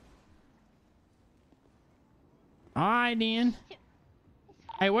 All right, then.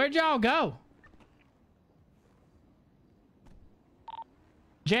 Hey, where'd y'all go?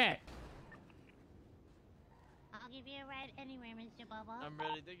 Jack. I'll give you a ride anywhere, Mr. Bubba. I'm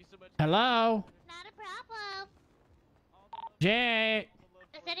ready. Thank you so much. Hello? Not a problem. Jack.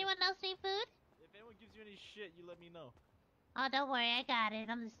 Does anyone else need food? If anyone gives you any shit, you let me know. Oh, don't worry, I got it.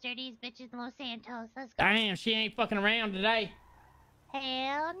 I'm the sturdiest bitch in Los Santos. Let's go. Damn, she ain't fucking around today.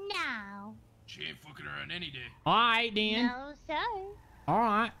 Hell no. She ain't fucking around any day. All right, then. No, sir. All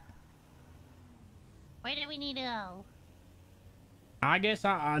right. Where do we need to go? I guess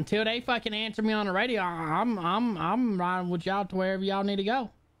until they fucking answer me on the radio, I'm riding with y'all to wherever y'all need to go.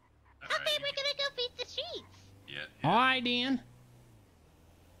 Okay, we're gonna go feed the sheep. Yeah. All right, then.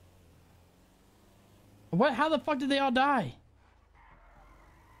 What? How the fuck did they all die?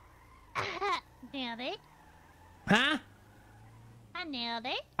 Nailed it. Huh? I nailed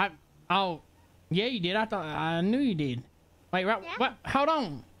it. Oh, yeah, you did. I thought I knew you did. Wait, right? Yeah. What? Hold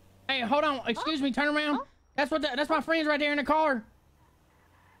on. Hey, hold on. Excuse me. Turn around. That's what. That's my friends right there in the car.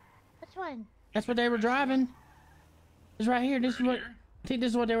 Which one? That's what they were driving. It's right here. This is what. I think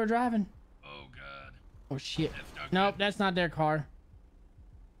this is what they were driving. Oh God. Oh shit. Nope, that's not their car.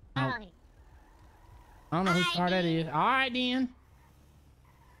 Nope. Oh. I don't know whose car that is. All right, then.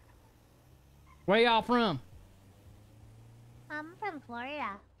 Where y'all from? I'm from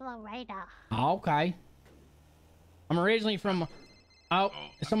Florida. Florida. Oh, okay. I'm originally from. Oh,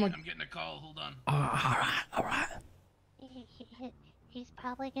 someone. I'm getting a call. Hold on. All right. He's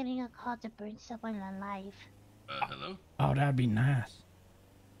probably getting a call to burn someone alive. Hello? Oh, that'd be nice.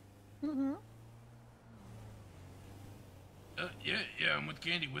 Mm-hmm. Yeah, I'm with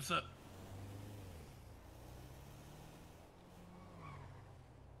Candy. What's up?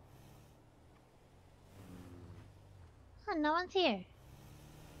 Oh, no one's here.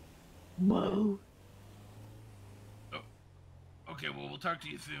 Whoa. Oh, okay, well, we'll talk to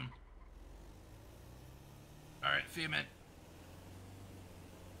you soon. Alright, see you, man.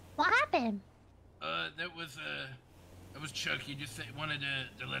 What happened? That was Chuck. He just wanted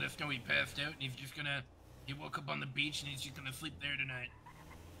to let us know he passed out, and he woke up on the beach, and he's just gonna sleep there tonight.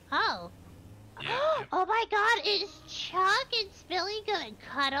 Oh. Yeah. Oh my god, is Chuck and Spilly gonna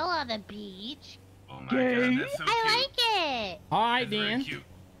cuddle on the beach? Oh my God, that's so cute. I like it. All right, That's very then. cute.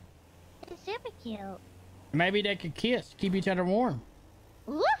 It's super cute. Maybe they could kiss, keep each other warm.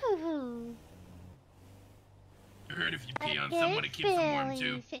 Woohoo! I heard if you pee on someone, it keeps them warm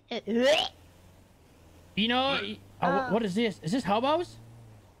too. You know, what is this? Is this Hobos?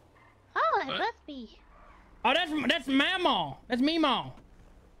 Oh, it must be. Oh, that's Mamaw. That's Meemaw.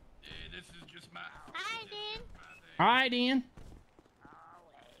 This is just my house. Hi, Dan. All right, then.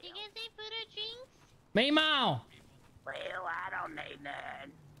 You guys need food or drinks? Meemaw. Well, I don't need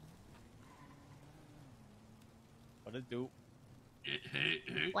none. What it do?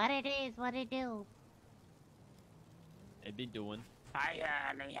 What it is, what it do. They be doing. Hey,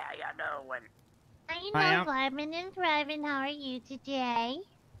 honey, how y'all doing? I know, climbing and thriving. How are you today?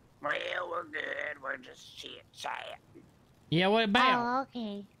 Well, we're good. We're just chit-chatting. Yeah, what about? Oh,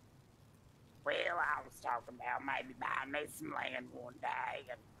 okay. Well, I was talking about maybe buying me some land one day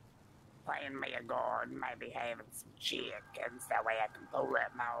and planting me a garden, maybe having some chickens. That way I can pull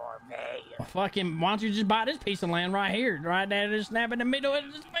up my RV. Well, fucking, why don't you just buy this piece of land right here? Right there, just snap in the middle of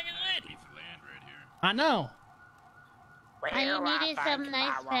this fucking land. Piece of land right here. I know. Well, I needed think some if nice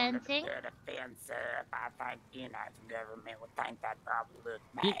I wanted fencing. to put a fence up, I think, the government would think that'd probably look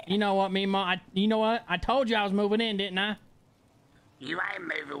bad. You know what, Meemaw? You know what? I told you I was moving in, didn't I? You ain't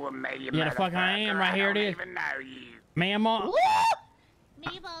moving with me, you Yeah, the fuck I am. Right here it is. I don't even know you. Meemaw.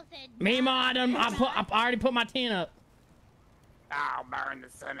 Meemaw said. Meemaw, I already put my tent up. I'll burn the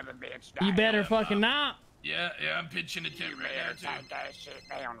son of a bitch You down. better fucking not. Yeah, I'm pitching a tent right now, too. Take that shit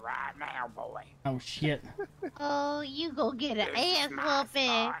down right now, boy. Oh, shit. Oh, you go get an This is ass my whooping.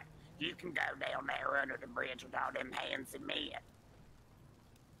 spot. You can go down there under the bridge with all them handsome men.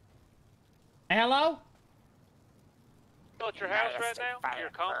 Hello? Still at your house right now? Your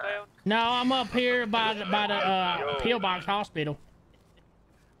compound? No, I'm up here by the Pillbox Hospital.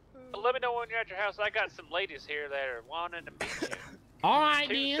 Well, let me know when you're at your house. I got some ladies here that are wanting to meet you. All right,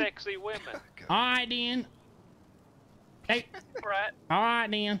 Two then. sexy women. All right, then. Hey. Right. All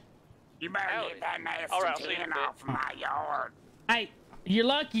right, then. You better get that nasty All right, I'll see you in tin a bit. off my yard. Hey, You're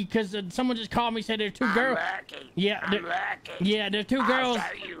lucky because someone just called me, said there's two girls. Lucky. Yeah, I'm lucky. yeah, there's two I'll girls.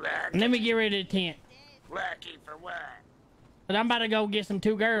 show you lucky. Let me get rid of the tent. Lucky for what? But I'm about to go get some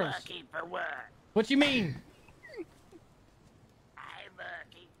two girls. Lucky for what? What you mean? Hey,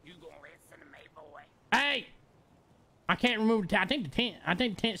 Lucky, you gonna listen to me, boy? Hey! I can't remove the tent. I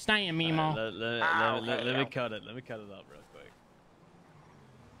think the tent's staying, Mimo. Let me cut it. Let me cut it up real quick.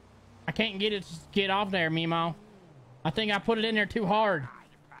 I can't get it to get off there, Mimo. I think I put it in there too hard.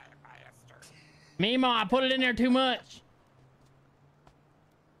 Mimo, I put it in there too much.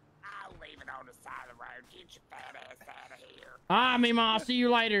 I'll leave it on the side of the road. Get your fat ass out of here. Ah, Mimo, I'll see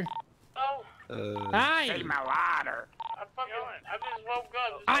you later. Oh. Hi. See my lighter. I just woke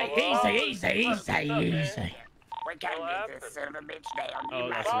up. Hey, easy. We can't get this son of a bitch down. Oh,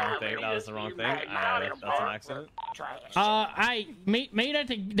 that's the wrong thing. That was the wrong thing. That's an accident. Hey, meet at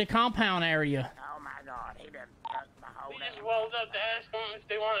the compound area. Oh my God, he done fucked my whole We just rolled up to ask them if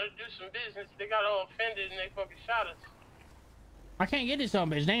they wanted to do some business. They got all offended and they fucking shot us. I can't get this son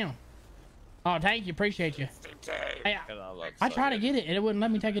of a bitch down. Oh, thank you, appreciate you. Hey, I tried to get it and it wouldn't let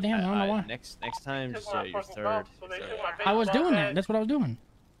me take it down. I don't know why. Next time, just your third. I was doing that. That's what I was doing.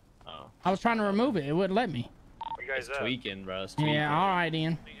 Oh. I was trying to remove it. It wouldn't let me. It's tweaking, bro. It's tweaking. Yeah, all right,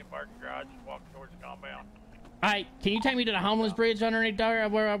 then. Parking garage, walk towards the compound. Hey, can you take me to the homeless bridge underneath there?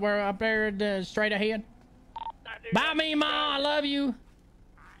 We're up there, straight ahead. Bye, Mimo. I love you.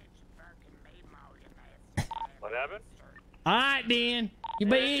 What happened? All right, then. You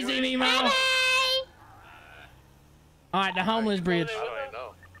be easy, Mimo. All right, the homeless bridge. I don't even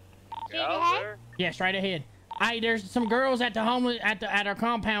know. Yeah, over there? Yeah, straight ahead. Hey, there's some girls at the homeless at our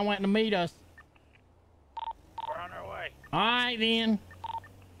compound wanting to meet us. We're on our way. All right, then.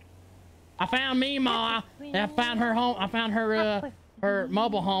 I found Mima. I found her home. I found her her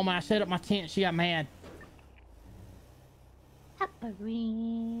mobile home. I set up my tent. She got mad.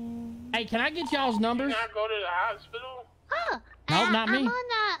 Hey, can I get y'all's numbers? Can I go to the hospital? Oh, no, not me.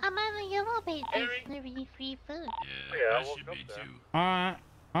 I'm on the yellow page. There's free food. Yeah, I should be too. All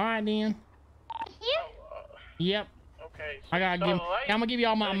right, then. Here? Yep. Okay. I gotta give. So, like, I'm gonna give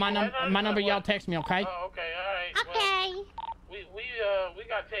y'all my number. Y'all text me, okay? Oh, okay, all right. Okay. Well, we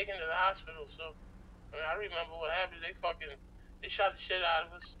got taken to the hospital, so I remember what happened. They shot the shit out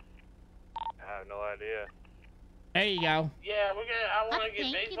of us. I have no idea. There you go. Yeah, I want to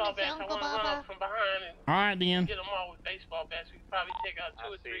get baseball bats. I want to run up from behind and all right, then. get them all with baseball bats. We could probably take out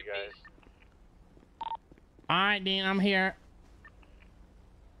two or three guys. All right, then. I'm here.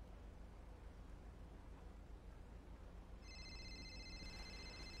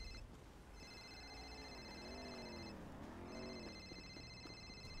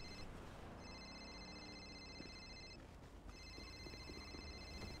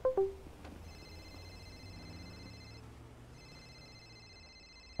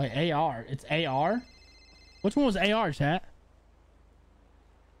 Wait, AR. It's AR? Which one was AR, chat?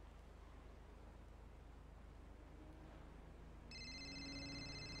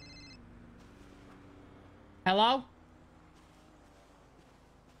 Hello?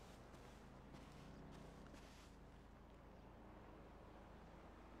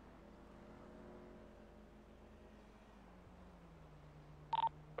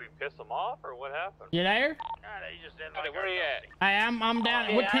 You piss them off, or what happened? You there? Where are you at? Hey, I'm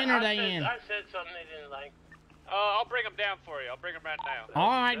down. What tent are they in? I said something they didn't like. I'll bring them down for you. I'll bring them right now. All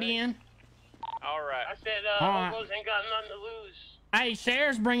right, then. All right. I said, All right. Hobos ain't got nothing to lose. Hey,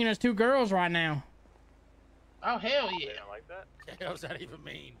 Sarah's bringing us two girls right now. Oh, hell yeah. They don't like that? What the hell does that even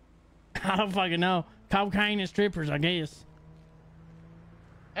mean? I don't fucking know. Cocaine and strippers, I guess.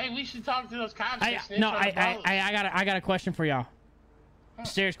 Hey, we should talk to those cops. Hey, no, I got a question for y'all.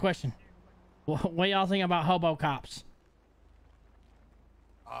 Serious question. What y'all think about hobo cops?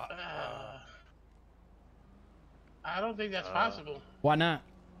 I don't think that's possible. Why not?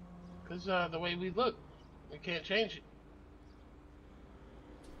 Because the way we look, we can't change it.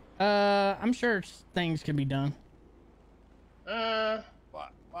 I'm sure things can be done. Why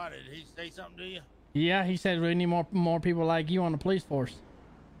did he say something to you? Yeah, he said we need more people like you on the police force.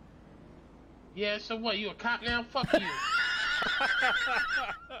 Yeah, so what? You a cop now? Fuck you.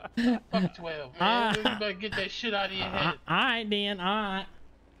 Fuck 12, man. You better get that shit out of your head. Alright, then. Alright.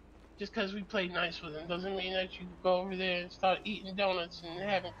 Just because we play nice with them doesn't mean that you go over there and start eating donuts and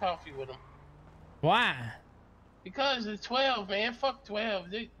having coffee with them. Why? Because it's 12, man. Fuck 12.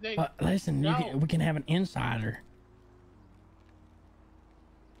 Listen, we can have an insider.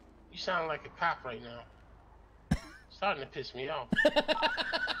 You sound like a cop right now. Starting to piss me off.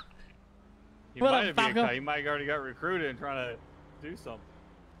 You might have been a cop. You might have already got recruited and trying to do something.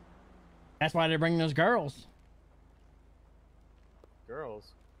 That's why they're bringing those girls.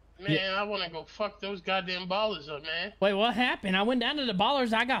 girls. Man, I want to go fuck those goddamn ballers up, man. Wait, what happened? I went down to the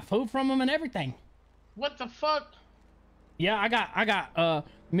ballers. I got food from them and everything. What the fuck? Yeah, I got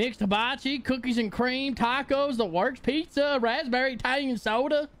mixed hibachi, cookies and cream, tacos, the works, pizza, raspberry Italian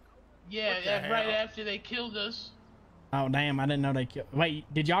soda. Yeah, that's right after they killed us. Oh damn, I didn't know they killed. Wait,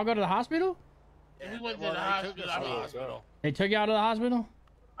 did y'all go to the hospital? We went to the hospital. They took y'all to the hospital?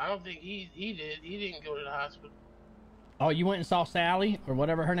 I don't think he did. He didn't go to the hospital. Oh, you went and saw Sally or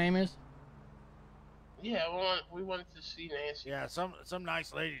whatever her name is? Yeah, we wanted to see Nancy. Yeah, some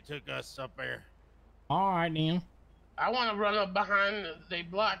nice lady took us up there. All right, then. I want to run up behind they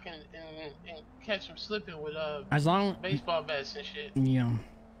block and catch them slipping with As long baseball bats and shit. Yeah.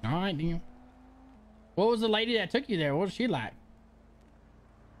 All right, then. What was the lady that took you there? What was she like?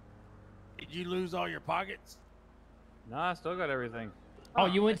 Did you lose all your pockets? Nah, I still got everything. Oh,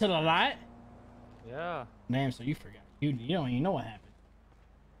 you went to the lot? Yeah. Damn, so you forgot. You don't even know what happened.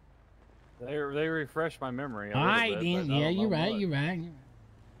 They refreshed my memory. All right, then. Yeah, you're right. You're right.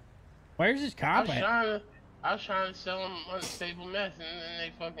 Where's this cop at? I was trying to sell them unstable meth, and then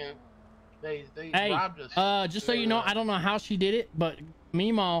they fucking they Hey, robbed us. just so you know, I don't know how she did it, but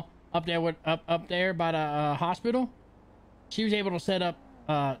Meemaw up there with up there by the hospital, she was able to set up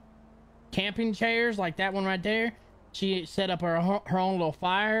camping chairs like that one right there. She set up her own little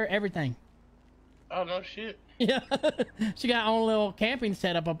fire, everything. Oh no shit. Yeah, she got her own little camping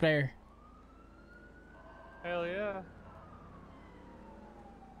setup up there. Hell yeah.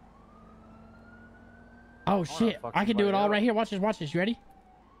 Oh shit! I can do it all right here. Watch this. Watch this. You ready?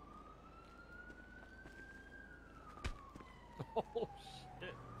 Oh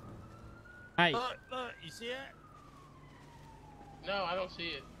shit! Hey. Look, you see that? No, I don't see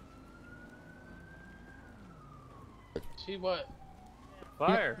it. See what?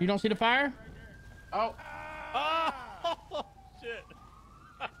 Fire. You don't see the fire? Oh. Oh shit.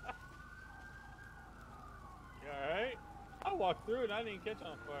 You alright? I walked through it. I didn't catch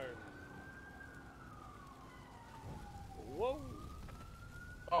on fire. Whoa.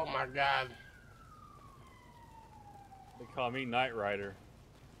 Oh my god. They call me Knight Rider.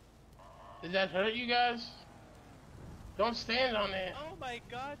 Did that hurt you guys? Don't stand on that. Oh my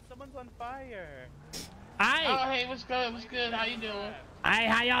god, someone's on fire. Hi. Oh hey, what's good? What's good? How you doing? Hey,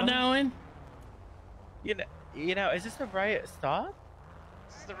 how y'all doing? You know, is this the right stop?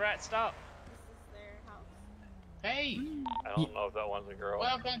 This is the right stop. Hey. I don't know if that one's a girl.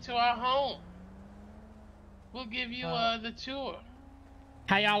 Welcome to our home. We'll give you the tour.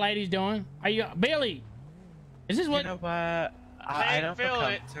 How y'all ladies doing? Are you Billy? Is this what? You know what? I don't feel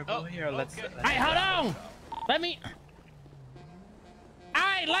comfortable here. Let's. Hey, hold on. Let me.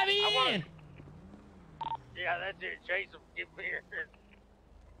 Hey, let me in. Yeah, that's it. Chase them. Get here.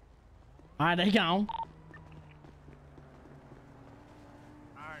 All right, they gone.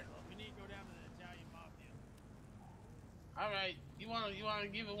 Alright, well, we need to go down to the Italian Mafia. Alright, you wanna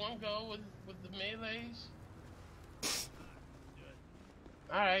give it one go with the melees?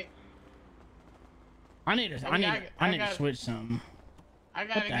 Alright. I need to switch something. I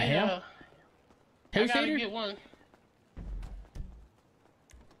gotta What the get hell? Two-seater? get one.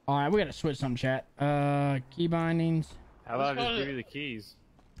 All right, we gotta switch some, chat. Key bindings. How about I just give you the keys?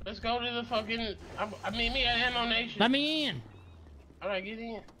 Let's go to the fucking. I mean, me at Ammo Nation. Let me in. All right, get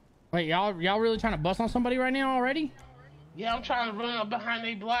in. Wait, y'all really trying to bust on somebody right now already? Yeah, I'm trying to run up behind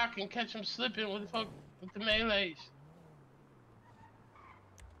they block and catch them slipping with the melees.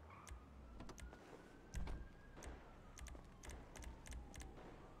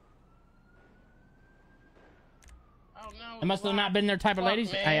 Oh no. It must have not been their type of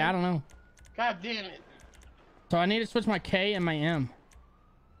ladies. Man. Hey, I don't know. God damn it. So I need to switch my K and my M.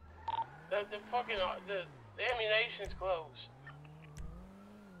 The fucking the ammunition's closed.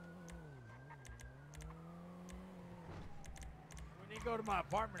 When you go to my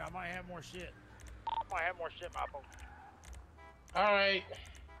apartment, I might have more shit. Papa. All right.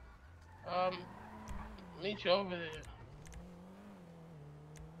 Meet you over there.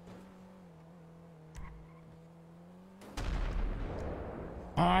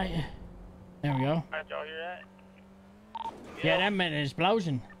 All right. There we go. Did y'all hear that? Yeah, that meant an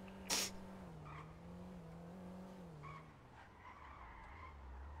explosion.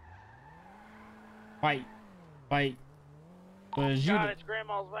 Wait. Was you? God, it's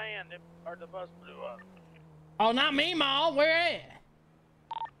Grandma's van. Or the bus blew up. Oh, not me, Ma. Where at?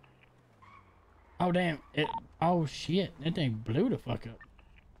 Oh, damn. Oh, shit. That thing blew the fuck up.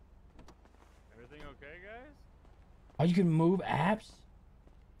 Everything okay, guys? Oh, you can move apps?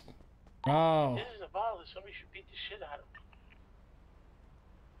 Oh. This is a violence. Somebody should beat the shit out of him.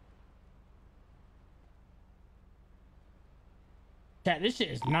 Chat, this shit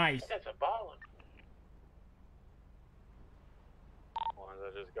is nice. That's a baller. One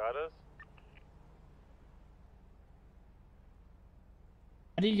that just got us.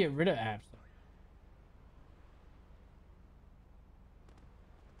 How do you get rid of apps?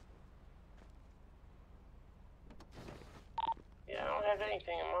 Yeah, I don't have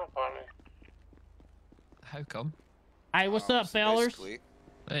anything in my apartment. How come? Hey, what's up, fellas?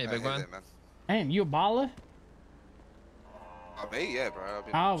 Hey, big man. Damn, you a baller? Me, yeah, bro. I've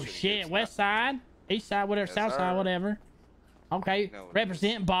been Oh shooting shit, kids, west side, east side, whatever, Yes, south side, sir. whatever. Okay, You know what it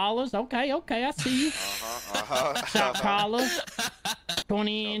represent ballers. Okay, okay, I see you. Shot collar,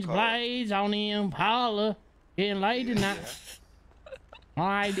 20-inch blades on them holler, getting laid tonight. All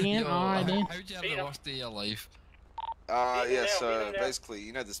right then, Yo, all right then. How'd you have the worst day of your life? Yeah, so basically,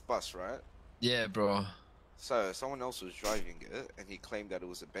 you know this bus, right? Yeah, bro. So someone else was driving it, and he claimed that it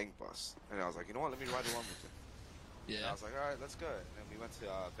was a bank bus. And I was like, you know what? Let me ride along with him. Yeah. And I was like, all right, let's go. And then we went to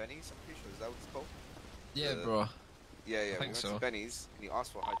Benny's. I'm pretty sure is that what it's called? Yeah, bro. Yeah, yeah. I We think went so. to Benny's, and he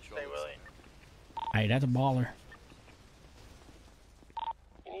asked for hydraulics. Hey, that's a baller.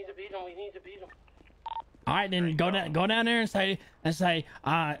 We need to beat him. We need to beat him. All right, then go down there and say,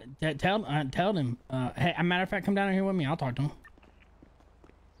 tell them. Hey, a matter of fact, come down here with me. I'll talk to him.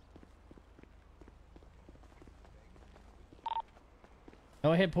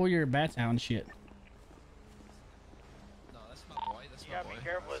 Go ahead, pull your bats out and shit. No, that's my boy. That's You gotta be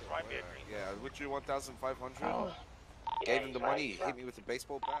careful. This might be a green. Yeah, with your 1,500. Oh. Gave Yeah, him the he's money. right. Hit me with a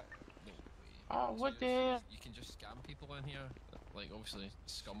baseball bat. Oh, what the hell? You can just scam people in here. Like, obviously,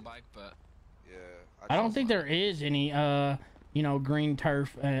 scumbag, but... Yeah. I don't think there is any, you know, green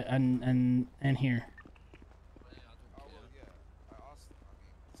turf and here. Oh, well, yeah. I asked,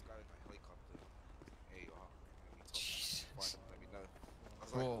 this guy in the helicopter. Hey, he told me, find him, let me know. I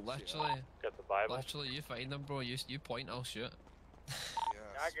was like, Bro, oh, shit. literally... Got the Bible. Literally, you find them, bro. You point, I'll shoot.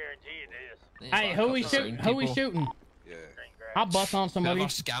 I guarantee it is. Yeah, Hey, fuck who up we the shooting? sound Who we people. shooting? Yeah. I'll bust on somebody.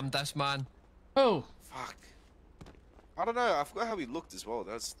 Whoever scammed this man. Who? Fuck. I don't know. I forgot how he looked as well.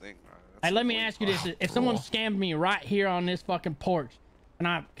 That's the thing, man. Hey, let me ask you this: if someone scammed me right here on this fucking porch,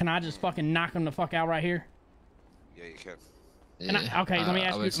 can I just fucking knock them the fuck out right here? Yeah, you can. Okay, let me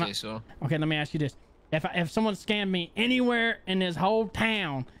ask I you. would say so. Okay, let me ask you this: if someone scammed me anywhere in this whole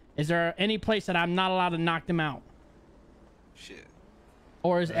town, is there any place that I'm not allowed to knock them out? Shit.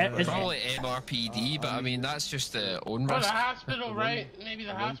 Or is Probably MRPD, but I mean that's just the own Or the risk. hospital, right? Maybe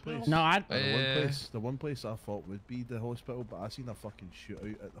the hospital. No, the one place I thought would be the hospital, but I seen a fucking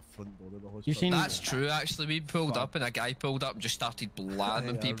shootout at the front door of the hospital. That's true. Actually, we pulled up and a guy pulled up and just started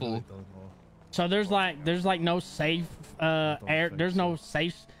blasting I people. really don't know. So there's like no safe air. There's no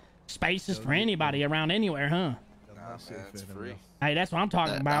safe spaces for anybody around anywhere, huh? Nah, man, it's free. Hey, that's what I'm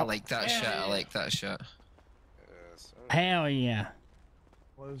talking I about. like that shit. I like that shit. Hell yeah.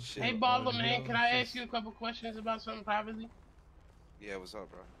 Hey, Baller Man, can I ask you a couple questions about something privately? Yeah, what's up,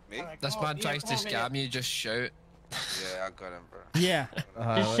 bro? Me? This man tries to scam you. Just shout. Yeah, I got him, bro. Yeah.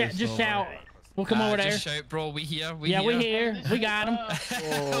 Just shout. We'll come over there. Just shout, bro. We here. We Yeah, here. we here. We got him.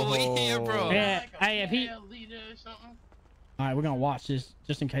 We here, bro. Yeah. Hey, if he. Leader or something? All right, we're gonna watch this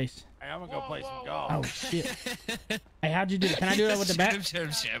just in case. Hey, I'm gonna go play some golf. Oh shit. Hey, how'd you do it? Can I do that with the bat?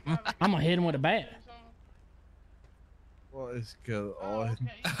 I'm gonna hit him with a bat. What is going on?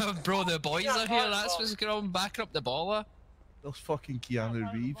 Bro, the boys are here. That's what's going on. Backing up the baller. There's fucking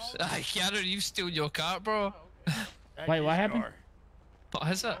Keanu Reeves. Keanu Reeves steal your car, bro. Wait, what happened? What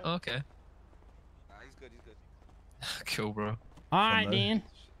is it? Okay. Nah, he's good. He's good. Cool, bro. All right, then.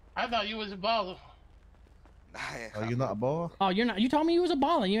 I thought you was a baller. Are you not a baller? Oh, you're not. You told me you was a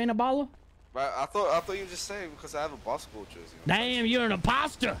baller. You ain't a baller. But I thought you were just saying because I have a basketball jersey. Damn, you're an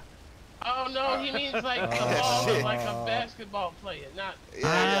imposter. Oh no, he means like a Oh, baller, shit. like a basketball player, not. All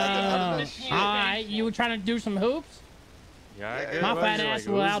right, you were trying to do some hoops. Yeah, My fat ass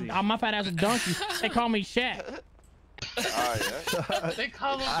will dunk you. They call me Shaq. They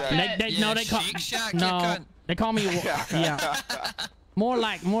call him They call me more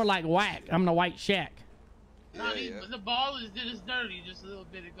like Whack. I'm the White Shaq. No, the ballers did us dirty just a little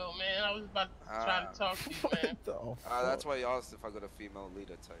bit ago, man. I was about to try to talk to you, man. That's why you asked if I got a female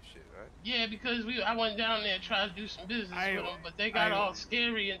leader type shit, right? Yeah, because I went down there and tried to do some business with them, but they got all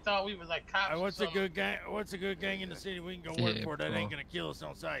scary and thought we were like cops. What's a good gang? What's a good gang in the city we can go work for that ain't gonna kill us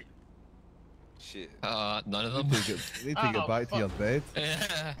on sight? Shit. None of them. You need to get back to your bed.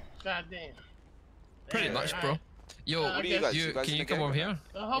 Yeah. God damn. Pretty much, bro. Yo, What do you guys? You guys can in you the come gang over or here? not?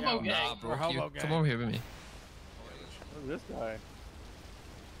 The Hobo gang. Nah, bro. We're Hobo Come gang. over here with me. Who's this guy? All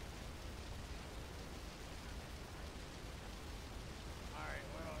right,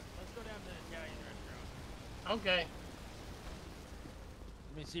 well, let's go down to the Italian restaurant. Okay.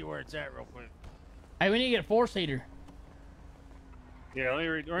 Let me see where it's at real quick. Hey, we need to get a 4-seater. Yeah, let me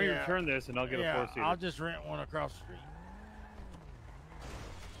return this and I'll get a 4-seater. I'll just rent one across the street.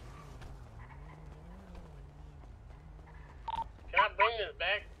 Can I bring this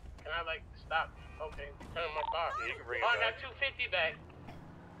back? Can I like stop? Okay, turn my car. Yeah, you can bring it I back. got 250 back.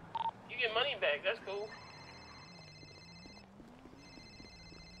 You get money back. That's cool.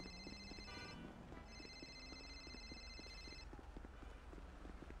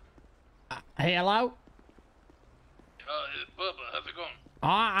 Hey, hello? Bubba, how's it going?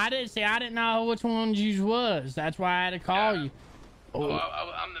 I didn't know which one you was. That's why I had to call you. Oh,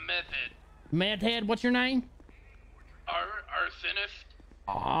 I'm the meth head. Meth head, what's your name? Arsonist?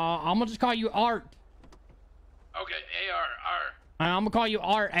 I'm gonna just call you Art. Okay, A-R-R. I'm gonna call you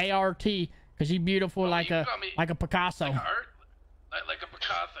Art, A-R-T, because you're beautiful like a Picasso. Like a Picasso.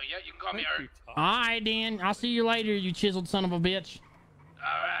 Yeah, you can call me Art. All right, then. I'll see you later, you chiseled son of a bitch.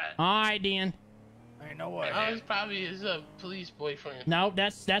 All right. All right, then. Ain't no way. Oh, it's probably his police boyfriend. No,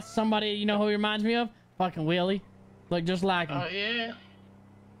 that's somebody, you know who he reminds me of? Fucking Willie. Look just like him. Oh, yeah?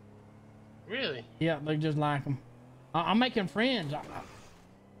 Really? Yeah, look just like him. I'm making friends.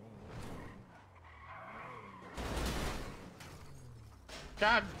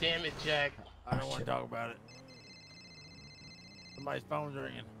 God damn it, Jack. I don't want to talk about it. Somebody's phone's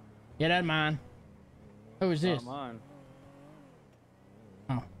ringing. Yeah, that's mine. Who is this? Not mine.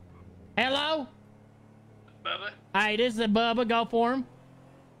 Oh. Hello? Bubba? Hey, this is Bubba. Go for him.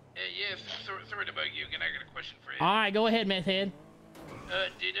 Yes, sorry to bug you again. I got a question for you. All right, go ahead, meth head.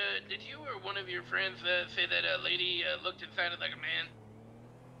 Did you or one of your friends say that a lady looked and sounded like a man?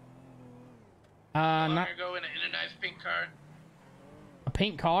 Long Not ago in a nice pink car? a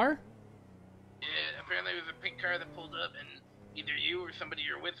pink car? Yeah, apparently it was a pink car that pulled up, and either you or somebody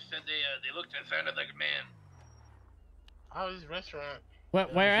you're with said they looked and sounded like a man. How is this restaurant?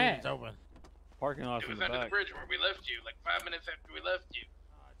 Where at? It's open. Parking lot It in was the under back. the bridge where we left you, like 5 minutes after we left you.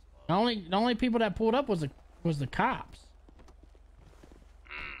 The only people that pulled up was the cops.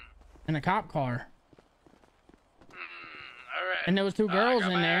 In a cop car. All right. And there was two girls I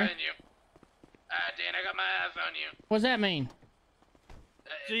got in my there. eye on you. Dan, I got my eyes on you. What's that mean?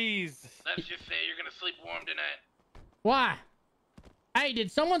 Jeez. Let's just say you're gonna sleep warm tonight. Why? Hey,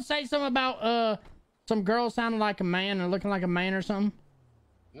 did someone say something about some girl sounding like a man or looking like a man or something?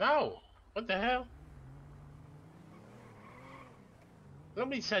 No. What the hell?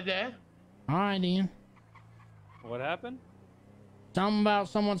 Nobody said that. All right, then. What happened? Something about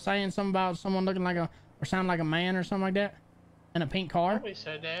someone saying something about someone looking like a or sounding like a man or something like that in a pink car. Nobody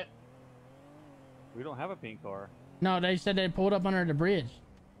said that. We don't have a pink car. No, they said they pulled up under the bridge.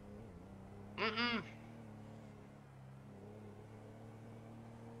 Mm-mm.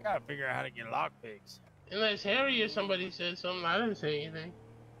 Gotta figure out how to get lockpicks. Unless Harry or somebody said something, I didn't say anything.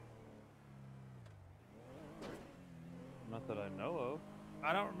 Not that I know of.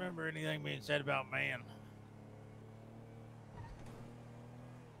 I don't remember anything being said about man.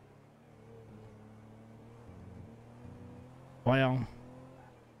 Well,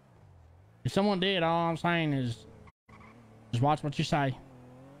 if someone did, all I'm saying is just watch what you say.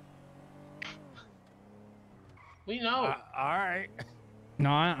 We know. All right.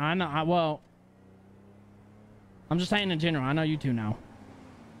 No, I know. Well, I'm just saying in general. I know you two know.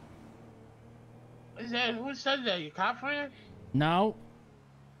 Is that who said that? Your cop friend? No.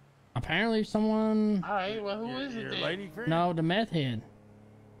 Apparently someone... All right, well, who is it Your then? lady friend? No, the meth head.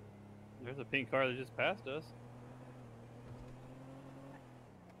 There's a pink car that just passed us.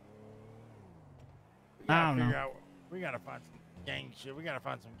 I don't know. We gotta find some gang shit. We gotta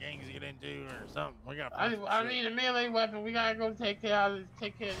find some gangs to get into or something. We gotta I find some shit. need a melee weapon. We gotta go take care of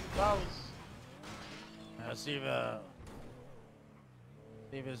the dollars. See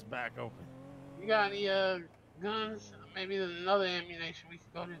if it's back open. You got any guns? Maybe there's another ammunition we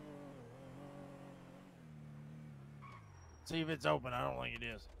could go to. See if it's open. I don't think it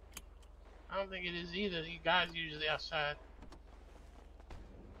is. I don't think it is either. You guys usually outside.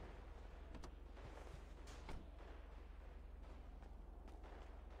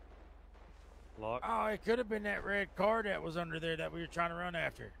 Lock. Oh, it could have been that red car that was under there that we were trying to run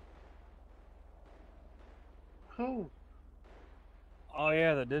after. Who? Oh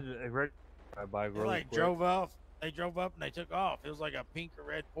yeah, that did a red by They really like quick. drove off. They drove up and they took off. It was like a pink or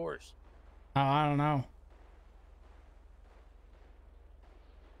red Porsche. Oh, I don't know.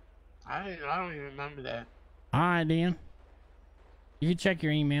 I don't even remember that. All right, then. You can check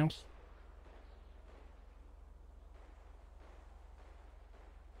your emails.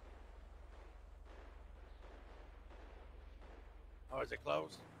 Oh, is it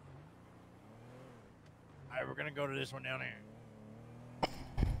closed? All right, we're gonna go to this one down here.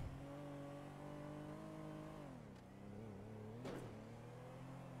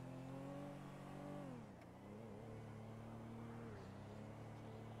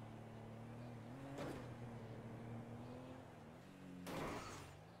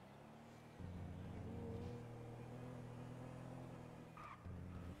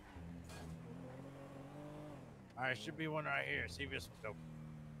 All right, should be one right here. See if it's open.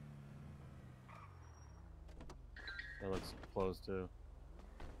 That looks closed too.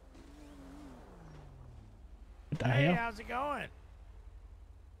 What the Hey, hell? how's it going?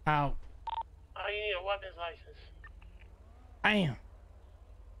 Out. Oh, you need a weapons license. Bam.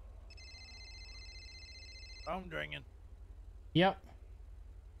 Phone ringing. Yep.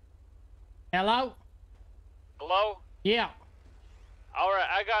 Hello? Hello? Yeah. All right,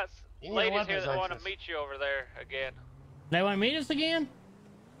 I got You need a ladies here weapons that want to license. meet you over there again. They want to meet us again?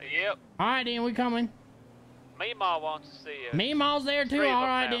 Yep. All right, then. We coming. Meemaw wants to see you. Me and Maul's there, too. Three of All them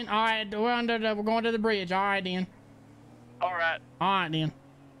right, now. then. All right. We're going to the bridge. All right, then. All right. All right, then.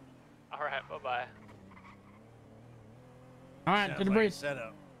 All right. Bye-bye. All right, Sounds to the like a bridge.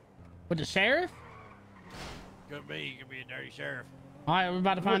 setup. With the sheriff? Could be. He could be a dirty sheriff. All right, we're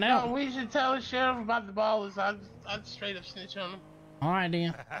about to find out. No, we should tell the sheriff about the ballers. I'd straight up snitch on them. All right,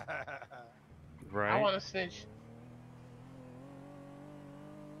 then. Right. I want to snitch.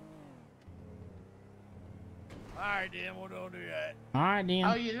 All right, then. We'll don't do that. All right, then.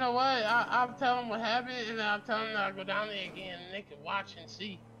 Oh, you know what? I'll tell them what happened, and then I'll tell them that I'll go down there again, and they can watch and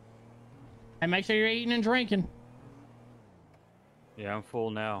see. And make sure you're eating and drinking. Yeah, I'm full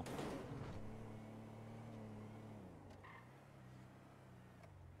now.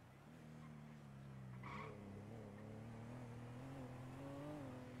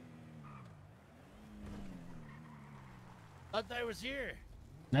 Thought they was here.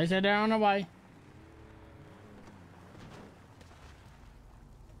 They said they're on the way.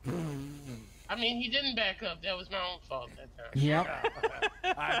 I mean, he didn't back up. That was my own fault that time.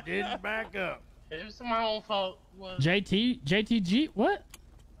 Yep. I didn't back up. It was my own fault. Was JTG, what?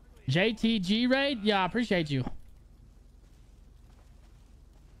 JTG raid? Yeah, I appreciate you.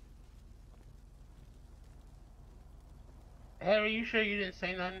 Harry, you sure you didn't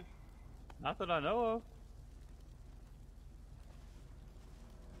say nothing? Not that I know of.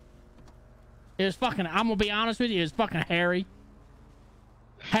 It was fucking, I'm gonna be honest with you, it was fucking Harry.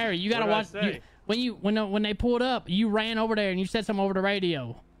 Harry, you gotta watch. What'd I say? When they pulled up, you ran over there and you said something over the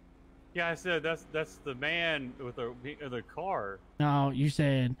radio. Yeah, I said that's the man with the car. No, you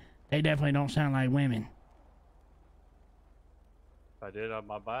said they definitely don't sound like women. If I did,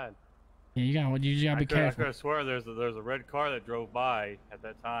 my bad. Yeah, you gotta be I careful. could have sworn there's a red car that drove by at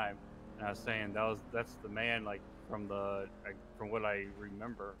that time, and I was saying that's the man like from what I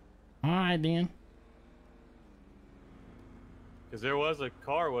remember. All right, then. Because there was a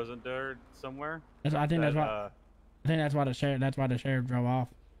car, wasn't there, somewhere? I think that's why the sheriff drove off.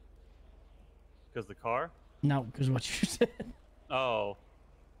 Because the car? No, because what you said. Oh.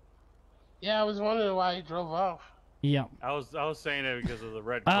 Yeah, I was wondering why he drove off. Yep. I was saying it because of the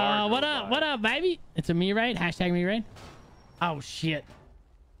red car. What up? What up, baby? It's a me raid. Hashtag me raid. Oh shit.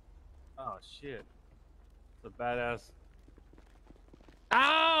 Oh shit. It's a badass.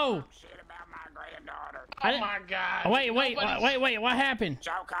 Oh. Shit about my granddaughter. Oh my god. Wait. What happened?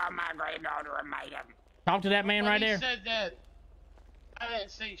 So called my granddaughter a maiden. Talk to that man right there. Said that. I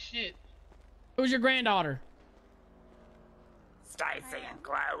didn't say shit. Who's your granddaughter? Stacy and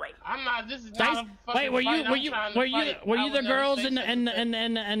Chloe. I'm not. This is Stacy? not a fucking Wait, were you the girls in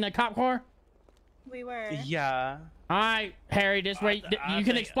the cop car? We were. Yeah. All right, Harry. This way you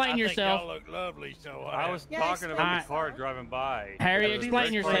can explain yourself. Y'all look lovely, so I was Yeah, talking about explain the car driving by. Harry, There was a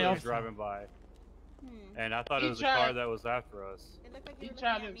explain red car that yourself. was driving by. And I thought He it was a tried- car that was after us. It looked like He you were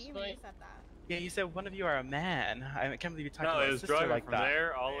tried looking to at me when you explain. said that. Yeah, you said one of you are a man. I can't believe you talked No, about it my was sister driving like from that.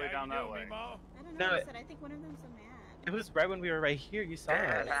 there all the way down that way. I don't No, know. You it- said I think one of them's a man. It was right when we were right here. You saw I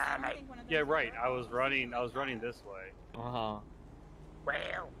it. don't think one of them's Yeah, a right. girl. I was running this way. Uh-huh.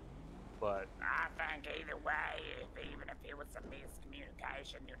 Well, But I think either way, even if it was a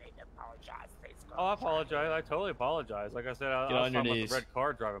miscommunication, you need to apologize to these girls. oh, I apologize. I totally apologize. Like I said, I Get was on your talking about knees. the red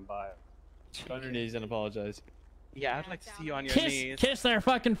car driving by. Get on your knees and apologize. Yeah, I'd like to see you on your Kiss knees. their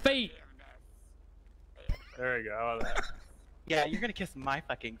fucking feet. There you go. How about that? Yeah, you're gonna kiss my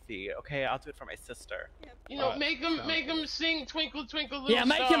fucking feet. Okay, I'll do it for my sister. You know, make him sing "Twinkle Twinkle Little Yeah,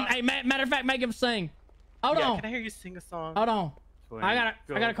 make Star." him. Hey, matter of fact, make him sing. Hold Yeah, on. can I hear you sing a song? Hold on. I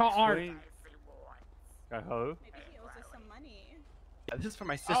gotta call Art. Got who? Maybe he owes us some money. Yeah, this is for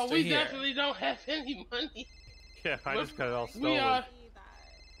my sister Oh, we here. definitely don't have any money. Yeah, I just got it all stolen. We are.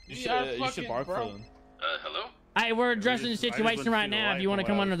 You we should, are you should fucking bark for broke. them. Hello? Hey, we're addressing the I just situation went right to the now. If light you want to from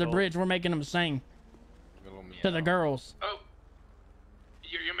come what I under was the told. bridge, we're making them sing to the girls. Oh.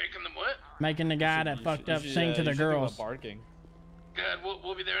 You're making them what? Making the guy that fucked up sing to the girls. All Barking. Good,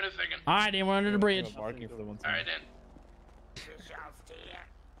 we'll be there in a second. right, then we're under the bridge. Barking for the one Alright then.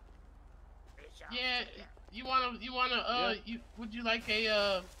 Yeah, you wanna, would you like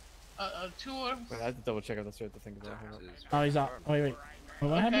a tour. Wait, I have to double check if that's right to think about. Oh, he's out. Wait.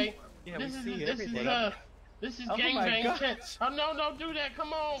 What happened? Okay. Yeah, this we is see this is everything. this is Oh my gangbang gosh. 10. Oh no, don't do that.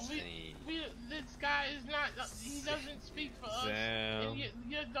 Come on. This guy is not. He doesn't speak for us. Damn. And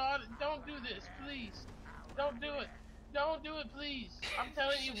your daughter, don't do this, please. Don't do it. Don't do it, please. I'm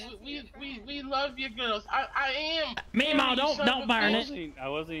telling you, we love your girls. I am. Meemaw, don't burn it. I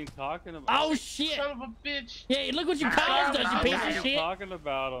wasn't even talking about. Oh shit! Son of a bitch. Yeah, look what you caused us, you I piece wasn't of even shit. talking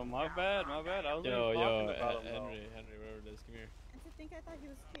about him. My bad. I wasn't even talking about him. Henry, whatever it is, come here. I think I thought he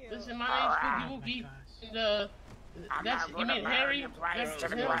was cute. Listen, my name's Spooky Wookie. And that's you mean Harry? That's him.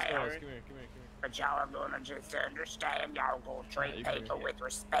 Come here. But y'all are gonna just understand. Y'all gonna treat people with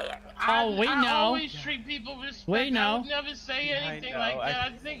respect. Oh, we I know. always treat people with respect. We know. I would never say anything like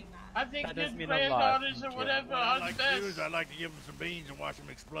that. I think That your does mean a lot. granddaughters or whatever What are I the like to do is best. I like to give them some beans and watch them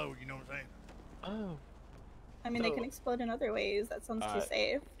explode. You know what I'm saying? Oh. I mean, they can explode in other ways. That sounds too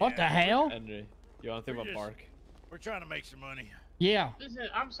safe. What the hell? Henry, you want to think about Mark? We're trying to make some money. Yeah. Listen,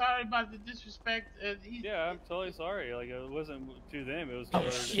 I'm sorry about the disrespect. Yeah, I'm totally sorry. Like it wasn't to them. It was Oh, to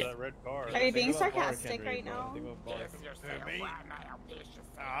shit. that red car. Are you being sarcastic right now? Me?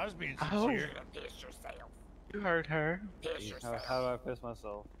 I was being Oh. sincere. Piss yourself. You heard her. Piss yourself. How do I piss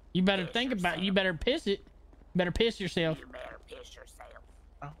myself? You better think about it. You better piss it. You better piss yourself. You better piss yourself.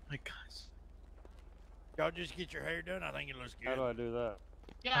 Oh my gosh. Y'all just get your hair done. I think it looks good. How do I do that?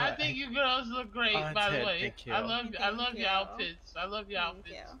 Yeah, I think you girls look great. Oh, By the Ted, way, thank you. I love your outfits. I love your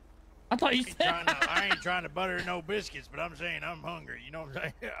outfits. I thought you said. I ain't trying to butter no biscuits, but I'm saying I'm hungry. You know what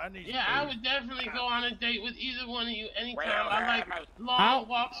I'm saying? I need. Yeah, some I food. would definitely go on a date with either one of you anytime. Well, I like long I'll-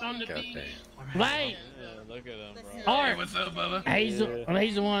 walks on the beach. Wait. Yeah, look at him, bro. Art. What's up, Bubba? He's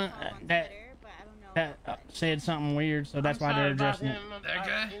the one that said something weird, so that's why they're addressing it. That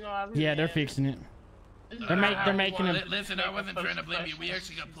guy? Yeah, they're fixing it. They're making him. Listen, I wasn't trying to blame you. We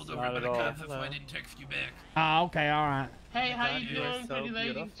actually got pulled over Not by at the all. cops. That's why I didn't text you back. Oh, okay, all right. Hey, how God, you you are doing, so pretty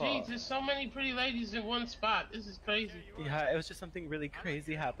lady? beautiful. Jeez, there's so many pretty ladies in one spot. This is crazy. Yeah, it was just something really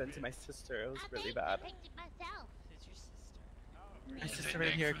crazy happened to my sister. It was really bad. My sister right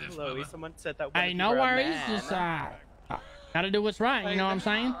here, Chloe. Someone said that. Hey, no worries. Just gotta do what's right. You know what I'm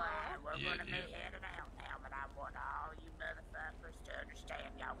saying? We're gonna be headed out now, but I want all you motherfuckers to understand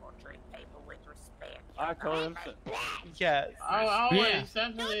y'all gonna treat people with respect. I told him. Yes. Always,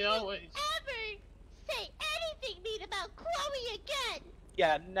 definitely, always. Ever say anything mean about Chloe again?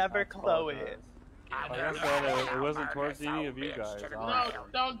 Yeah, never Chloe. Like I said, it wasn't towards any of you guys.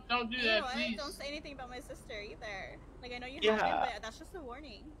 No, don't do You know that, what? please. Don't say anything about my sister either. Like, I know you Yeah. haven't, but that's just a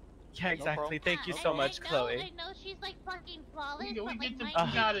warning. Yeah, exactly. Thank you so much, Chloe. I know she's like fucking flawless, We but like get the, my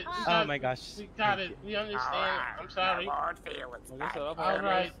we got it. We Oh got my it. gosh. We got it. We understand. I'm sorry. Like I said, All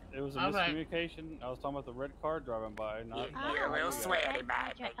right. it was a All right. miscommunication. I was talking about the red car driving by, not. You're a little sweaty,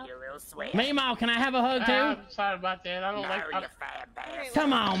 baby. You're real sweaty. Meemaw, can I have a hug too? I'm sorry about that. I don't No, like. you fat bastard.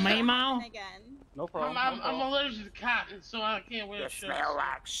 Come on, Meemaw. No problem. I'm allergic to cotton, so I can't wear You shirts. smell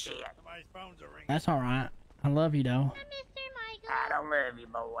like shit. Somebody's phones are ringing. That's all right. I love you though. I don't love you,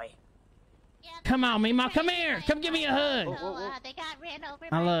 boy. Come on, Meemaw. Come here. Come give me a hug. They got ran over I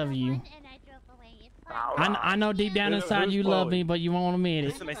by love you. someone, and I drove away. It's fine. I know deep down inside Who's you love Chloe? me, but you won't admit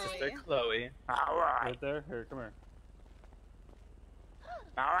This it. is my sister, Chloe. Alright. Right there. Here, come here.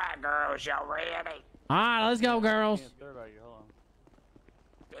 Alright, girls, y'all ready? All right, let's go, girls. Can't throw about you. Hold on.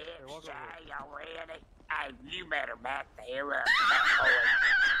 Bitch, y'all ready? Hey, you better back the hell up.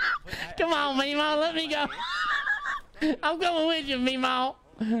 Come on, Meemaw. Let me go. I'm coming with you, Meemaw.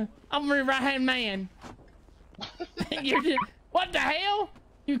 I'm your right hand man. You're just, what the hell?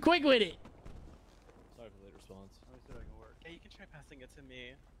 You quick with it. Sorry for the late response. Let me see if I can work. Yeah, you can try passing it to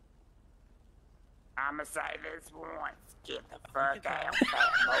me. I'ma say this once. Get the fuck out, fat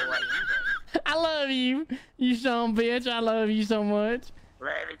boy. I love you, you son of a bitch. I love you so much.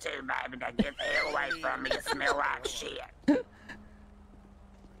 Love you too, baby. Now get the hell away from me. You smell like shit.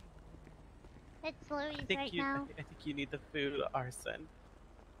 It's Louise I think right you. now. I think you need the food arson.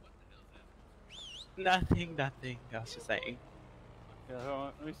 Nothing. I was just saying. Yeah, hold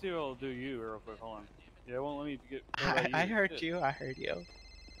on. Let me see what it'll do you real quick. Hold on. Yeah, it won't let me get. I heard you. I heard you.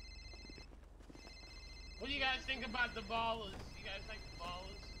 What do you guys think about the ballers? You guys like the ballers?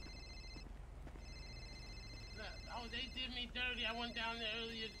 Oh, they did me dirty. I went down there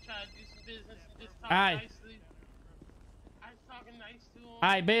earlier to try to do some business and just talk Aye. nicely. I was talking nice to them. All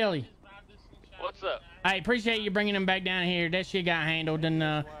right, Billy. What's up? I appreciate you bringing him back down here. That shit got handled, and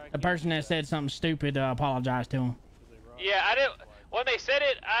the person that said something stupid apologized to him. Yeah, I didn't. When they said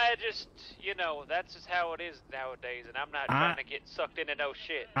it, I just, you know, that's just how it is nowadays, and I'm not trying to get sucked into no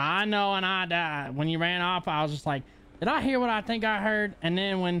shit. I know, and I died. When you ran off, I was just like, Did I hear what I think I heard? And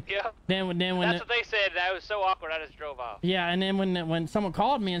then when, Yeah. then when That's what they said. That was so awkward. I just drove off. yeah, and then when someone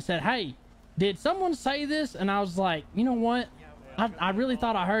called me and said, "Hey, did someone say this?" And I was like, you know what? I really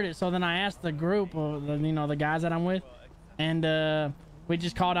thought I heard it. So then I asked the group, of the, you know, the guys that I'm with, and we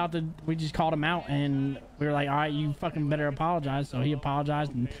just called him out, and we were like, all right, you fucking better apologize. So he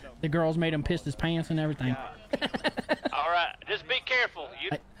apologized, and the girls made him piss his pants and everything. All right, just be careful.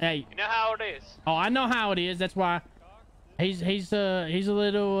 Hey, You know how it is. oh, I know how it is. That's why he's a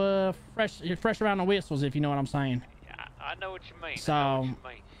little fresh around the whistles, if you know what I'm saying. I know what you mean. So, I know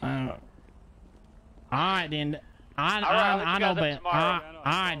what you mean. all right then. I know, but all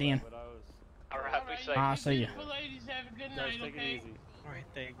right then. All right, be safe. I'll see you. Ladies, have a good night, okay? All right,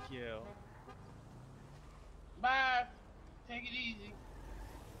 thank you. Bye. Take it easy.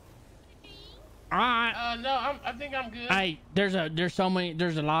 All right. No, I think I'm good. Hey, there's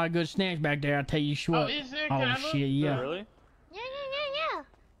a lot of good snacks back there. I tell you what. Oh, is there? Can I look? Shit, yeah. Really? Yeah.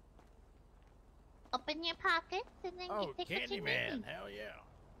 Open your pockets and then Oh, you pick what you Candyman, need. hell yeah.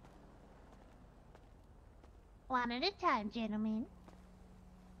 One at a time, gentlemen.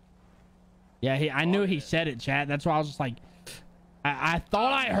 Yeah, I knew he said it, chat. That's why I was just like, I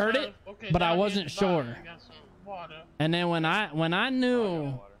thought I heard it, but I wasn't sure. And then when I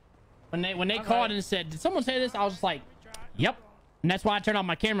knew, when they called and said, "Did someone say this?" I was just like, "Yep." And that's why I turned off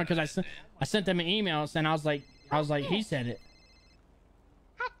my camera, because I sent them an email and I was like, he said it.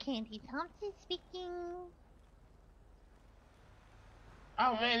 Hot Candy Thompson speaking.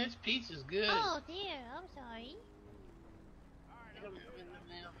 Oh man, this pizza's good. Oh dear, I'm sorry.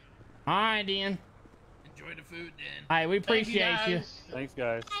 All right, then. Enjoy the food, then. All right, we appreciate you. Thanks,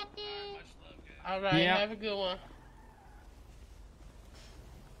 guys. All right, Yep. have a good one.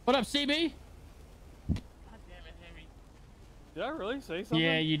 What up, CB? Did I really say something?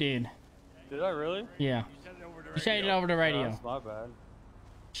 Yeah, you did. Did I really? Yeah. You said it over the radio. That's my bad.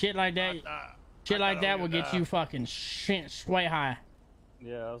 Shit like that. Shit like that will get you fucking shit way high.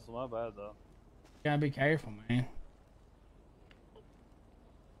 Yeah, that's my bad though. Gotta be careful, man.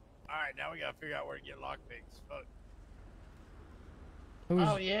 All right, now we gotta figure out where to get lockpicks. Fuck.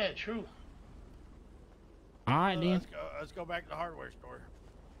 Oh yeah, true. All right, then. Let's go back to the hardware store.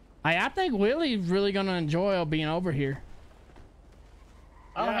 I think Willie's really gonna enjoy being over here.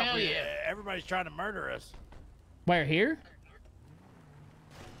 Oh hell yeah! Everybody's trying to murder us. Where, here?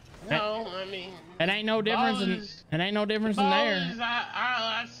 No, I mean. It ain't no difference in. It ain't no difference in there.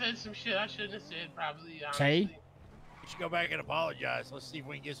 I said some shit I shouldn't have said. Probably. Honestly. See? We should go back and apologize. Let's see if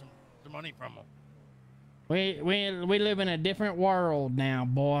we can get some money from them. We live in a different world now,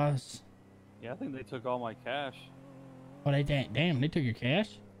 boys. Yeah, I think they took all my cash. Oh, damn, they took your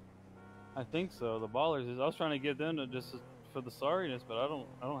cash? I think so. The ballers is. I was trying to get them to just for the sorriness, but I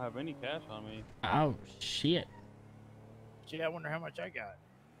don't have any cash on me. Oh shit. Gee, I wonder how much I got.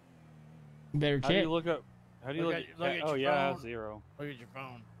 You better How check. do you look up? How do you look at your oh yeah, I have phone. 0. Look at your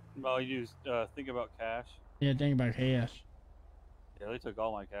phone. Well, you just think about cash. Yeah, think about cash. Yeah, they took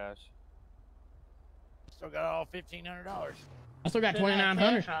all my cash. Still got all $1,500. I still got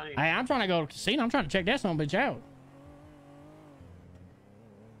 2,900. Hey, I'm trying to go to the casino. I'm trying to check that son of a bitch out.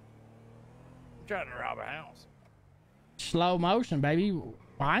 I'm trying to rob a house. Slow motion, baby. Well,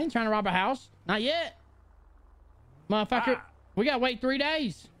 I ain't trying to rob a house. Not yet. Motherfucker, we gotta wait 3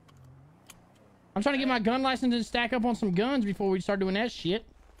 days. I'm trying to get my gun license and stack up on some guns before we start doing that shit.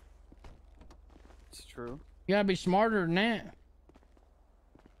 It's true. You gotta be smarter than that.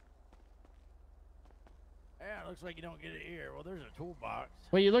 Yeah, it looks like you don't get it here. Well, there's a toolbox.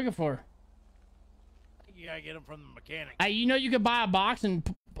 What are you looking for? I think you gotta get them from the mechanic. Hey, you know you could buy a box and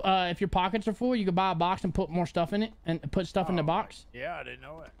if your pockets are full, you could buy a box and put more stuff in it and put stuff in the box. Yeah, I didn't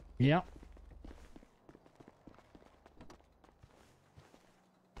know it. Yep.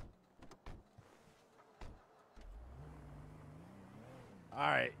 All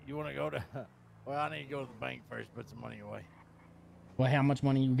right, you want to go to? Well, I need to go to the bank first. Put some money away. Well, how much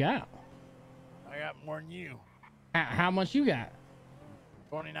money you got? I got more than you. How much you got?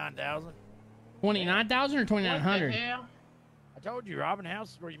 29,000. 29,000 or 2,900? What the hell? I told you, robbing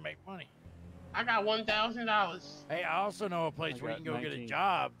houses is where you make money. I got $1,000. Hey, I also know a place I where you got can go get a 19.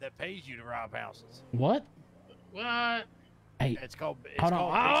 job that pays you to rob houses. What? What? Hey, It's called. It's hold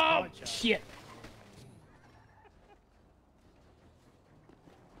called on. Big Oh, Pawn Shop. shit.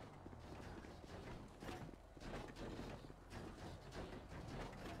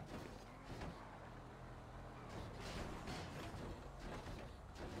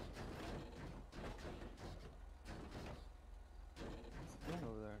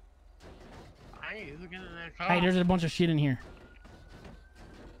 Over there. I ain't looking at that car. Hey, there's a bunch of shit in here.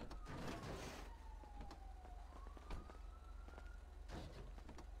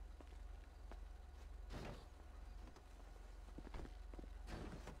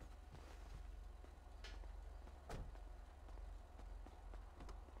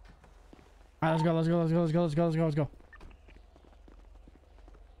 All right, let's go. Let's go. Let's go. Let's go. Let's go. Let's go. Let's go.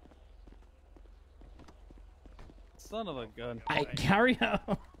 Son of a gun. Hey, hurry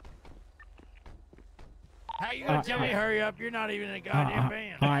up. How you gonna tell me hurry up? You're not even in a goddamn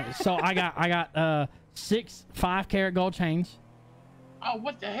van. All right, so I got 6 5-carat gold chains. Oh,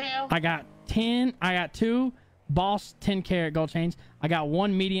 what the hell? I got 2 Boss 10-carat gold chains. I got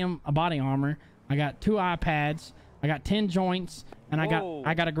 1 medium body armor. I got 2 iPads. I got 10 joints, and I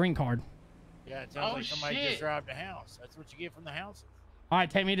got a green card. Yeah, it sounds like somebody just robbed a house. That's what you get from the houses. All right,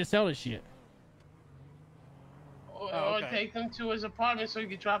 take me to sell this shit. Or take him to his apartment so he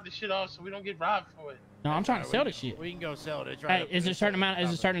can drop the shit off so we don't get robbed for it. No, I'm trying to sell this shit. We can go sell it. It's Hey, is there a certain amount? Is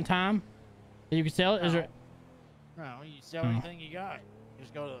there a certain time that you can sell it? Is there? No, you sell anything you got.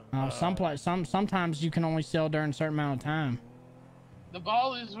 Just go to. Sometimes you can only sell during a certain amount of time. The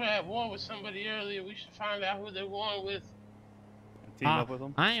Ballers were at war with somebody earlier. We should find out who they're warring with. Team up with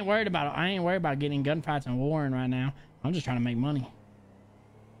them. I ain't worried about it. I ain't worried about getting gunfights and warring right now. I'm just trying to make money.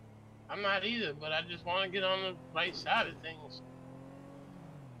 I'm not either, but I just want to get on the right side of things.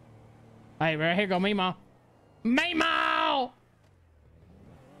 Hey, right here go Meemaw. Meemaw!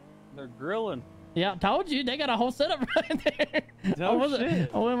 They're grilling. Yeah, I told you. They got a whole setup right there. No shit.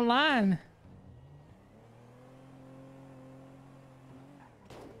 I wasn't lying.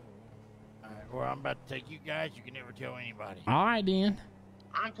 Alright, well, I'm about to take you guys. You can never tell anybody. All right, then.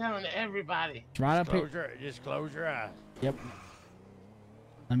 I'm telling everybody. It's right up here. Just close your eyes. Yep.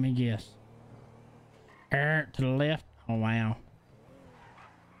 Let me guess. To the left. Oh, wow.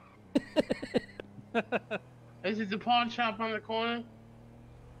 Is it the pawn shop on the corner?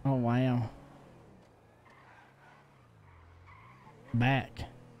 Oh, wow. Back.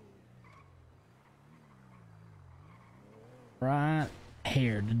 Right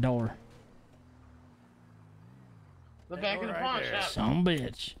here, the door. The back of the pawn shop. Some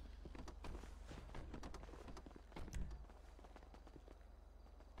bitch.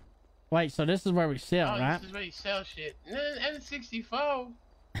 Wait, so this is where we sell, right? This is where you sell shit. N64.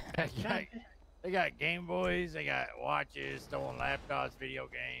 They got Game Boys, they got watches, stolen laptops, video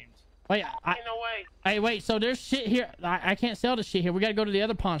games. Wait, Ain't no way. Hey, wait, so there's shit here. I can't sell this shit here. We gotta go to the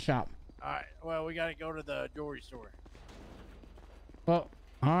other pawn shop. Alright, well, we gotta go to the jewelry store. Well,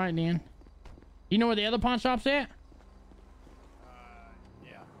 alright then. You know where the other pawn shop's at?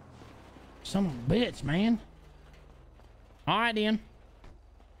 Yeah. Son of a bitch, man. Alright then.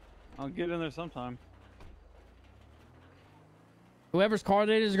 I'll get in there sometime. Whoever's car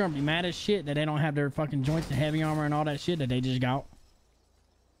that is gonna be mad as shit that they don't have their fucking joints and heavy armor and all that shit that they just got.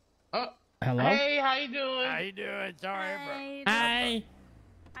 Oh. Hello? Hey, how you doing? How you doing? Sorry, bro. Hey.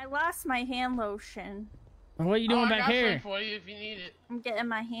 I lost my hand lotion. What are you doing back I got here? some for you if you need it. I'm getting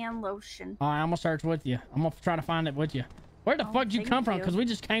my hand lotion. Alright, I'm gonna search with you. I'm gonna try to find it with you. Where the fuck did you thank come from? you. Because we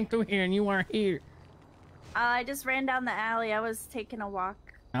just came through here and you weren't here. I just ran down the alley. I was taking a walk.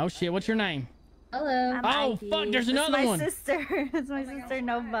 Oh shit, what's your name? Hello. I'm Oh, Ivy. fuck, there's This is another one. my sister. It's my sister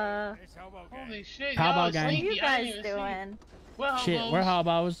Nova. Holy shit, Hobo y'all gang. What are sneaky. you I guys didn't even see. doing? Well, Shit, hobos. we're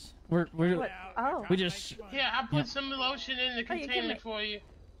hobos. We're What? Oh. we just Here, I put Yeah. some lotion in the Oh, you container can ma- for you.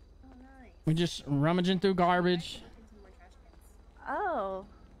 we just rummaging through garbage. Oh.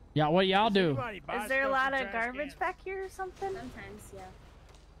 Yeah, what y'all do? Is there a lot of garbage back here or something? Sometimes, yeah.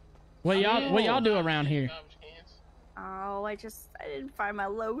 What y'all do around here? Oh, I didn't find my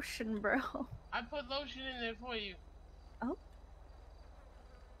lotion, bro. I put lotion in there for you. Oh.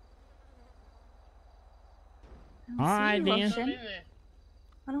 All right, any then. Some lotion. in there.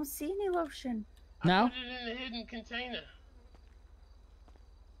 I don't see any lotion. No? Put it in the hidden container.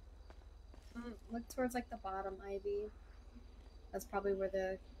 Look towards like the bottom, Ivy. That's probably where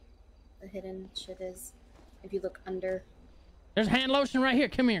the hidden shit is. If you look under. There's hand lotion right here.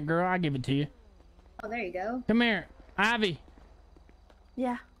 Come here, girl. I'll give it to you. Oh, there you go. Come here. Ivy.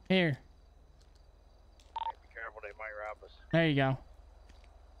 Yeah. Here. Be careful, they might rob us. There you go.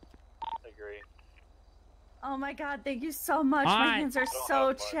 Agree. Oh my god, thank you so much. All My right. hands are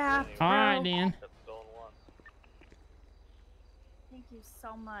so chapped, bro. All right, then. Thank you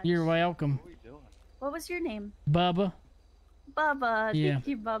so much. You're welcome. What was your name? Bubba. Bubba. Yeah. Thank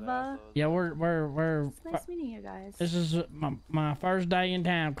you, Bubba. Yeah, we're It's nice meeting you guys. this is my first day in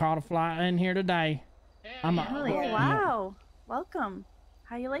town. Caught a flight in here today. I'm a, Oh, wow. Welcome.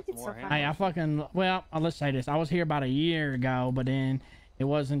 How you like it so far? Hey, I fucking let's say this. I was here about a year ago, but then it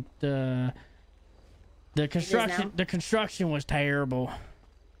wasn't the construction. now? The construction was terrible,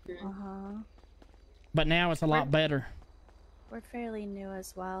 Uh-huh. but now it's a lot better. We're fairly new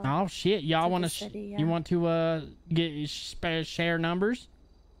as well. Oh shit, y'all To want the to? city, yeah. You want to get share numbers?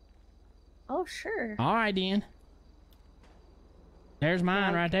 Oh, sure. All right, then. There's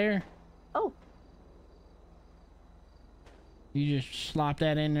mine right there. Oh. You just slop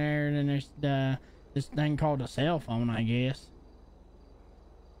that in there, and then there's this thing called a cell phone, I guess.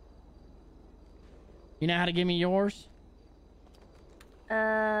 You know how to give me yours?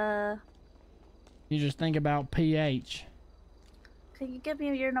 Can You just think about PH. you give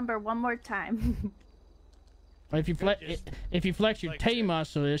me your number one more time? If you flex your T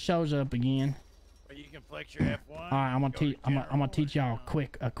muscle, it shows up again. Or you can flex your F1. All right, I'm gonna teach y'all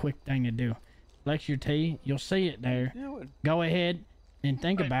a quick thing to do. Flex your T, you'll see it there. Go ahead and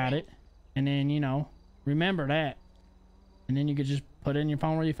think about it, and then remember that, and then you could just put it in your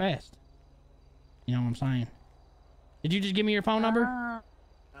phone really fast. You know what I'm saying? Did you just give me your phone number? No,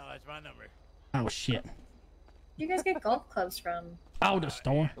 that's my number. Oh shit! You guys get golf clubs from? Oh, the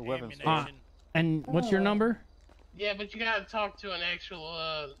store. The weapons and what's your number? Yeah, but you gotta talk to an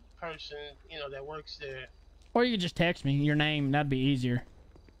actual person, that works there. Or you could just text me your name. That'd be easier.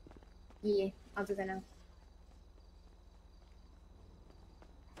 Yeah, I'll do that now.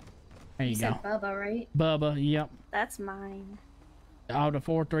 There you go. Said Bubba, right? Bubba, yep. That's mine. Oh, the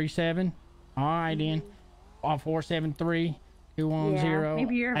 437. All right, then. 473 210. Yeah,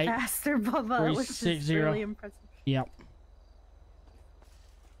 maybe you're faster, Bubba, which is 360. really impressive. Yep.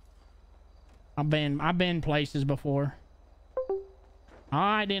 I've been places before. All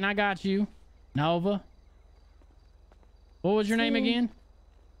right, then I got you, Nova. What was your name again?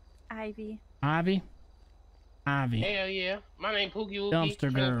 Ivy. Ivy. Ivy. Hell yeah. My name Pookie Wookie.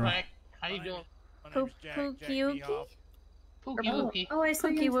 Dumpster girl. Crack. How you doing? Pookie Wookie? Pookie Wookie. Oh, I saw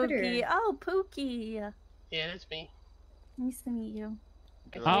Pookie you on Twitter. Wookie. Oh, Pookie. Yeah, that's me. Nice to meet you.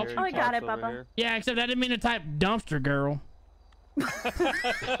 Oh, I got it, Bubba. Yeah, except I didn't mean to type dumpster girl.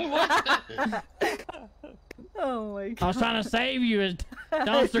 Oh my god. I was trying to save you as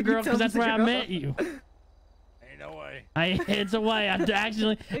dumpster girl because that's where I met you. Ain't no way. It's a way. I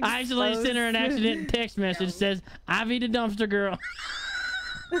actually sent her an accident text message that says Ivy the dumpster girl.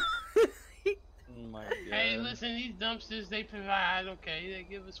 Hey, listen, these dumpsters, they provide, okay? They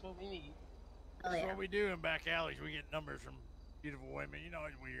give us what we need. That's what we do in back alleys. We get numbers from beautiful women. You know,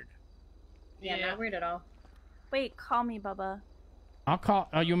 it's weird. Yeah, not weird at all. Wait, call me, Bubba. I'll call.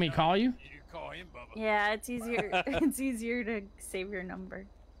 Oh, you want me to call you? You call him, Bubba. Yeah, it's easier. It's easier to save your number.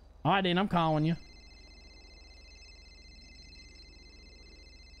 All right, then I'm calling you.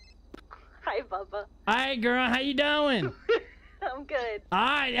 Hi, Bubba. Hey, girl, how you doing? I'm good. All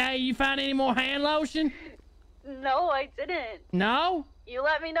right, hey, you found any more hand lotion? No, I didn't. No? You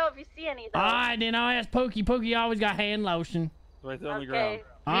let me know if you see any, though. All right, then I'll ask Pookie. Pookie always got hand lotion. Right there on the Okay. ground.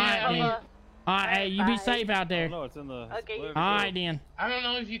 All right, then. Bubba. All right, hey, you be safe out there. No, it's in the. Okay. All right, then. I don't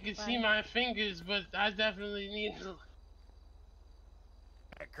know if you can see my fingers, but I definitely need to.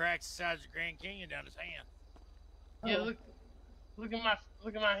 That cracks the size of Grand Canyon down his hand. Yeah, look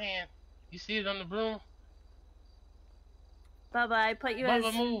at my hand. You see it on the broom? Bubba, I put you Bubba,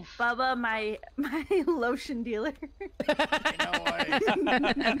 as move. Bubba, my lotion dealer.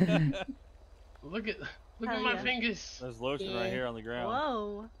 Look at Hell my yeah. fingers. There's lotion right here on the ground.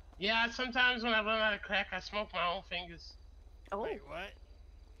 Whoa. Yeah, sometimes when I run out of crack, I smoke my own fingers. Oh. Wait, what?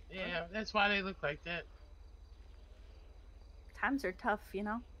 Yeah, that's why they look like that. Times are tough, you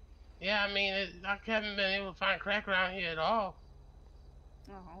know? Yeah, I mean, I haven't been able to find crack around here at all.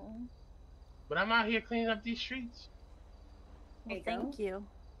 Oh. But I'm out here cleaning up these streets. Well, thank you.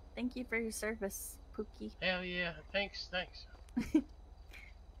 Thank you for your service, Pookie. Hell yeah. Thanks.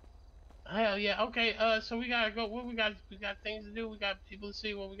 Hell yeah. Okay, so we gotta go. We got things to do. We got people to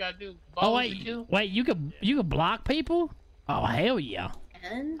see. What we gotta do? Oh Balls to kill? wait, you could block people? Oh hell yeah!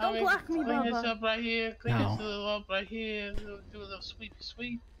 And Don't block me, Clean this Bubba. up right here. Clean No. this little up right here. Do a little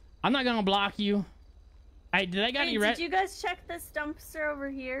sweep. I'm not gonna block you. Hey, did they got Hey, any did you guys check this dumpster over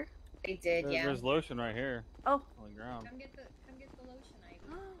here? I did, yeah. There's lotion right here. Oh. On the ground. Come get the lotion, Ivy.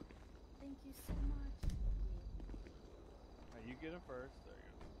 Thank you so much. Hey, you get it first. There you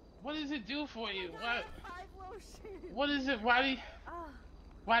go. What does it do for you? What? 5 lotion. What is it? Why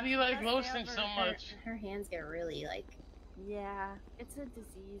do you like lotion so much? Her hands get really like. Yeah, it's a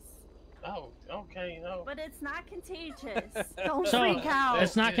disease. Oh, okay, no. But it's not contagious. Don't So freak out.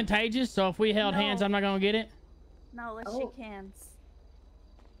 it's not contagious. So if we held hands, No. I'm not gonna get it. No, let's Oh. shake hands.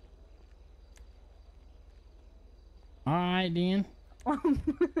 All right, then.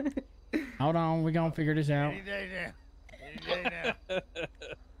 Hold on, we're gonna figure this out. Any day now.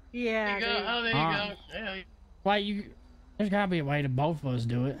 Yeah. There you go. Oh, there you Alright. go. Yeah. Wait, there's gotta be a way to both of us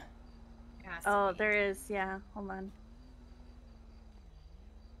do it. Oh, there is. Yeah. Hold on.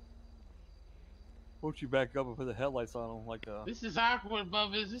 Won't you back up and put the headlights on them like a? This is awkward,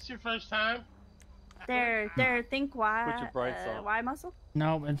 Bubba. Is this your first time? There. Think Y. Put your brights on. Y muscle.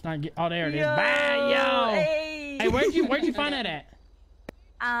 No, it's not. Oh, there it is. Yo, Bye, yo. Hey. Hey, where'd you find that at?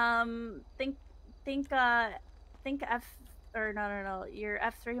 Think F or no. Your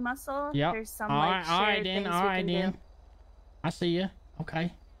F3 muscle. Yep. There's some all like right, shared then. things All we right, can then. do. I see you.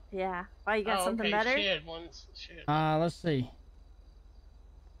 Okay. Yeah. Oh, you got something okay, better? Shared ones. Shared. Let's see.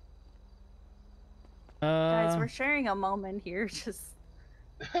 Guys, we're sharing a moment here. Just.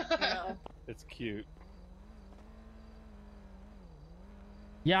 You know. It's cute.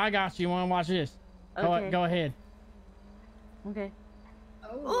 Yeah, I got you. Want to watch this? Okay. Go ahead. Okay.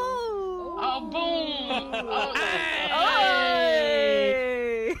 Oh, boom! Oh,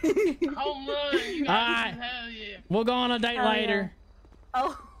 Hey! home run! You All got right. hell yeah! We'll go on a date Hell yeah. later.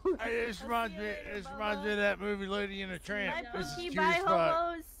 Oh. Hey, this reminds me of that movie Lady and the Tramp. This is cute Bye, as fuck.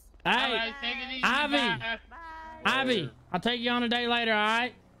 hobos. Hey, Alright, take it easy. Ivy. Bye. Ivy, I'll take you on a date later. All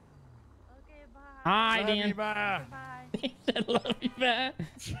right. Okay, bye. All right, Love then. you, bye. He said, "Love you, bye."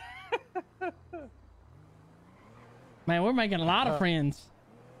 Man, we're making a lot of friends.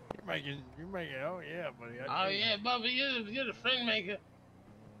 You're making. Oh yeah, buddy. Oh yeah, Bubba, you're the friend maker.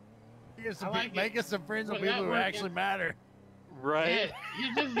 Make us some friends with We're people who networking. actually matter. Right.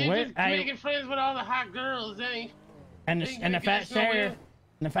 Yeah, you're Wait, just hey. making friends with all the hot girls, ain't And Ain't the gonna fat get us nowhere. sheriff,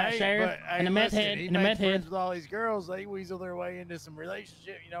 and the fat sheriff, but, and the meth listen, head, he and the makes meth head. friends with all these girls. They weasel their way into some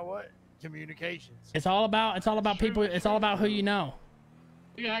relationship. You know what? Communications. It's all about people. It's all about who you know,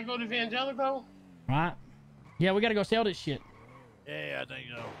 you gotta go to Evangelico? right? Yeah, we gotta go sell this shit. Yeah, I think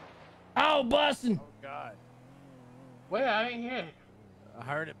so. Oh, busting! Oh God, Where? I didn't hear. I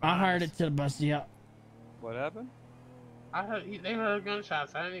heard it. I heard it to the bus. Yep. What happened? I heard they heard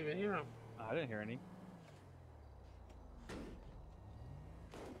gunshots. I didn't even hear them. I didn't hear any.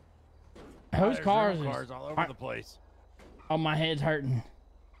 Whose There's car is rental this? cars all over the place. Oh, my head's hurting.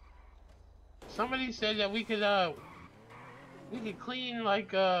 Somebody said that we could clean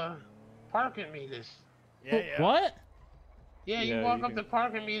like parking meters. Yeah. What? Yeah, you Yeah, walk you up can- the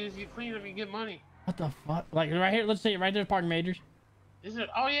parking meters, you clean them, you get money. What the fuck? Like right here. Let's see it. Right there, parking majors. Is it?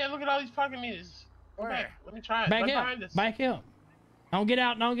 Oh yeah, look at all these parking meters. Go Where? back. Let me try it. Back Right up. behind us. Back up. Don't get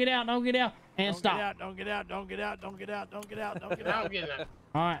out. Don't get out. Don't get out. And Don't stop. Get out, don't get out. Don't get out. Don't get out. Don't get out. Don't get Now out. I'm getting it.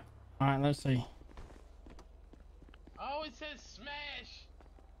 All right. All right. Let's see. Oh, it says smash.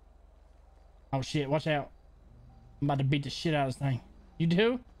 Oh shit! Watch out. I'm about to beat the shit out of this thing. You do?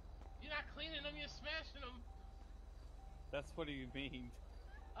 You're not cleaning them, you're smashing them. That's what you mean.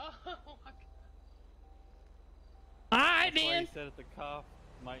 Oh, my All right, That's why then. he said that the cop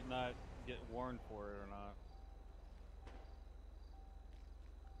might not get warned for it or not.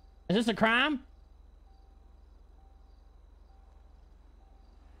 Is this a crime?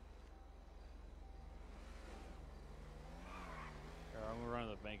 Here, I'm gonna run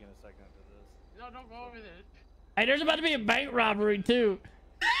to the bank in a second after this. No, don't go over there. Hey, there's about to be a bank robbery too.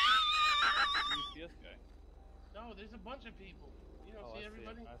 UPS guy. No, there's a bunch of people. You don't see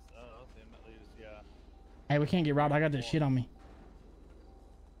everybody? I'll see him at least, yeah. Hey, we can't get robbed. I got this shit on me.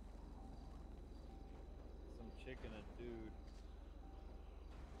 Some chick and a dude.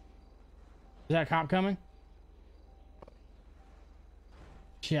 Is that a cop coming?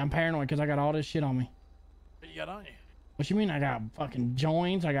 Shit, I'm paranoid because I got all this shit on me. What you got on you? What you mean? I got fucking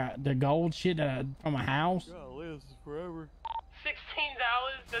joints. I got the gold shit from a house. Golly, this is forever. $16,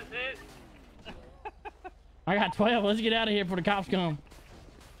 that's it. I got 12. Let's get out of here before the cops come.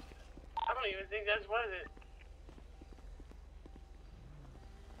 I don't even think that's worth it.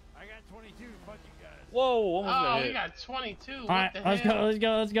 I got 22. Fuck you guys. Whoa, almost got Oh, hit. we got 22. All right,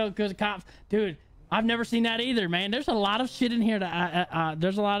 let's go. Because the cops, dude, I've never seen that either, man. There's a lot of shit in here that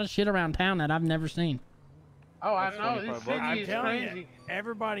there's a lot of shit around town that I've never seen. Oh, I That's know. 25 This bucks. city I'm is telling crazy. you,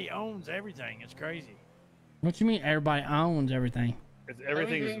 everybody owns everything. It's crazy. What you mean? Everybody owns everything. Everything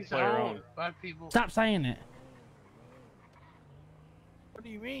is Everything's player owned owned. by people. Stop saying that. What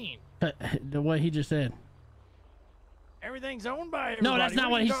do you mean? The way he just said. Everything's owned by everybody. No, that's not are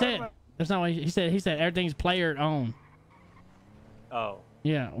what you he talking said. about? That's not what he said. He said everything's player owned. Oh.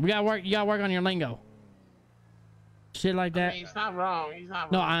 Yeah, we gotta work. You gotta work on your lingo. Shit like I that. mean, he's not wrong. He's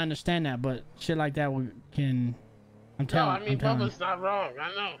not No, wrong. I understand that, but shit like that can. I'm telling. No, I mean, I'm telling you. Bubba's not wrong. I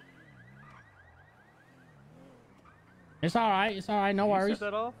know. It's all right. It's all right. No You worries.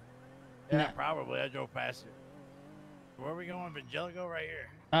 set that off? Yeah, Nah. probably. I drove past it. Where are we going? Evangelico right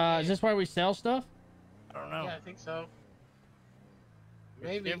here. Is this where we sell stuff? I don't know. Yeah, I think so. It's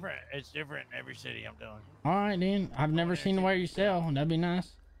Maybe. different. It's different in every city I'm doing. All right, then. I've never seen where you sell. That'd be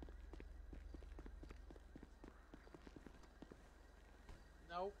nice.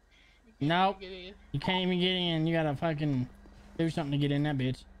 Nope. Nope. Get in. You can't even get in. You gotta fucking do something to get in that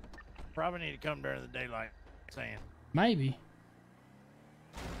bitch. Probably need to come during the daylight. Saying. Maybe.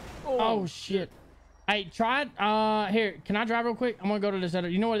 Oh shit. Hey, try it. Here, can I drive real quick? I'm gonna go to this other.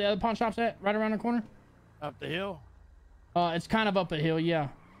 You know where the other pawn shop's at? Right around the corner. Up the hill. It's kind of up a hill. Yeah.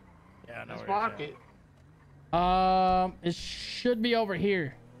 Yeah, I know. Let's where walk it's it. It should be over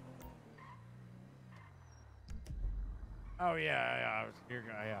here. at. Oh yeah. I was here.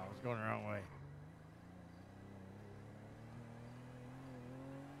 Yeah, I was going the wrong way.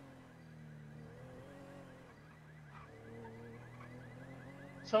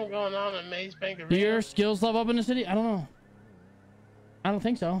 Something going on in Maze Bank Do Arena. your skills level up in the city? I don't know. I don't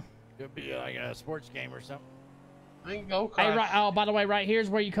think so. Could be like a sports game or something. I think go Hey, right. Oh, by the way, right here's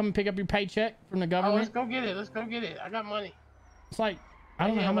where you come and pick up your paycheck from the Oh, government. let's go get it. Let's go get it. I got money. It's like I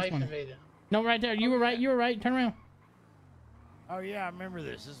don't know how much money. No, right there. You were right. You were right. Turn around. Oh yeah, I remember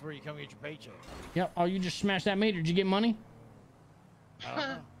this. This is where you come get your paycheck. Yep. Oh, you just smashed that meter. Did you get money? I don't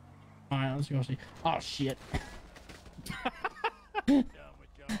know. All right, let's go see. Oh shit.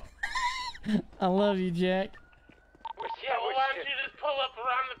 I love you, Jack. Yeah, well, why don't you just pull up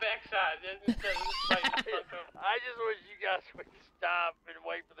around the backside instead of just right in front of him? I just wish you guys would stop and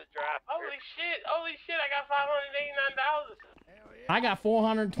wait for the driver. Holy shit! I got $589. I got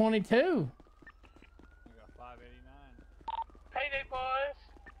 422. I got 589. Payday, boys.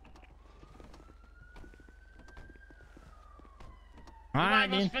 All You right,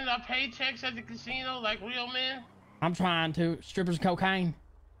 might go then. spend our paychecks at the casino like real men. I'm trying to. Strippers, cocaine.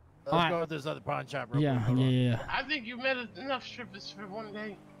 Let's All right. go with this other pawn shop real Yeah, quick. Hold on. yeah. I think you met enough strippers for one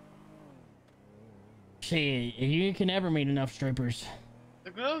day. Shit, you can never meet enough strippers.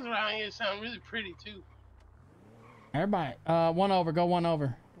 The girls around here sound really pretty too. Everybody, one over. Go one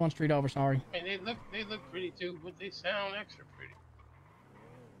over. One street over. Sorry. I mean, they look pretty too, but they sound extra pretty.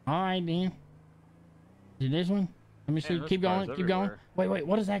 All right, then. Is it this one? Let me see. there's Keep going. cars Keep going. everywhere. Wait.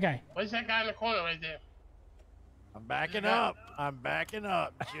 What is that guy? What's that guy in the corner right there? I'm backing up. I'm backing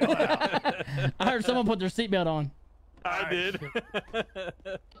up. Chill out. I heard someone put their seatbelt on. I did. You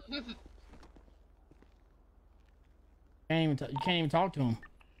can't even talk to him.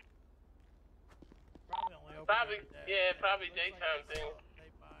 Probably daytime thing.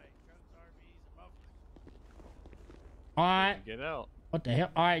 All right. Get out. What the hell?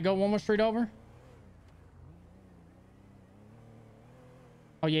 All right, go one more street over.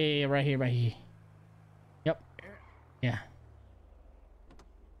 Oh yeah, right here, right here. Yep. Yeah.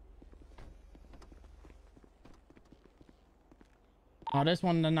 Oh, this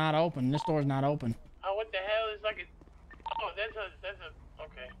one's not open. This door's not open. Oh, what the hell is like a? Oh, that's a.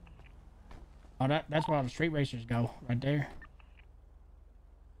 Okay. Oh, that's where all the street racers go, right there.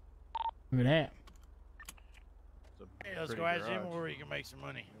 Look at that. Hey, let's Pretty go ask garage. him where we can make some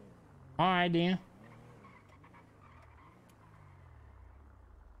money. All right, then.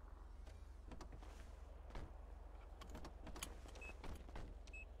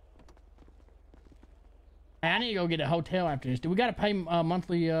 Hey, I need to go get a hotel after this. Do we got to pay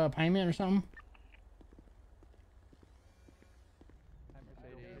monthly payment or something?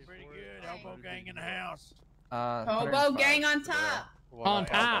 Pretty good. Hobo gang in the house. Hobo gang on top. On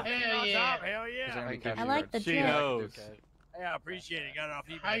top. Hell yeah. Hell yeah. I like the She drip. knows. Hey, I appreciate it. Got it off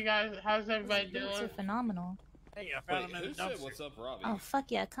eBay. Hi guys, how's everybody Boots doing? are phenomenal. Hey, I found him in the dumpster. What's up, Robbie? Oh fuck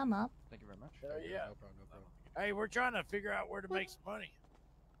yeah, come up. Thank you very much. Hell yeah. Hey, we're trying to figure out where to make some money.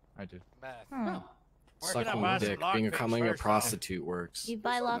 I do. Hmm. Where can I Sucking buy some dick, lockpicks becoming a first? prostitute works. You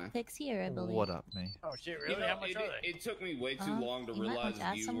buy lockpicks here, I believe. What up, man? Oh shit, You really? know, How much are they? it took me way too Huh? long to You might want realize to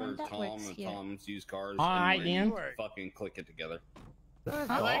ask you someone were that Tom works of here. Tom's Used Cars. All and right, when then. you fucking click it together.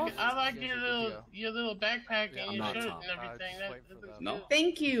 I like your little backpack and your not shirt Tom. and everything. That looks No. good.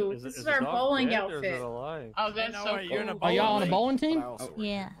 Thank you. Is This is it our dog bowling dead, or is outfit. it alive? Oh, that's No so way, you're in a cool. Are y'all on a bowling team?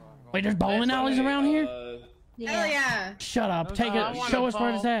 Yeah. Wait, there's bowling alleys around here? Yeah. yeah. Shut up. Take I it. wanna Show us where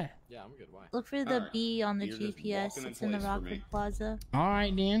it's bowl. at. Yeah, I'm good. Why? Look for the Alright. B on the You're just GPS. walking in It's in the place for Rockford me. Plaza. All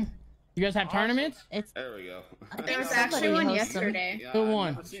right, then. You guys have tournaments? It's There we go. there was actually one yesterday. Yeah, Good I've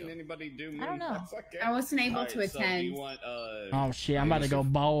one. never seen anybody do I don't know. That's okay. I wasn't able Alright, to so do attend. you want, Oh shit, I'm about to go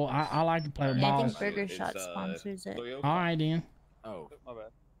bowl. I like to play with I balls. think Burger It's, Shot sponsors it. Toyota. All right, then. Oh, My bad.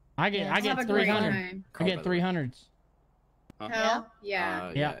 I get Yeah. I Have get a great 300. time. I get 300s. Hell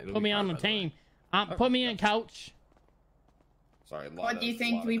yeah. Yeah, it'll put be me fine, on the by the way. team. Put me in, coach. Sorry, a lot What do you of-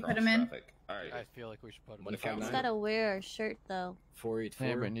 think lot we of put 'em in? cross-traffic. All right. I feel like we should put him What in. if I'm You not- gotta wear a shirt though. 484.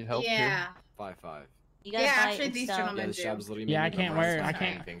 Hey, but need help Yeah. 55. You gotta Yeah, buy actually, it these yourself. Yeah, gentlemen the do. Shabs literally Yeah, I made can't me wear it. I memorize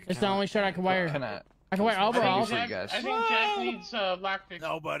can't. everything. It's the only shirt I can wear. Can I? I can wear I overalls. for you guys. I think Jack needs lockpicks.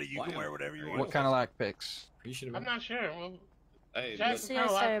 No, buddy, you can wear whatever you want. What kind of lock picks? You should I'm have. not sure. Well, Hey, Jack So you gotta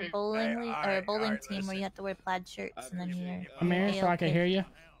start a bowling Hey, league or a alright, bowling alright, team where listen. you have to wear plaid shirts and then you're Come here so I can hear you.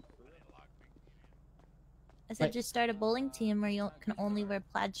 I said Like- just start a bowling team where you can only wear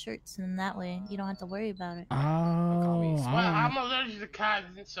plaid shirts, and that way you don't have to worry about it. Oh, Well, I'm alright. allergic to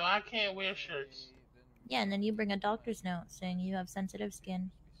cotton, so I can't wear shirts. Yeah, and then you bring a doctor's note saying you have sensitive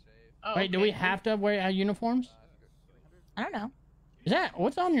skin. Oh, Wait, do okay, we cool. have to wear uniforms? I don't know. Is that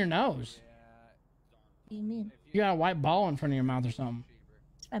what's on your nose? What do you mean? You got a white ball in front of your mouth or something?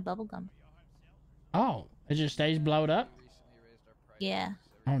 It's my bubble gum. Oh, it just stays blowed up. Yeah.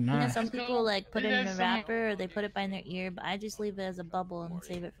 Oh, You know, nice. some people like put it in That's a some- wrapper or they put it by their ear, but I just leave it as a bubble and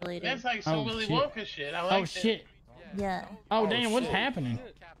save it for later. That's like some Oh, Willy shit. Wonka shit. I like Oh that. shit. Yeah. Oh damn, what's happening?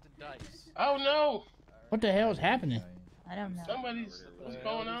 Oh no! What the hell is happening? I don't know. Somebody's what's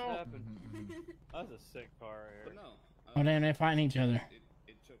going on? That's a sick car here. Oh damn, they're fighting each other.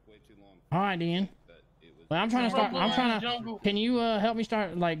 It took way too long. All right, Ian. Well, I'm trying to start. I'm trying to. Can you help me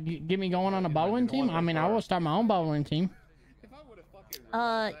start? Like, get me going on a bowling team? I mean, I will start my own bowling team.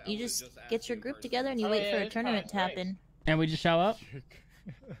 You just get your group together and you wait for a tournament to happen. And we just show up.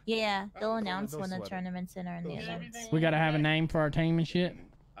 Yeah, they'll announce when the tournament's in or in the events. We gotta have a name for our team and shit.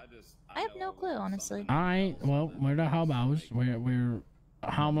 I have no clue, honestly. All right. Well, we're the hobos. We're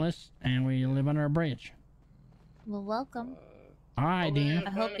homeless and we live under a bridge. Well, welcome. All right, then. I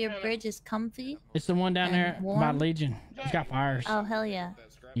hope your bridge is comfy. It's the one down and there by warm. Legion. It's got fires. Oh, hell yeah.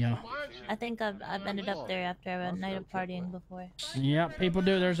 Yeah. I think I've ended up there after a night of partying before. Yeah, people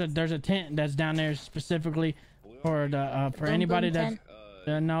do. There's a tent that's down there specifically for the for Boom anybody boom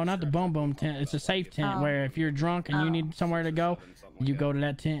that's no, not the boom boom tent. It's a safe tent Oh. where if you're drunk and you need somewhere to go, you go to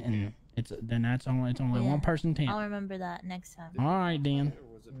that tent and it's only Yeah. one person tent. I'll remember that next time. All right, then.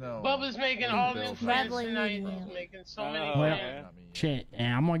 Bubba's making all new friends Traveling tonight. with He's you. making so many Well, friends. shit.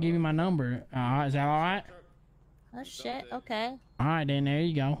 Yeah, I'm gonna give you my number. Is that all right? Oh shit, okay. All right, then. There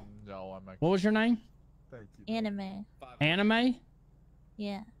you go. No, I'm actually... What was your name? Anime. Anime.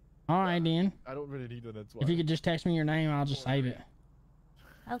 Yeah. All right, then. I don't really need one, that's why. If you could just text me your name, I'll just save it.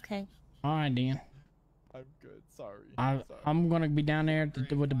 Okay. All right, then. I'm good, sorry. I'm gonna be down there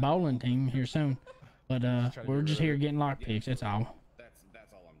with the bowling team here soon, but we're just here getting lockpicks. That's all. That's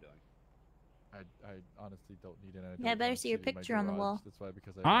all I'm doing. I honestly don't need it. Yeah, I better see your picture on the wall. That's why,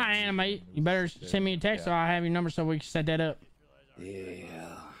 because All right, Anime. You better send me a text so I have your number so we can set that up.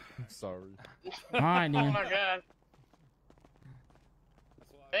 Yeah. Sorry. All right, Oh then. my god.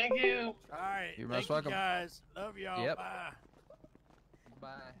 Thank you. All right. You're thank most welcome. You guys. Love y'all. Yep. Bye. Bye.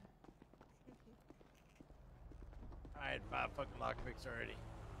 I had 5 fucking lockpicks already.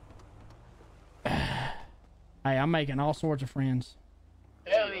 Hey, I'm making all sorts of friends.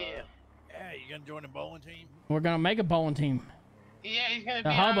 Hell yeah. Yeah, you gonna join the bowling team? We're gonna make a bowling team. Yeah, he's gonna The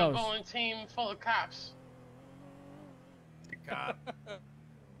be on a hobos. bowling team full of cops. The cop.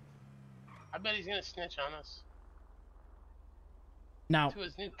 I bet he's gonna snitch on us. No. To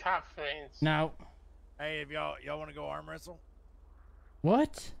his new cop friends. No. Hey, if y'all want to go arm wrestle?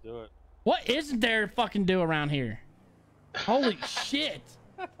 What? Do it. What isn't there to fucking do around here? Holy shit.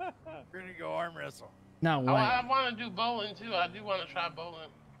 We're gonna go arm wrestle. No way. I want to do bowling too. I do want to try bowling.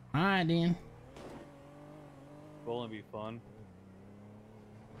 All right, then. Bowling be fun.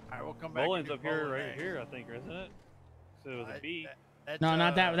 All right, we'll come back. Bowling's and do up here, bowling right next. here, I think, isn't it? So it was a B. No,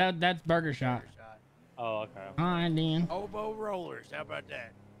 not that. That's Burger Shot. Oh, okay. All right, then. Hobo rollers. How about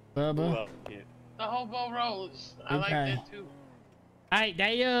that? Bubba. Well, yeah. The hobo rollers. I like Okay. that too.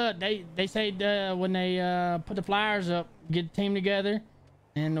 Hey, they say when they put the flyers up, get the team together,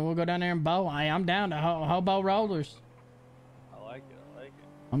 and we'll go down there and bowl. Hey, I'm down to hobo rollers. I like it. I like it.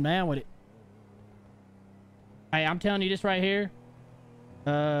 I'm down with it. Hey, I'm telling you this right here.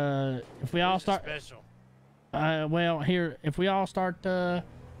 If we all start, Special. well, here, if we all start, deciding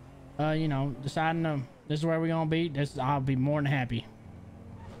this is where we're gonna be, I'll be more than happy.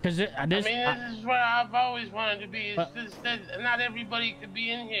 Cause this this is where I've always wanted to be. It's But- just that not everybody could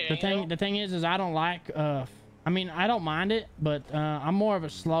be in here. the thing is I don't like I don't mind it, but I'm more of a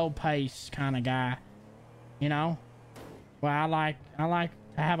slow pace kind of guy, you know. Well, I like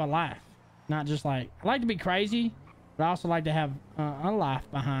to have a life, not just like I like to be crazy, but I also like to have a life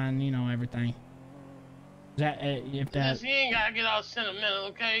behind everything. Is that if that? Just, you ain't gotta get all sentimental,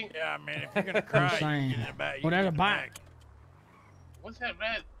 okay? Yeah, man. If you're gonna I'm cry, saying. you get in the back. Well, there's a bike. What's that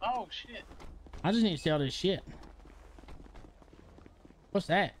red? Oh shit! I just need to sell this shit. What's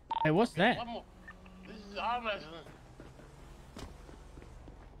that? Hey, what's that? One more. This is arm wrestling.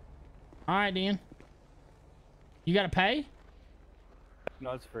 All right, then. You gotta pay?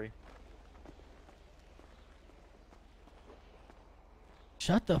 No, it's free.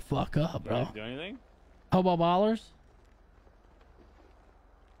 Shut the fuck up, bro. Do anything? Hobo ballers.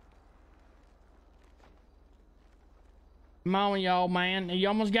 Come on, you old man. You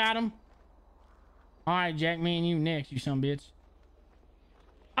almost got him. All right, Jack, me and you next, you son of a bitch.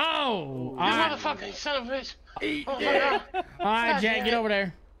 Oh! You All right, motherfucking son of a bitch. Oh, my all God. right, God Jack, damn get it. over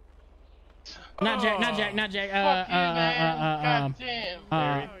there. Not Jack, not Jack, not Jack. Fuck you, man. God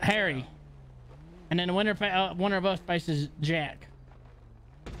damn. Harry. And then the winner of us faces Jack.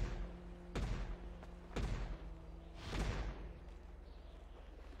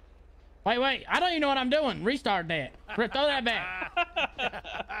 Wait, I don't even know what I'm doing. Restart that. Throw that back.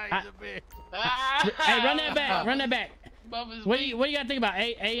 Hey, run that back. Run that back. Bubba's What do you got to think about?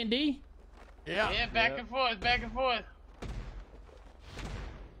 A and D? Yeah, back and forth, back and forth.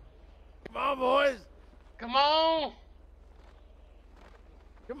 Come on, boys. Come on.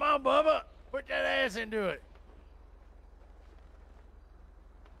 Come on, Bubba. Put that ass into it.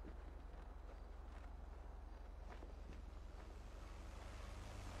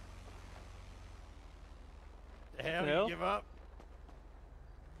 The hell, you give up?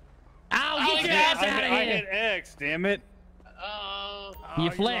 Ow, get your ass out of I here. hit X, damn it. You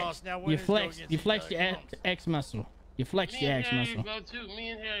you flex. lost. Now You winners go flex. against You each flex other. your X muscle. You flex Me your and X Harry muscle. will go too. Me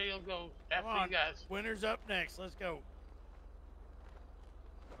and Harry will go after Come on, you guys. winners up next. Let's go.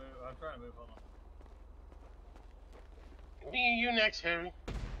 I'm trying to move. Hold on. Me and you next, Harry.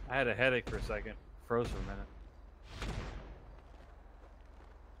 I had a headache for a second. Froze for a minute.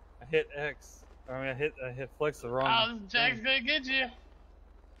 I hit X. I mean, I hit flex the wrong. Oh, Jack's gonna get you.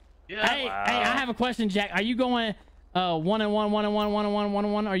 Yeah. Hey, I have a question, Jack. Are you going 1 and 1, 1 and 1, 1 and 1, 1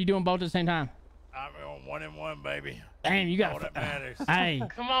 and 1? Or are you doing both at the same time? I'm on 1 and 1, baby. Damn, you got. All that matters. Hey,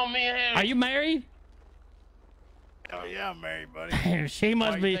 Come on, me and Harry. are you married? Oh yeah, I'm married, buddy. She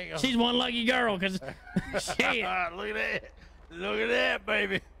must Why you be. think I'm- She's one lucky girl, cause shit. Look at that. Look at that,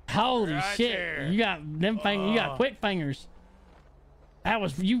 baby. Holy Right shit! there. You got them fingers. You got quick fingers. That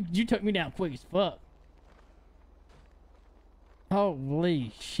was you. You took me down quick as fuck.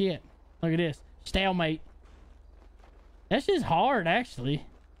 Holy shit! Look at this stalemate. That's just hard, actually.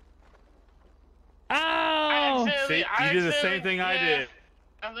 Oh! See, you did the same thing I did.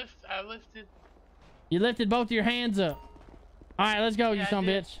 I lifted. You lifted both your hands up. All right, let's go, you Yeah, I son of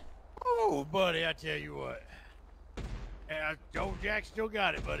a did. bitch. Oh, buddy, I tell you what. Yeah, Joe Jack still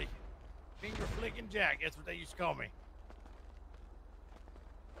got it, buddy. Finger flicking Jack. That's what they used to call me.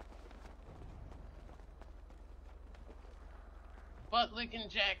 Butt licking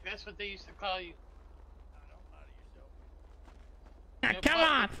Jack. That's what they used to call you. Come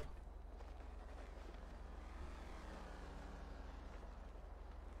on!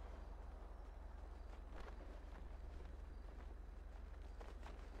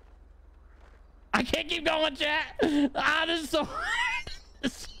 I can't keep going, Jack. Ah, this is so hard.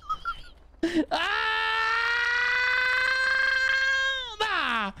 This is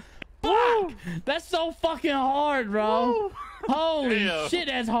nah. Fuck. That's so fucking hard, bro. Holy Damn. shit,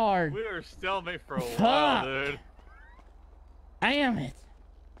 that's hard. We were stalemate for a Fuck. while, dude. Damn it.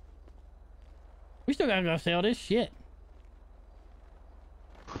 We still gotta go sell this shit.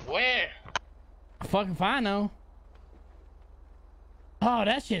 Where? Fucking fine, though. Oh,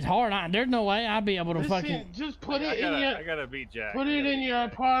 that shit's hard. There's no way I'd be able to Listen, fucking. just put I it in your. gotta beat Jack. Put it in your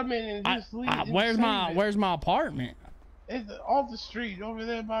apartment and just leave it. Where's save my it. Where's my apartment? It's off the street over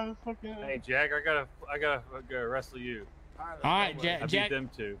there by the fucking. Hey Jack, I gotta wrestle you. All right, Jack. I beat Jack, them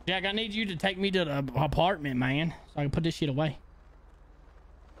too. Jack, I need you to take me to the apartment, man, so I can put this shit away.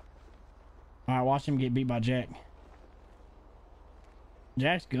 All right, watch him get beat by Jack.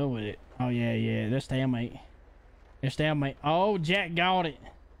 Jack's good with it. Oh yeah. They're stalemate. They're stalemate. Oh, Jack got it.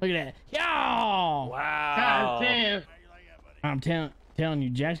 Look at that. Yo! Wow. God damn. I'm telling you,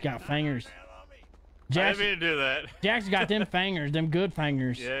 Jack's got fingers. I Jack's, didn't mean to do that. Jack's got them fingers, them good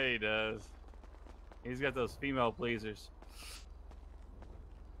fingers. Yeah, he does. He's got those female pleasers.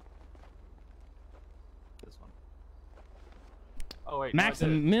 This one. Oh wait, no, I did it.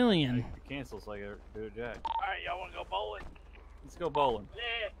 Maximilian. It cancels like I do it, Jack. All right, y'all want to go bowling? Let's go bowling.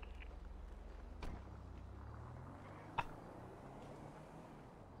 Yeah.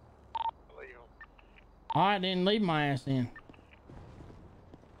 All right, then leave my ass in.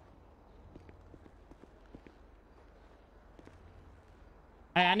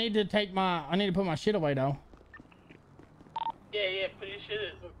 Hey, I need to put my shit away though. Yeah. Put your shit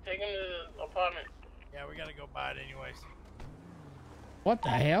in. Take him to the apartment. Yeah, we gotta go buy it anyways. What the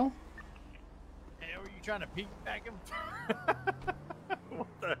hell? Hey, were you trying to peek back him?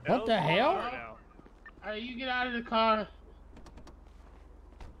 What the hell? Alright, you get out of the car.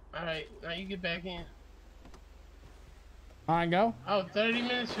 Alright, now you get back in. All right, go. Oh, 30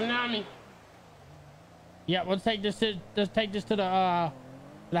 minutes tsunami. Yeah, let's take this to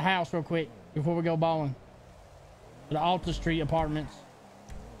the house real quick before we go bowling. The Alta Street apartments.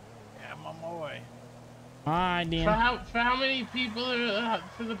 Yeah, I'm on my way. All right, then. For how many people are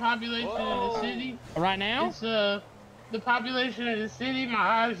for the population of the city? Right now? It's the population of the city. My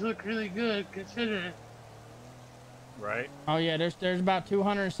eyes look really good considering. Right. Oh yeah, there's about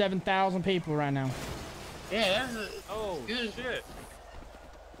 207,000 people right now. Yeah, that's good. Shit.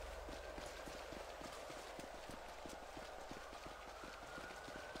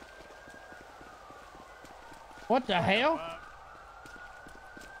 What the hell?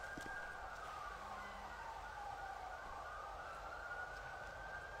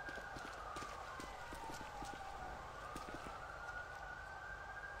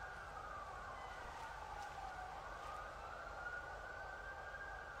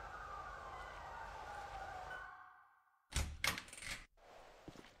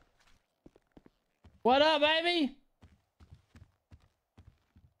 What up, baby?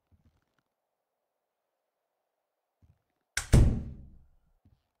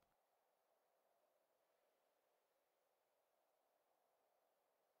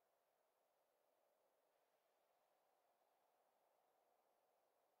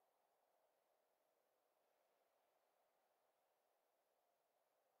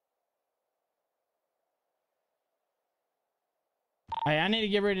 Hey, I need to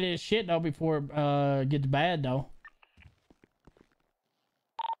get rid of this shit though before it gets bad though.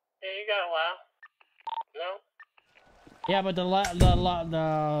 Yeah, you got a while. No. Yeah, but the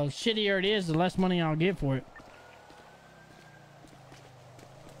shittier it is, the less money I'll get for it.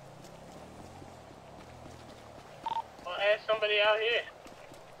 Well, ask somebody out here.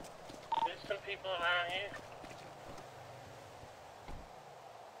 There's some people around here.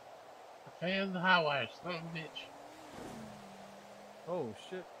 Failed the high wire, son of a bitch. Oh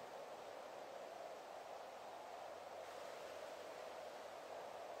shit.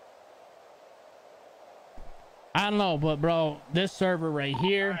 I don't know, but bro, this server right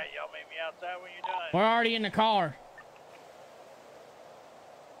here. All right, y'all meet me outside when you're done. We're already in the car.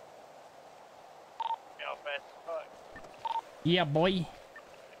 Y'all fast as fuck. Yeah, boy.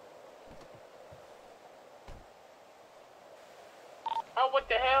 Oh, what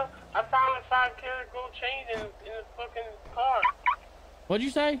the hell? I found a 5-carat gold chain in the fucking car. What'd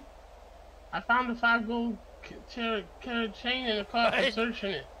you say? I found a 5 gold carat chain in the car for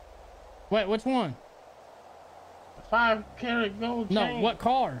searching it. Wait, which one? A 5-carat gold chain. No, what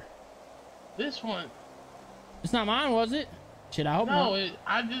car? This one. It's not mine, was it? Shit, I hope No, not.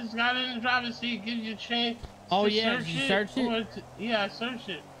 I just got in the driver's seat. It gives you a chance. Oh to yeah, search did you search it? Yeah, I searched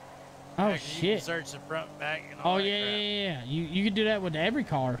it. Oh You can shit. search the front and back and all Oh that yeah, crap. yeah. You could do that with every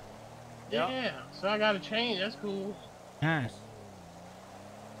car. Yeah, so I got a chain. That's cool. Nice.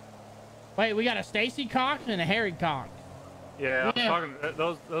 Wait, we got a Stacy Cox and a Harry Cox. Yeah, Yeah. I'm talking.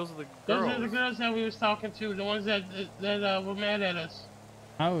 Those are the girls. Those are the girls that we was talking to. The ones that were mad at us.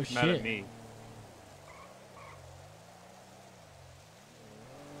 Oh Mad shit. at me.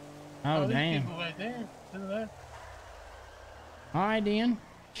 Oh these damn. people right there. To the left. All right then.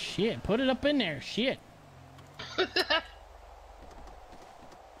 Shit, put it up in there. Shit.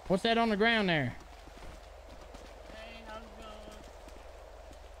 What's that on the ground there? Hey, how's it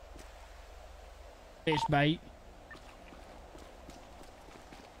going? Fish bait.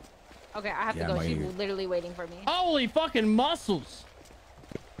 Okay, I have Yeah, to go. my She's ear. literally waiting for me. Holy fucking muscles.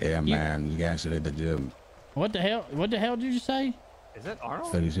 Yeah, man, you guys are at the gym. What the hell? What the hell did you say? Is that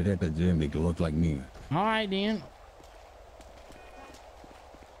Arnold? So you should at the gym, they look like me. All right then.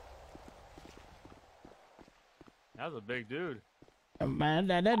 That was a big dude. Man,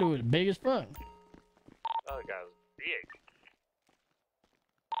 that dude was big as fuck. That other guy was big.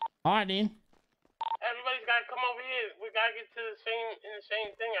 All right then. Everybody's got to come over here. We got to get to the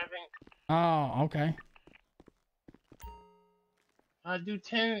same thing, I think. Oh, okay. I do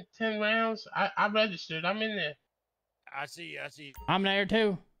 10 rounds. I registered. I'm in there. I see. I'm there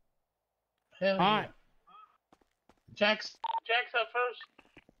too. Hell All yeah. right. Jack's up first.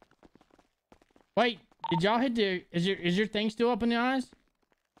 Wait, did y'all hit the? Is your thing still up in the eyes?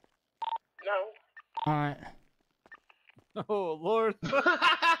 No. All right. Oh Lord.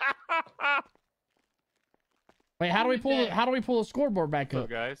 Wait, how do we pull the scoreboard back What's up? up,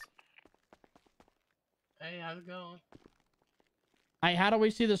 guys? Hey, how's it going? Hey, how do we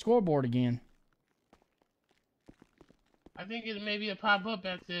see the scoreboard again? I think it maybe a pop up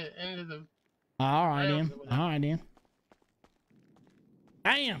at the end of the. All right then. rounds or whatever. All right then.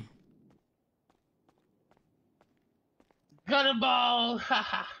 Damn. Gutter ball.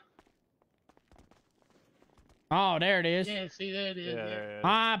 Haha. Oh, there it is. Yeah, see there it is.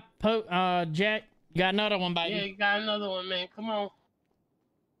 Yeah, Jack, you got another one, baby. Yeah, you got another one, man. Come on.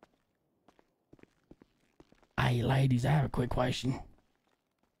 Hey, ladies, I have a quick question.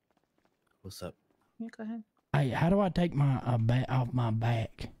 What's up? You go ahead. Hey, how do I take my bat off my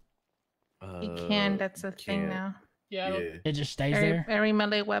back? You can. That's a thing now. Yeah. It just stays Every, there. every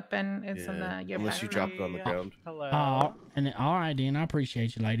melee weapon is on Yeah, the your unless back. you drop it on the ground. Hello. Oh, and then, all right, then I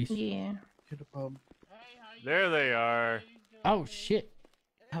appreciate you, ladies. Yeah. There they are. Oh shit.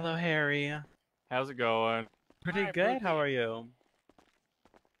 Hello, Harry. How's it going? Pretty good. How are you?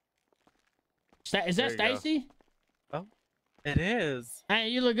 Is that There you go. Stacy? Oh, it is. Hey,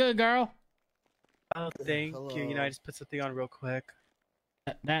 you look good, girl. Oh, thank you. You know, I just put something on real quick.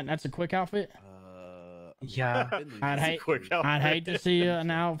 That's a quick outfit. Yeah. I'd hate to see an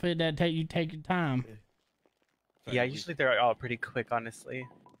outfit that take your time. Yeah, usually they're all pretty quick, honestly.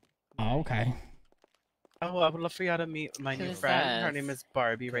 Oh, okay. Oh, I would love for y'all to meet my new Who's friend. Her that? name is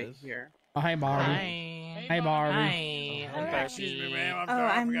Barbie right here. Oh, hey, Barbie. Hi. Hey, Barbie. Hi. I'm Barbie. Excuse me, ma'am. I'm Oh, sorry,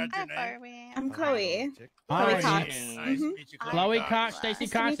 I I'm- forgot your Hi, name. I'm Chloe. Hi. Chloe Cox. Nice to meet you, Chloe Cox, Stacy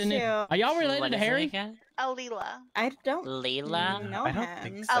Nice to Cox, meet and then, you. are y'all related What to is it Harry? again? Alila. I don't Leela? know I don't him.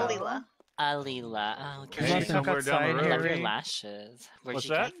 think so. Alila. Alila. Oh, Should we okay. talk outside, I love your Harry? lashes. Where'd What's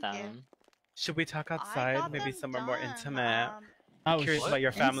you that? get them? Should we talk outside? Maybe somewhere more intimate. Oh, Curious shit. about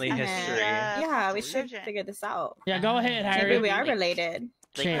your family Intimate. history. Yeah, we should figure this out. Yeah, go ahead, Harry. Maybe we are related.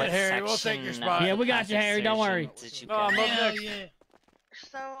 Like, Shit. what Harry, we'll take your section spot. of Yeah, we got you, plastic Harry. Don't surgeon worry. did you No, go I'm to? up Hell next. yeah.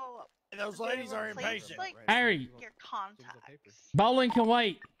 So Those ladies are impatient. like Harry, your contacts. bowling can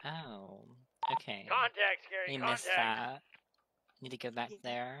wait. Oh, okay. Contact, Scary. You missed that. Need to go back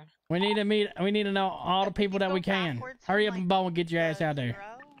there. We need to meet. We need to know all the people that we can. Hurry up and bowl and get your ass out there.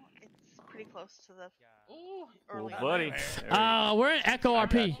 It's pretty close to the Ooh. early. Well, buddy. We're in Echo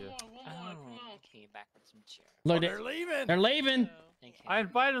RP. Oh, okay, back with some chairs. Look, Oh, they're leaving. they're leaving. Thank you. I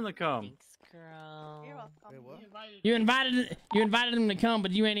invited them to come. Thanks, girl. You're welcome. You invited them to come,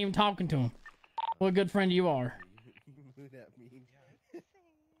 but you ain't even talking to them. What a good friend you are.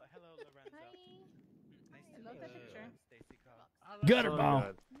 Gutter ball.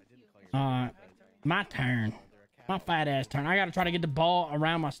 My turn. My fat ass turn. I gotta try to get the ball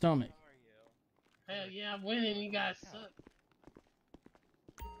around my stomach. Hell yeah, I'm winning. You guys suck.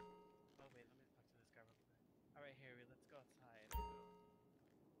 All right, Harry, let's go outside.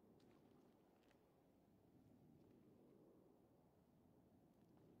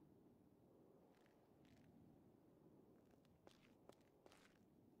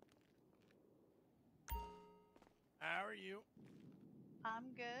 How are you?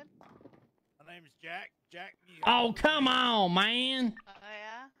 I'm good. My name is Jack. Jack. Oh, come on, man. Oh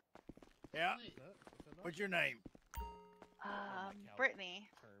yeah. Yeah. What's your name? Brittany.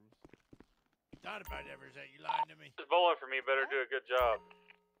 Thought about it ever. Is that you lying to me? This bowling for me better do a good job.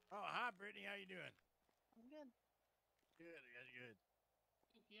 Oh, hi, Brittany. How you doing? I'm good. Good. That's good.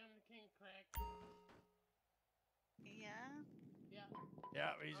 I'm the king crack. Yeah. Yeah.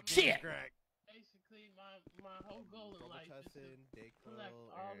 Yeah, he's a Shit. good crack. Basically, my whole goal in life is to collect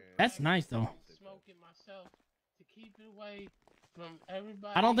all the That's nice though. smoking myself to keep it away from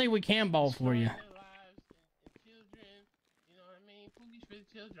everybody. I don't think we can bowl for you. destroying their lives and children. You know what I mean? Pookies for the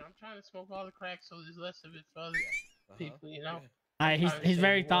children. I'm trying to smoke all the crack so there's less of it for other people. You know. He's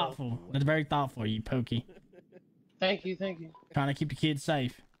very thoughtful. That's very thoughtful, you Pokey. Thank you, thank you. Trying to keep the kids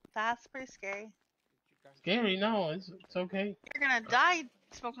safe. That's pretty scary. Scary? No, it's okay. You're gonna die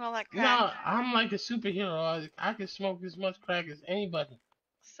smoking all that crack. No, I'm like a superhero. I can smoke as much crack as anybody.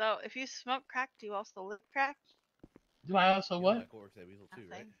 So if you smoke crack, do you also live crack? Do I also what?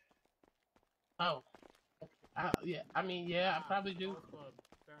 Nothing. Oh. Yeah. I mean, yeah, I probably do.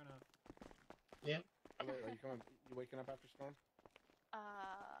 Fair enough. Yeah. Are you coming? You waking up after storm?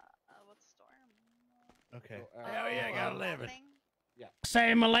 What storm? Okay. Hell yeah, I got 11. Yeah.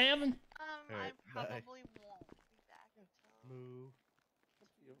 Same 11. I Alright, bye. probably won't be back until Move.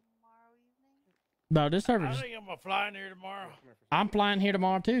 tomorrow evening. Bro, this I service. think I'm gonna fly in here tomorrow. I'm flying here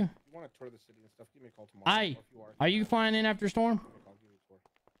tomorrow too. You want to tour the city and stuff? Give me a call tomorrow. Hey, Or if you are you flying in after storm? give me a call, give me a tour.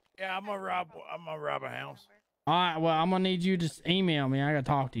 Yeah, I'm gonna rob a house. All right. Well, I'm gonna need you to email me. I gotta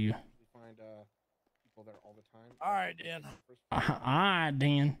talk to you. We find people there all the time. All right, then. All right,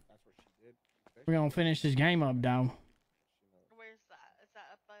 then. That's what she did. We're gonna finish this game up, dog. Where's that? Is that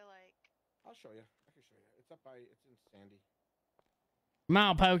up by like? I'll show you. I can show you. It's up by. It's in Sandy.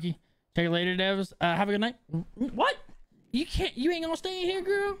 Mile Pokey. Take you later, Davis. Have a good night. What? You can't. You ain't gonna stay in here,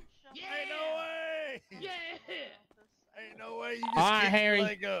 girl. Ain't no way. Yeah. Ain't no way. You just All right, kicked Harry. your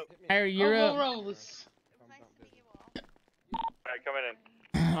leg up. Harry, you're up. Rollers. Alright, coming in.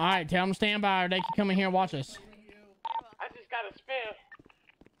 All right, tell them to stand by, or they can come in here and watch us. I just got a spell.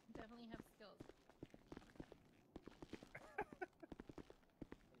 Definitely have skills.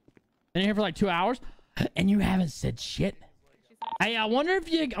 Been here for like 2 hours, and you haven't said shit. Hey, I wonder if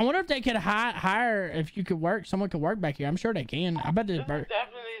they could hire if you could work. Someone could work back here. I'm sure they can. I bet This they. is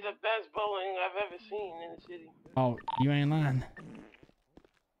definitely the best bowling I've ever seen in the city. Oh, you ain't lying.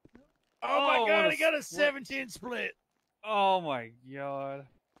 Oh my god, what I got a 17 split. Oh my god.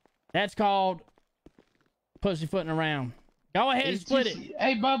 That's called pussyfooting around. Go ahead and split it.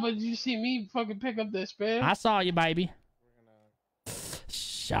 Hey, Bubba, did you see me fucking pick up that spare? I saw you, baby.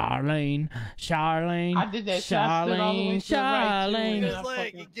 Charlene. I did that shot, stood all the way to the right, too, and then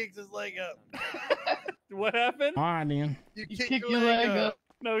I He kicks his leg up. What happened? All right, then. You kick your leg up.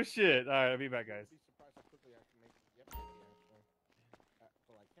 No shit. All right, I'll be back, guys.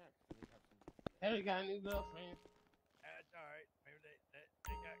 Harry got a new girlfriend. That's all right. Maybe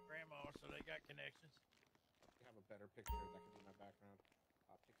they got grandma, so they got connections. I have a better picture that can be my background.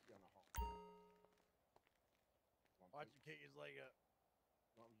 Pixie on the hall. Watch him kick his leg up.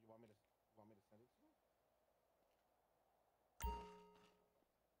 You want me to send it to you?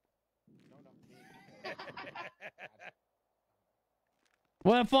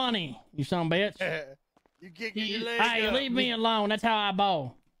 What funny, you son of a bitch. You kicking your leg Hey, up. leave me alone. That's how I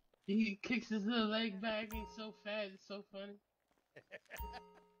bowl. He kicks his little leg back. He's so fat. It's so funny.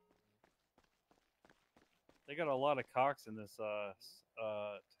 They got a lot of cocks in this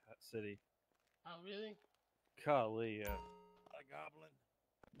city. Oh, really? Golly, yeah. A goblin.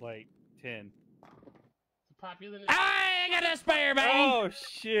 Like 10. It's popular. Hey, I got that spare, baby. Oh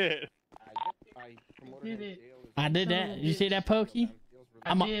shit. I did that. You see that, Pokey?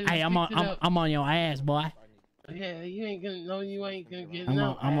 I'm on your ass, boy. Yeah, you ain't gonna know. You ain't gonna get I'm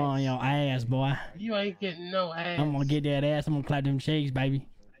no. on your ass, boy. You ain't getting no ass. I'm gonna get that ass. I'm gonna clap them cheeks, baby.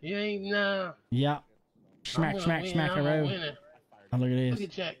 You ain't no. Yep. Smack, I'm smack, gonna smack a win, I'm a row. winner. Oh, look at this. Look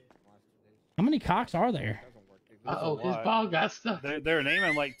at Jack. How many cocks are there? Uh-oh, his ball got stuck. They're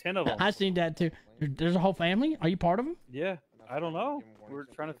naming like 10 of them. I seen that too. There's a whole family. Are you part of them? Yeah, I don't know. We're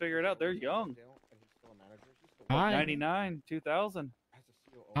trying to figure it out. They're young. All right. 99, 2000.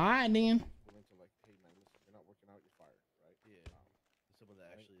 All right, then.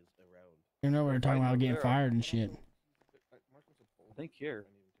 You know we were talking about getting fired and shit. I think here.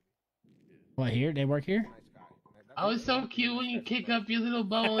 What, here? They work here? Oh, it's so cute when you kick up your little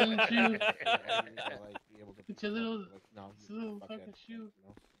bowling shoe. With your little fucking shoe.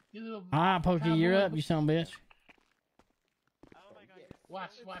 Your little. All right, Pokey, you're up, you son of a bitch.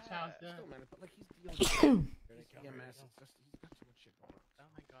 Watch how it's done. Oh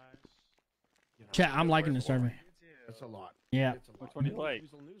my gosh. Chat, I'm liking the survey. That's a lot. Yeah. Which one do you like?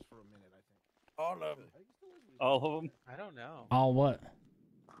 All of them. All of them? I don't know. All what?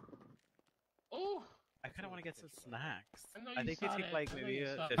 Oh. I kind of want to get some snacks. I I think they saw take that. like I know maybe you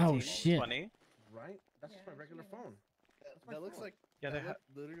saw 15, that. Oh, shit. 20. Right? That's just my regular phone. That looks like. Yeah, that they're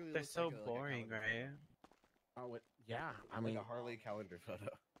literally they're looks so like a boring, calendar right? Oh, yeah. I photo. mean, Like a Harley calendar photo.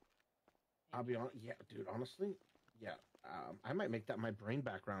 I'll be honest. Yeah, dude. Honestly, yeah. I might make that my brain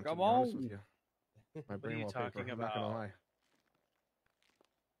background. Come to be honest on. with you. My What are brain you wallpaper. talking I'm not gonna about? lie.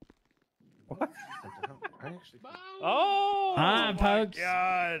 What? I actually. Oh! All right, Pokes.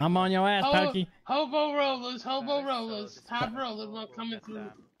 God. I'm on your ass, Pokey. Hobo rollers, top rollers, one coming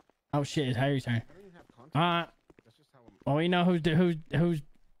through. Oh shit, it's Harry's turn. All right. Well, we know who's the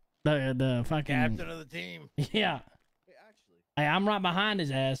fucking Captain of the team. Yeah. Hey, I'm right behind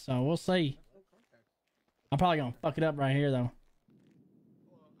his ass, so we'll see. I'm probably gonna fuck it up right here though.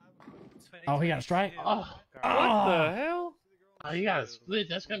 Oh, he got a strike. Oh, What the hell? oh, you got a split.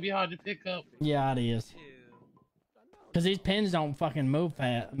 That's gonna be hard to pick up. Yeah, it is. Cause these pins don't fucking move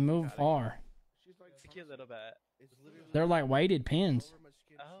far. It's a cute little bit. They're like weighted pins.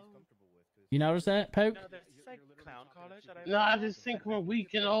 Oh. You notice that, Poke? No, there's this like clown college that I. No, I just think we're weak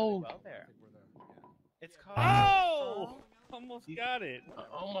and old. Well there. It's called. Oh! Almost got it.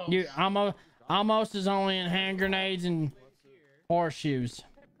 Almost. You almost is only in hand grenades and horseshoes.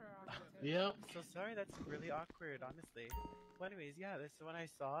 Yep. So sorry, that's really awkward, honestly. Well, anyways, yeah, this is the one I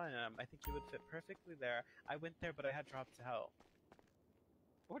saw, and I think you would fit perfectly there. I went there, but I had dropped out.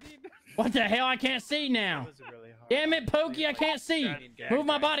 What are you doing? What the hell? I can't see now. It was really hard. Damn it, Pokey, I can't see. Move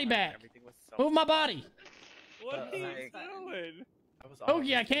my body back. Move my body. What are you like, doing? I was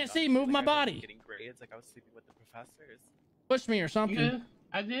Pokey, I can't see. Move my body. Getting grades, like I was sleeping with the professors. Push me or something. Yeah,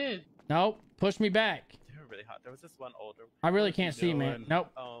 I did. Nope. Push me back. They were really hot. There was this one older. I really can't see, man. Nope.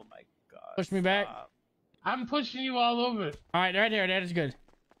 Oh my god. Push me back. Stop. I'm pushing you all over. All right, right there. That is good.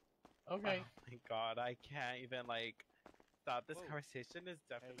 Okay. Oh my god, I can't even like stop. This conversation is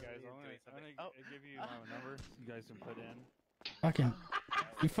definitely Hey guys, doing I'm something. gonna give you my number. You guys can put in. Fucking.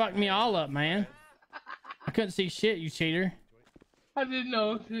 You fucked me all up, man. I couldn't see shit, you cheater. I didn't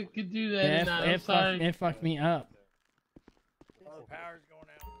know if it could do that. Yeah, or not. I'm sorry. it fucked me up. Our power's going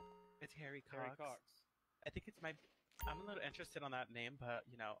out. It's Harry Cox. Harry Cox. I think it's my. I'm a little interested on that name, but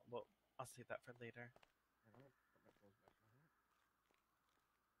you know, well, I'll save that for later.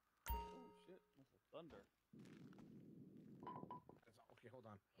 Oh shit! That's a thunder. Okay, hold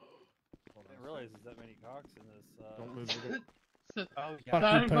on. I didn't realize there's that many cocks in this. Don't move it. Oh yeah. Fuck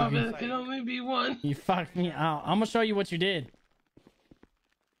Sorry, you, Bob, Puggy. it can only be one. You fucked me out. I'm gonna show you what you did.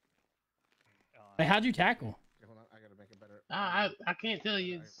 Hey, how'd you tackle? Okay, hold on. I gotta make it better. I can't tell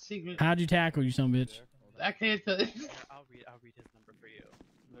you. It's a secret. How'd you tackle, you son of a bitch? I can't tell you. I'll read his number for you.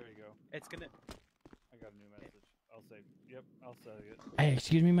 There you go. It's gonna. I got a new message. I'll say. Yep, I'll say it. Hey,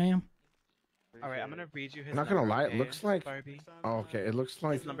 excuse me, ma'am. All right, I'm gonna read you his. I'm not gonna number, lie. okay, It looks like. Barbie. Oh, okay. It looks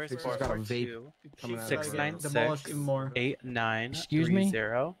like His number is Pixie's got a vape coming out of her.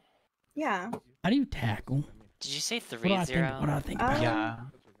 696-8930. Yeah. How do you tackle? Did you say What do I think? 3-0? What do I think? about it? Yeah.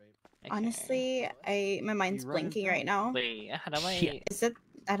 Honestly, my mind's blinking right now. Wait, how do I? Shit. Is it?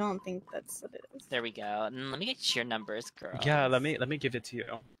 I don't think that's what it is. There we go. Let me get your numbers, girl. Yeah, let me give it to you.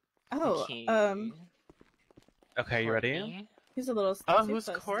 Oh, Okay. Okay, you ready? Who's a little? Oh, too who's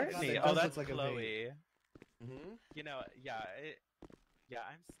close to Courtney? the- Oh, that's like a Chloe. Mm-hmm. You know, yeah,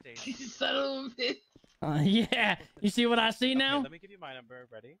 I'm Stacy. Son of a bitch. Yeah. You see what I see now? Okay, let me give you my number.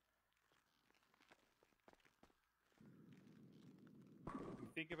 Ready?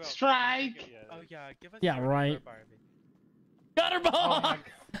 Think about Strike. Oh yeah, give us. Yeah, your right. number, Barbie. Gutter Oh, ball. my-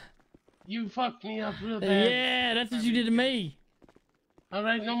 you fucked me up real bad. Yeah, that's what you did to me. All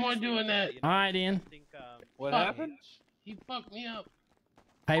right, no more doing that. All right, then. What Fuck. happened? He fucked me up.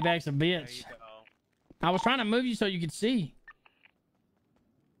 Payback's a There you bitch. go. I was trying to move you so you could see.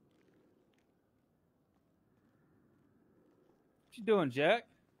 What you doing, Jack?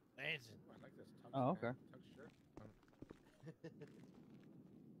 Dancing. I like this. Oh, okay.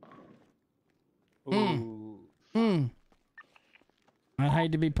 Ooh. Hmm. I'd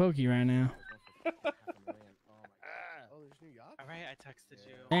hate to be Pokey right now. All right, I texted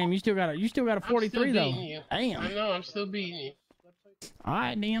you. Damn, you still got a I'm still 43 though. beating you. Damn. I know, I'm still beating you. All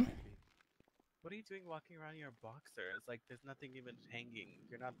right, then. What are you doing walking around in your boxers? Like, there's nothing even hanging.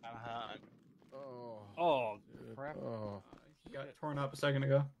 You're not that hung. Oh, crap. Oh. You got torn up a second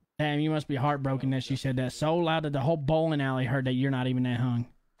ago. Damn, you must be heartbroken that she said that so loud that the whole bowling alley heard that you're not even that hung.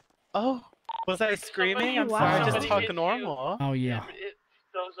 Oh, was I screaming? I'm Wow. sorry, just Somebody talk hit you. normal. Oh yeah. It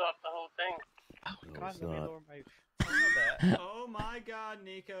throws off the whole thing. Oh No, God, it's let me not. lower my tone a bit. Oh my god,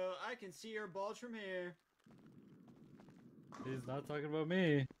 Nico. I can see your bulge from here. He's not talking about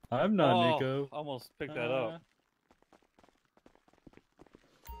me. I'm not Oh, Nico. almost picked that up.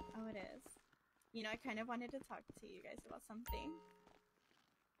 Oh, it is. You know, I kind of wanted to talk to you guys about something.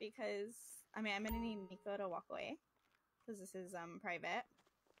 Because, I mean, I'm gonna need Nico to walk away. Because this is, private.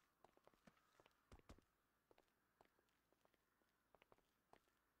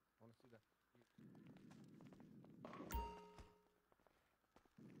 Want to see that?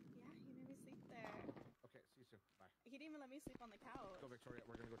 Yeah, he made me sleep there. Okay, see you soon. Bye. He didn't even let me sleep on the couch. Go, Victoria.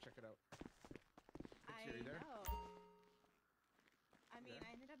 We're gonna go check it out. I Are you there? know. I mean, I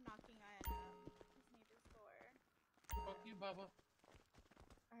ended up knocking on his neighbor's door. Fuck you, Bubba.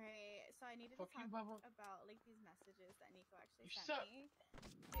 Alright, so I needed Fuck to you, talk Bubba. about like these messages that Nico actually You sent suck. me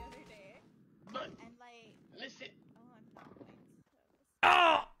the other day. But And like, listen. oh, I'm not going to.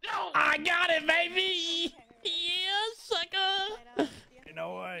 Oh, No. I got it, baby. Yeah, sucker. But, You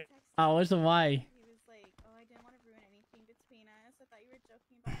know what? Oh, what's the way? He was like, oh, I didn't want to ruin anything between us. I thought you were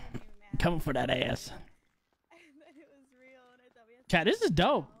joking about your new man. Coming for that ass. And then it was real, and I thought we had Chat, this is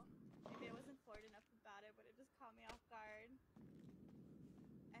dope. maybe I wasn't forward enough about it, but it just caught me off guard.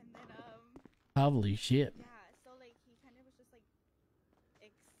 And then, Holy shit. yeah, so like he kind of was just like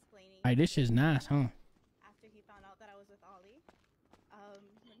explaining. Hey, this is nice, huh? After he found out that I was with Ollie. Let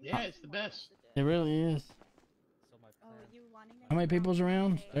me Yeah, find it's the some more best. messages. It really is. Oh, you wanting to How many hang out people's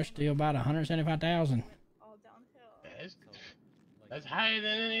around? today? There's still about 175,000. All downhill. Yeah, that's higher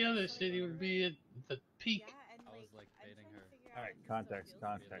than any other city would be at the peak. Yeah, and like, I'm trying to figure All out right, if he context, still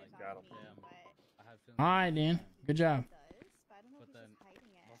feels context, about got him. me, but All right, then. Good job. he does, but I don't know if he's just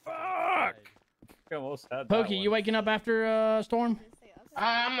hiding it. Fuck! I almost had that Pokey, one. you waking up after Storm?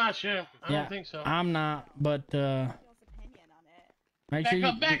 I'm not sure. I Yeah, don't think so. I'm not, but make sure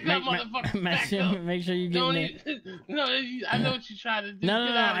you back up, motherfucker. make sure you get Don't in there. even, no, I know what you trying to do. No, no,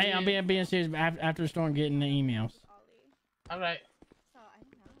 Get no. out of Hey, here. I'm being serious. After the Storm getting the emails. All right. So I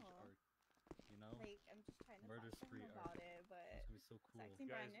don't know. You know, Like I'm just trying to murder talk to spree him art. about it, but It's gonna be so cool. it's acting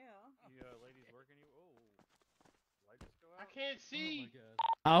brand new. You ladies working you? Oh, light just go I out. can't see.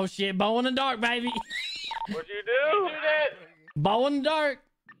 Oh shit, bow in the dark, baby. What'd you Did you do that? Bow in the dark.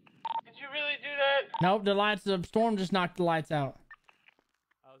 Did you really do that? Nope, the storm just knocked the lights out.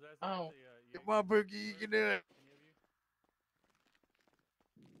 Oh. Come on, Pookie, you can do it.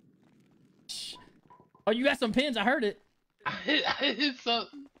 Oh, you got some pins. I heard it. So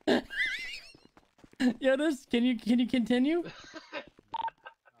Yo, this. Can you continue?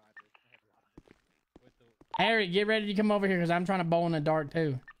 Harry, get ready to come over here because I'm trying to bowl in the dark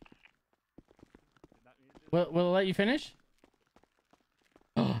too. Will it let you finish?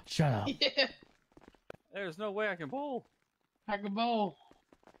 Oh, shut up. Yeah. There's no way I can bowl. I can bowl.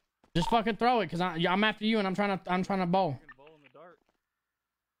 Just fucking throw it because I'm after you and I'm trying to bowl. I can bowl in the dark.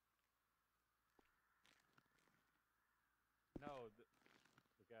 No, the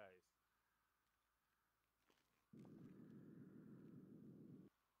guys.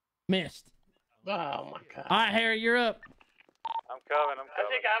 Missed. Oh my god. All right, Harry, you're up. I'm coming. I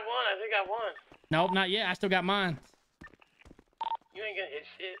think I won. Nope, not yet. I still got mine. You ain't gonna hit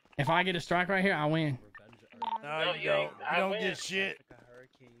shit. If I get a strike right here, I win. No, you don't. You don't get shit.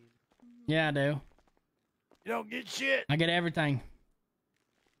 Yeah, I do. You don't get shit. I get everything.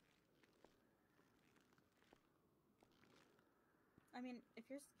 I mean, if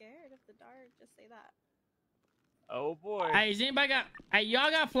you're scared of the dark, just say that. Oh boy. Hey, has anybody got? Hey, y'all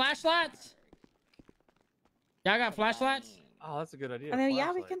got flashlights? Y'all got flashlights? Oh, that's a good idea. I mean,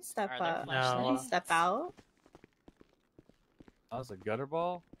 yeah, we can step up. We can step out. Oh, that's a gutter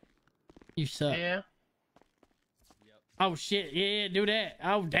ball. You suck. Yeah. Oh shit! Yeah, do that.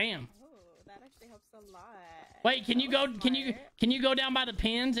 Oh damn. Oh, that actually helps a lot. Wait, can you go? Can you go down by the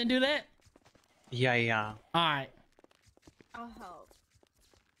pins and do that? Yeah. All right. I'll help.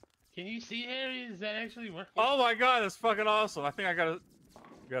 Can you see Harry? Is that actually working? Oh my god, that's fucking awesome. I think I got it.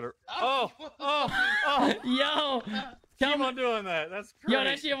 Oh. Yo. Keep on doing that. That's great. Yo,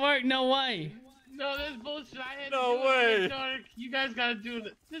 that shit work. No way. No, that's bullshit. I had No to do way. it in the dark. You guys gotta do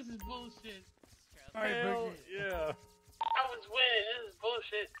it. This is bullshit. All right, Hell Pookie. yeah. I was winning. This is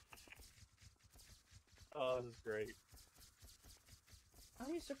bullshit. Oh, this is great.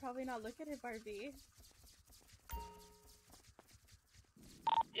 Oh, you should probably not look at it, Barbie.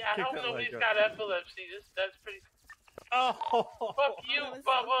 Yeah, I Kick hope that nobody's leg got up. epilepsy. That's pretty. Oh. Fuck you, That was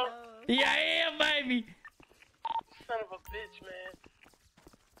so Bubba. close. Yeah, baby. Son of a bitch, man.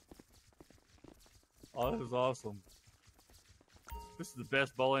 Oh, this is awesome. This is the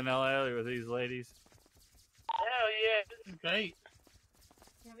best bowling alley with these ladies. Hell yeah, this is great.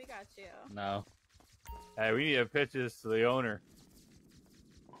 Yeah, we got you. No. Hey, we need to pitch this to the owner.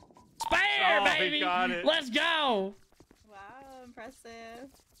 Spare, Oh, he baby. got it. Let's go. Wow, impressive.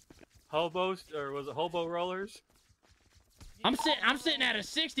 Hobos, or was it hobo rollers? I'm sitting at a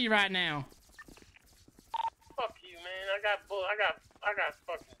 60 right now. Fuck you, man. I got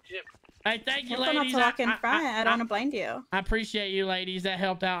fucking gypped. Hey, thank you, Well, come ladies. up to walk in front. I don't want to blind you. I appreciate you, ladies. That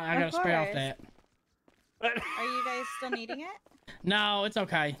helped out. I Of got to spray off course. that. Are you guys still needing it? No, it's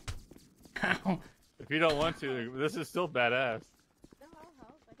okay. If you don't want to, this is still badass. No, I'll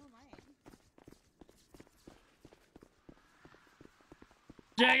help. I don't mind.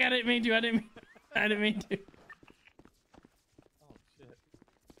 Jack, I didn't mean to. I didn't mean to. Oh shit.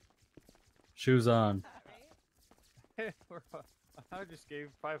 Shoes on. I just gave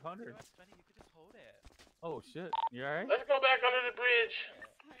 500. You could just hold it. Oh shit. You alright? Let's go back under the bridge.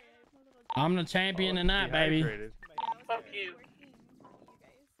 I'm the champion tonight, baby. Dehydrated. Fuck you.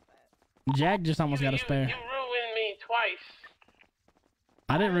 Jack just almost got a spare. You ruined me twice.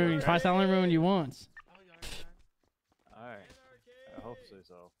 I didn't ruin you twice. I only ruined you once. Alright. I hope so.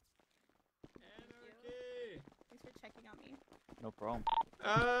 Thanks for checking on me. No problem.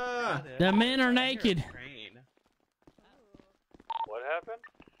 The men are naked. What happened?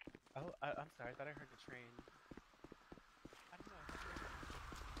 Oh, I'm sorry. I thought I heard the train. I don't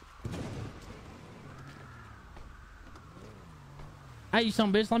know. Hey, you son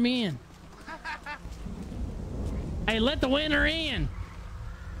of a bitch, let me in. Hey, let the winner in.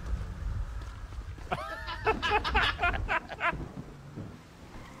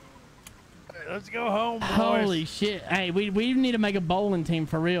 Let's go home, boys. Holy shit. Hey, we need to make a bowling team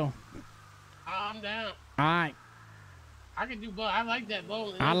for real. I'm down. All right. I can do both. I like that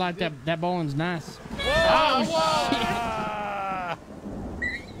bowling. I like that. That bowling's nice. Whoa,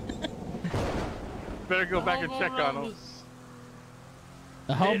 Better go back and check on them.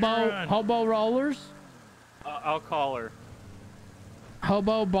 The hobo rollers. I'll call her.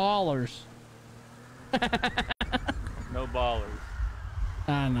 Hobo ballers. No ballers.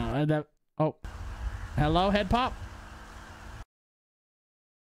 I know. Oh. Hello, head pop.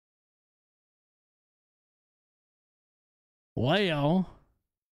 Well,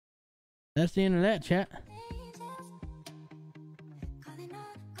 that's the end of that chat.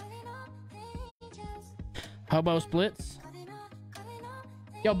 Hobo splits.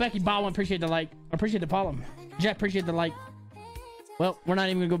 Yo, Becky Baldwin, appreciate the like. Appreciate the follow. Jack, appreciate the like. Well, we're not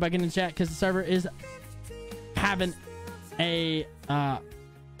even gonna go back in the chat because the server is having a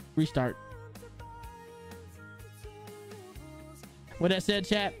restart. With that said,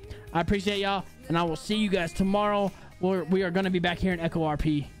 chat, I appreciate y'all, and I will see you guys tomorrow. We are gonna be back here in Echo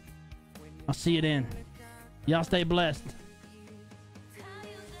RP. I'll see you then. Y'all stay blessed.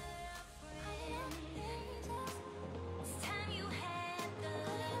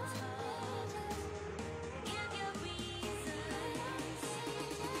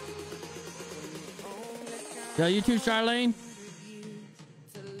 Yo, you too, Charlene.